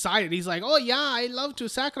looks excited. He's like, "Oh yeah, I love to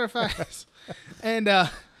sacrifice,"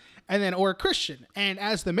 or Christian. And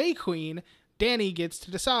as the May Queen, Danny gets to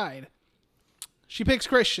decide. She picks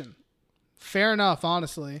Christian. Fair enough,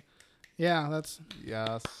 honestly. Yeah, that's...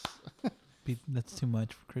 Yes. That's too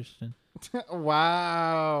much for Christian.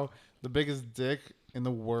 Wow. The biggest dick in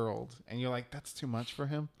the world. And you're like, that's too much for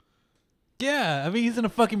him? Yeah, I mean, he's in a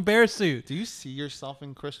fucking bear suit. Do you see yourself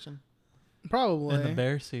in Christian? Probably. In the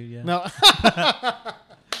bear suit, yeah. No.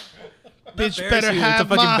 Bitch better have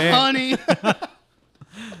my honey.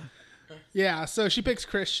 Yeah, so she picks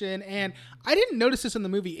Christian, and I didn't notice this in the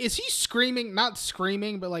movie. Is he screaming, not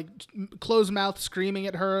screaming, but like closed mouth screaming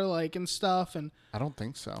at her, like, and stuff? And I don't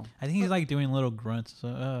think so. I think he's like doing little grunts.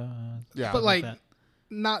 Yeah. But like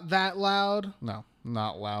not that loud. No,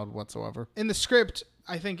 not loud whatsoever. In the script,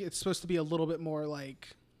 I think it's supposed to be a little bit more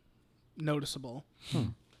like noticeable.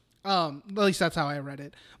 At least that's how I read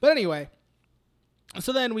it. But anyway,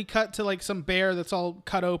 so then we cut to like some bear that's all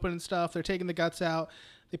cut open and stuff. They're taking the guts out.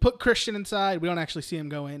 They put Christian inside. We don't actually see him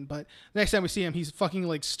go in, but the next time we see him, he's fucking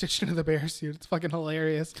like stitched into the bear suit. It's fucking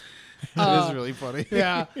hilarious. It is really funny.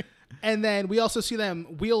 Yeah. And then we also see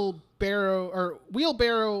them wheelbarrowing.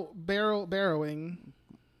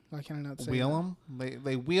 Why can't I not say Wheel that? them?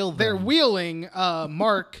 They wheel them. They're wheeling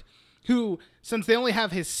Mark, who, since they only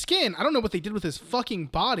have his skin, I don't know what they did with his fucking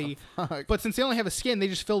body, but since they only have his skin, they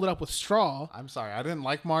just filled it up with straw. I'm sorry, I didn't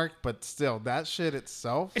like Mark, but still, that shit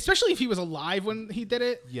itself. Especially if he was alive when he did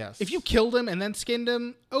it. Yes. If you killed him and then skinned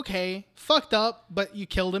him, okay, fucked up, but you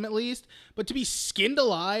killed him at least. But to be skinned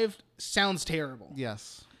alive sounds terrible.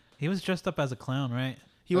 Yes. He was dressed up as a clown, right?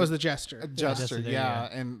 He was the jester. A jester, yeah.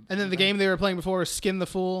 And then the game they were playing before was Skin the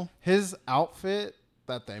Fool. His outfit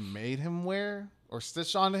that they made him wear or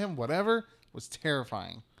stitched onto him, whatever, was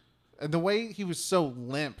terrifying. And the way he was so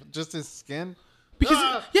limp, just his skin.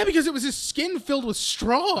 Because it was his skin filled with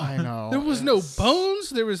straw. I know. There was no bones.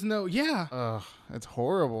 There was no, Ugh, it's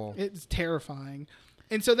horrible. It's terrifying.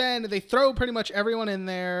 And so then they throw pretty much everyone in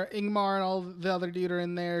there. Ingmar and all the other dude are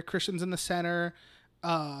in there. Christian's in the center.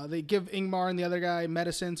 They give Ingmar and the other guy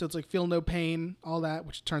medicine, so it's like feel no pain, all that,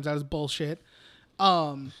 which turns out is bullshit.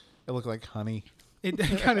 It looked like honey. It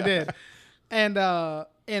kind of did. And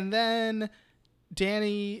then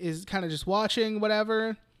Danny is kind of just watching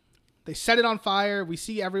whatever. They set it on fire. We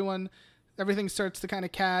see everything starts to kind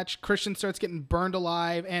of catch. Christian starts getting burned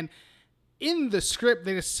alive, and in the script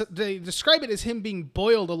they describe it as him being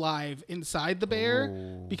boiled alive inside the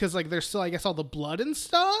bear because like there's still, I guess, all the blood and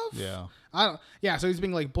stuff. Yeah. So he's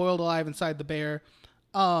being like boiled alive inside the bear.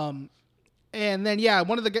 And then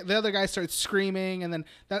one of the other guys starts screaming, and then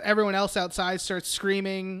everyone else outside starts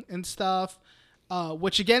screaming and stuff.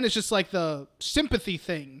 Which again is just like the sympathy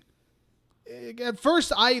thing. At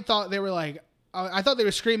first I thought they were like, I thought they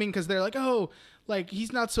were screaming because they're like, oh, like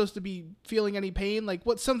he's not supposed to be feeling any pain. Like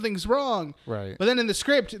something's wrong. Right. But then in the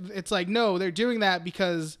script, it's like, no, they're doing that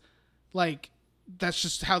because like, that's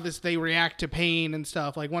just how they react to pain and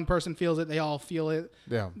stuff. Like one person feels it, they all feel it.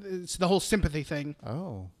 Yeah. It's the whole sympathy thing.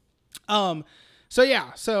 Oh. And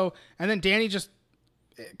then Danny just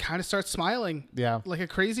kind of starts smiling. Yeah. Like a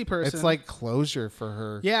crazy person. It's like closure for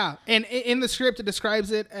her. Yeah. And in the script, it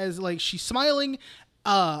describes it as like she's smiling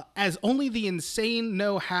as only the insane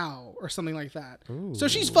know how, or something like that. Ooh. So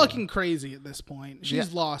she's fucking crazy at this point.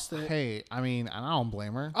 She's lost it. Hey, I mean, I don't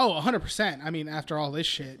blame her. Oh, 100%. I mean, after all this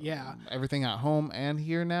shit, yeah. Everything at home and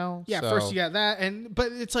here now. Yeah, so. first you got that,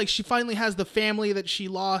 but it's like she finally has the family that she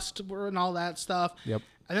lost and all that stuff. Yep.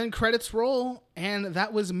 And then credits roll, and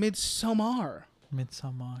that was Midsommar.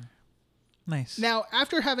 Midsommar. Nice. Now,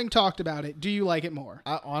 after having talked about it, do you like it more?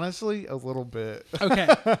 Honestly, a little bit. Okay.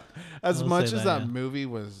 As much as that yeah. movie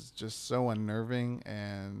was just so unnerving,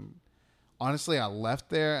 and honestly, I left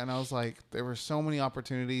there and I was like, there were so many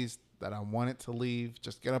opportunities that I wanted to leave,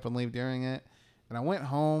 just get up and leave during it. And I went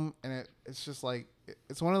home, and it's just like,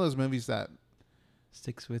 it's one of those movies that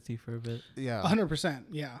sticks with you for a bit. Yeah. 100%.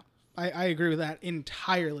 Yeah. I agree with that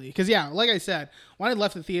entirely. Because, yeah, like I said, when I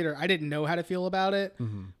left the theater, I didn't know how to feel about it.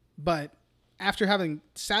 Mm-hmm. But after having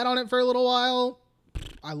sat on it for a little while,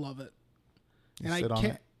 I love it. You sit on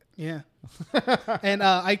it? Yeah. And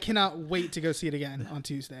I cannot wait to go see it again on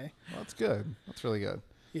Tuesday. Well, that's good. That's really good.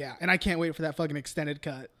 Yeah, and I can't wait for that fucking extended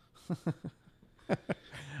cut.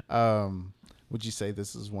 Would you say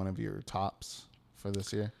this is one of your tops for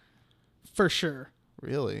this year? For sure.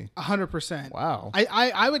 Really? 100%. Wow.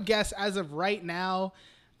 I would guess as of right now,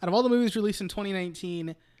 out of all the movies released in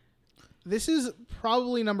 2019, this is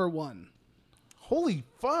probably number one. Holy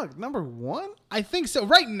fuck. Number one? I think so.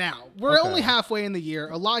 Right now. We're Okay. only halfway in the year.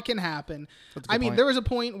 A lot can happen. That's a good I mean, point. there was a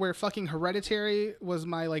point where fucking Hereditary was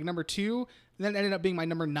my like number 2, and then it ended up being my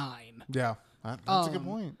number 9. Yeah. That's a good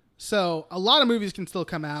point. So a lot of movies can still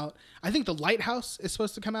come out. I think The Lighthouse is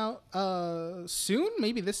supposed to come out soon,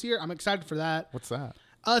 maybe this year. I'm excited for that. What's that?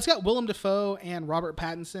 It's got Willem Dafoe and Robert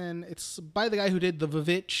Pattinson. It's by the guy who did The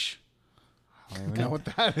Vivitch. I don't even know what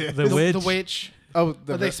that is. The Witch. The Witch. Oh,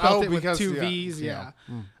 But they spelled it with because- 2 V's. Yeah.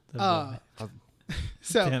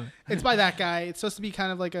 So Damn. it's by that guy. It's supposed to be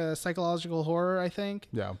kind of like a psychological horror, I think.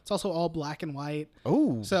 Yeah. It's also all black and white.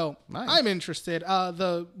 Oh. So nice. I'm interested.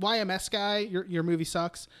 The YMS guy, your movie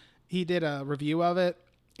sucks. He did a review of it,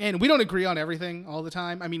 and we don't agree on everything all the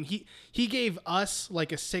time. I mean, he gave us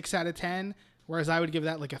like a 6 out of 10, whereas I would give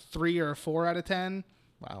that like a 3 or a 4 out of 10.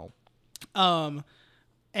 Wow.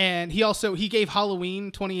 And he gave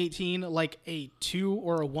Halloween 2018 like a 2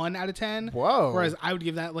 or a 1 out of 10. Whoa. Whereas I would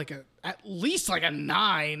give that like at least like a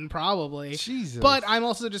 9 probably. Jesus. But I'm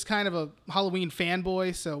also just kind of a Halloween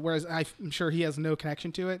fanboy, so whereas I'm sure he has no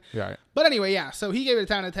connection to it. Yeah. But anyway, yeah. So he gave it a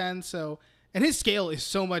 10 out of 10. So, and his scale is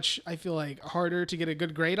so much, I feel like, harder to get a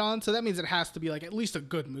good grade on. So that means it has to be like at least a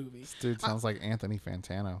good movie. This dude sounds like Anthony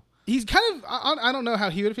Fantano. He's kind of, I don't know how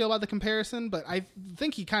he would feel about the comparison, but I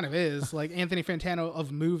think he kind of is like Anthony Fantano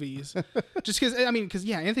of movies. Just because, I mean, because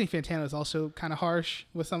yeah, Anthony Fantano is also kind of harsh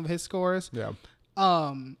with some of his scores. Yeah.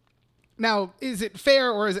 Now, is it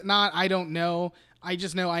fair or is it not? I don't know. I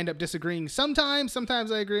just know I end up disagreeing sometimes.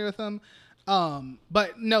 Sometimes I agree with him.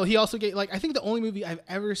 But no, he also gave, like, I think the only movie I've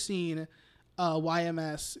ever seen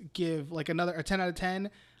YMS give like a 10 out of 10,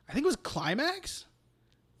 I think it was Climax.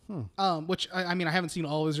 Which I mean, I haven't seen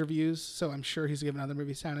all his reviews, so I'm sure he's given other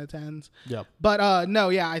movies 10 out of 10s. Yep. But no,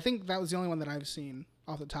 yeah, I think that was the only one that I've seen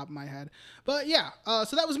off the top of my head. But yeah,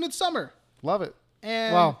 so that was Midsommar. Love it.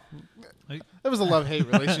 And Well, it was a love-hate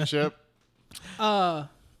relationship.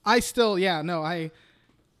 I still, yeah, no, I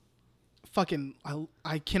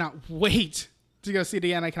cannot wait to go see it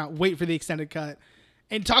again. I cannot wait for the extended cut.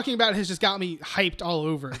 And talking about it has just got me hyped all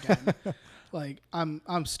over again. Like,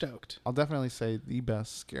 I'm stoked. I'll definitely say the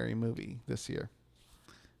best scary movie this year.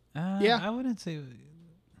 Yeah. I wouldn't say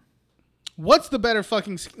What's the better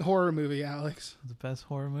fucking horror movie, Alex, the best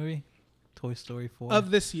horror movie. Toy Story 4. of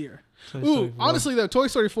this year? Toy Story 4. Honestly, though, Toy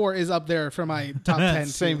Story 4 is up there for my top 10.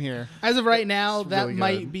 Same too. here. As of right now, It's that really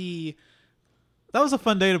might good. be That was a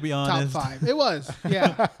fun day, to be top honest. 5. It was,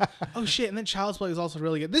 yeah. Oh, shit, and then Child's Play was also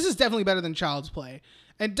really good. This is definitely better than Child's Play.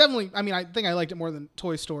 And definitely, I mean, I think I liked it more than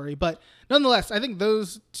Toy Story. But nonetheless, I think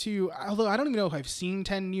those two, although I don't even know if I've seen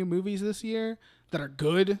 10 new movies this year that are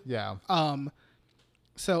good. Yeah.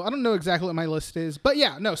 So I don't know exactly what my list is. But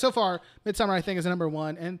yeah, no, so far, Midsommar I think is number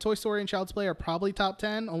 1. And Toy Story and Child's Play are probably top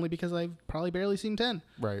 10, only because I've probably barely seen 10.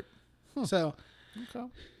 Right. So, Okay.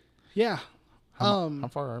 yeah. How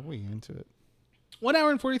far are we into it? 1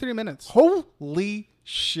 hour and 43 minutes. Holy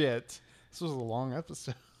shit. This was a long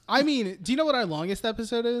episode. I mean, do you know what our longest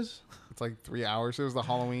episode is? It's like 3 hours. It was the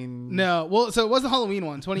Halloween. No. Well, so it was the Halloween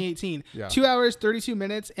one, 2018. Yeah. 2 hours, 32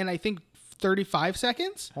 minutes, and I think 35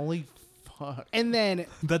 seconds. Holy fuck. And then,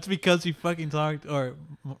 That's because you fucking talked, or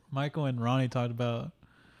Michael and Ronnie talked about.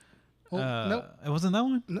 nope. It wasn't that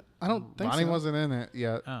one? No, I don't think Ronnie so. wasn't in it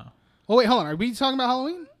yet. Oh, Oh, wait, hold on. Are we talking about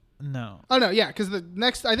Halloween? no. Oh, no, yeah, because the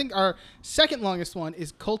next, I think our second longest one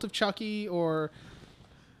is Cult of Chucky or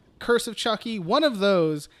Curse of Chucky. One of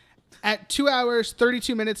those at 2 hours,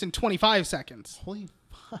 32 minutes, and 25 seconds. Holy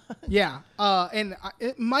fuck. Yeah. And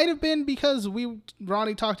it might have been because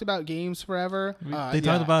Ronnie talked about games forever. They yeah, talked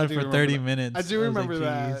I about do it for remember 30 that. minutes. I do was remember like,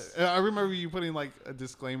 that. "Jeez." I remember you putting like a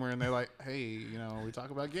disclaimer and they're like, hey, you know, we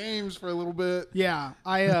talk about games for a little bit. Yeah,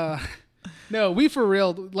 no, we for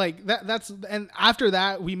real like that's and after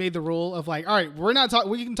that we made the rule of like, all right,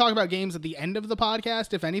 we can talk about games at the end of the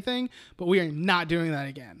podcast if anything, but we are not doing that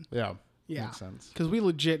again. Yeah. Yeah. Makes sense. Because we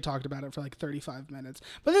legit talked about it for like 35 minutes.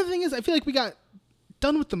 But the thing is, I feel like we got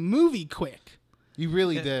done with the movie quick. You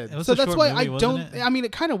really did. It was So a that's short why movie, I wasn't don't. it? I mean,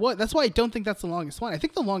 it kind of was. That's why I don't think that's the longest one. I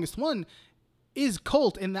think the longest one is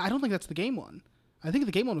Cult, and I don't think that's the game one. I think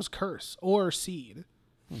the game one was Curse or Seed.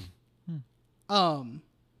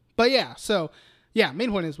 But yeah, so yeah,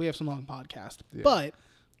 main point is we have some long podcast. Yeah.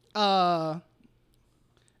 But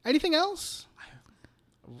anything else?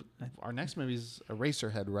 Our next movie is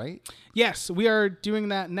Eraserhead, right? Yes, we are doing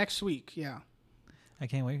that next week. Yeah. I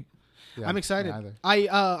can't wait. Yeah, I'm excited. me either.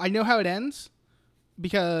 I know how it ends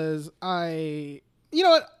because you know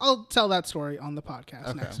what? I'll tell that story on the podcast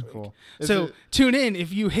Okay, next week. cool. So tune in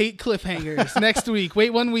if you hate cliffhangers next week.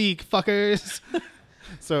 Wait 1 week, fuckers.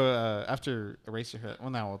 So after Eraserhead, well,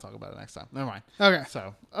 now we'll talk about it next time. Never mind. Okay.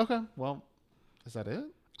 So okay, well, is that it?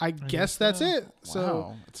 I guess that's so. it. Wow,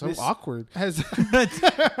 So it's so this awkward. has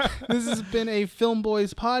this has been a Film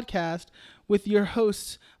Boys podcast with your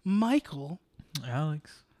hosts Michael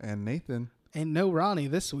Alex. And Nathan. and no Ronnie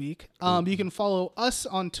this week. You can follow us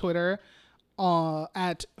on Twitter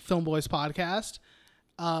at Film Boys Podcast.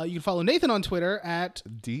 You can follow Nathan on Twitter at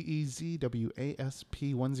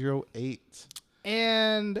DEZWASP108.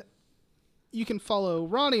 and you can follow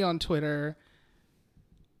Ronnie on Twitter.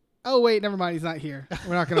 Oh wait, never mind. He's not here.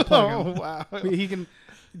 We're not going to plug him. Wow. He can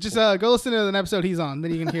just go listen to an episode he's on.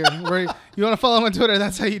 Then you can hear him. Where you want to follow him on Twitter.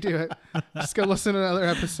 That's how you do it. Just go listen to another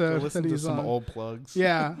episode. Go listen that to he's some on. old plugs.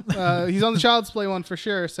 Yeah, he's on the Child's Play one for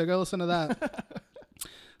sure. So go listen to that.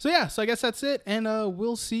 So yeah, so I guess that's it, and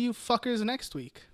we'll see you fuckers next week.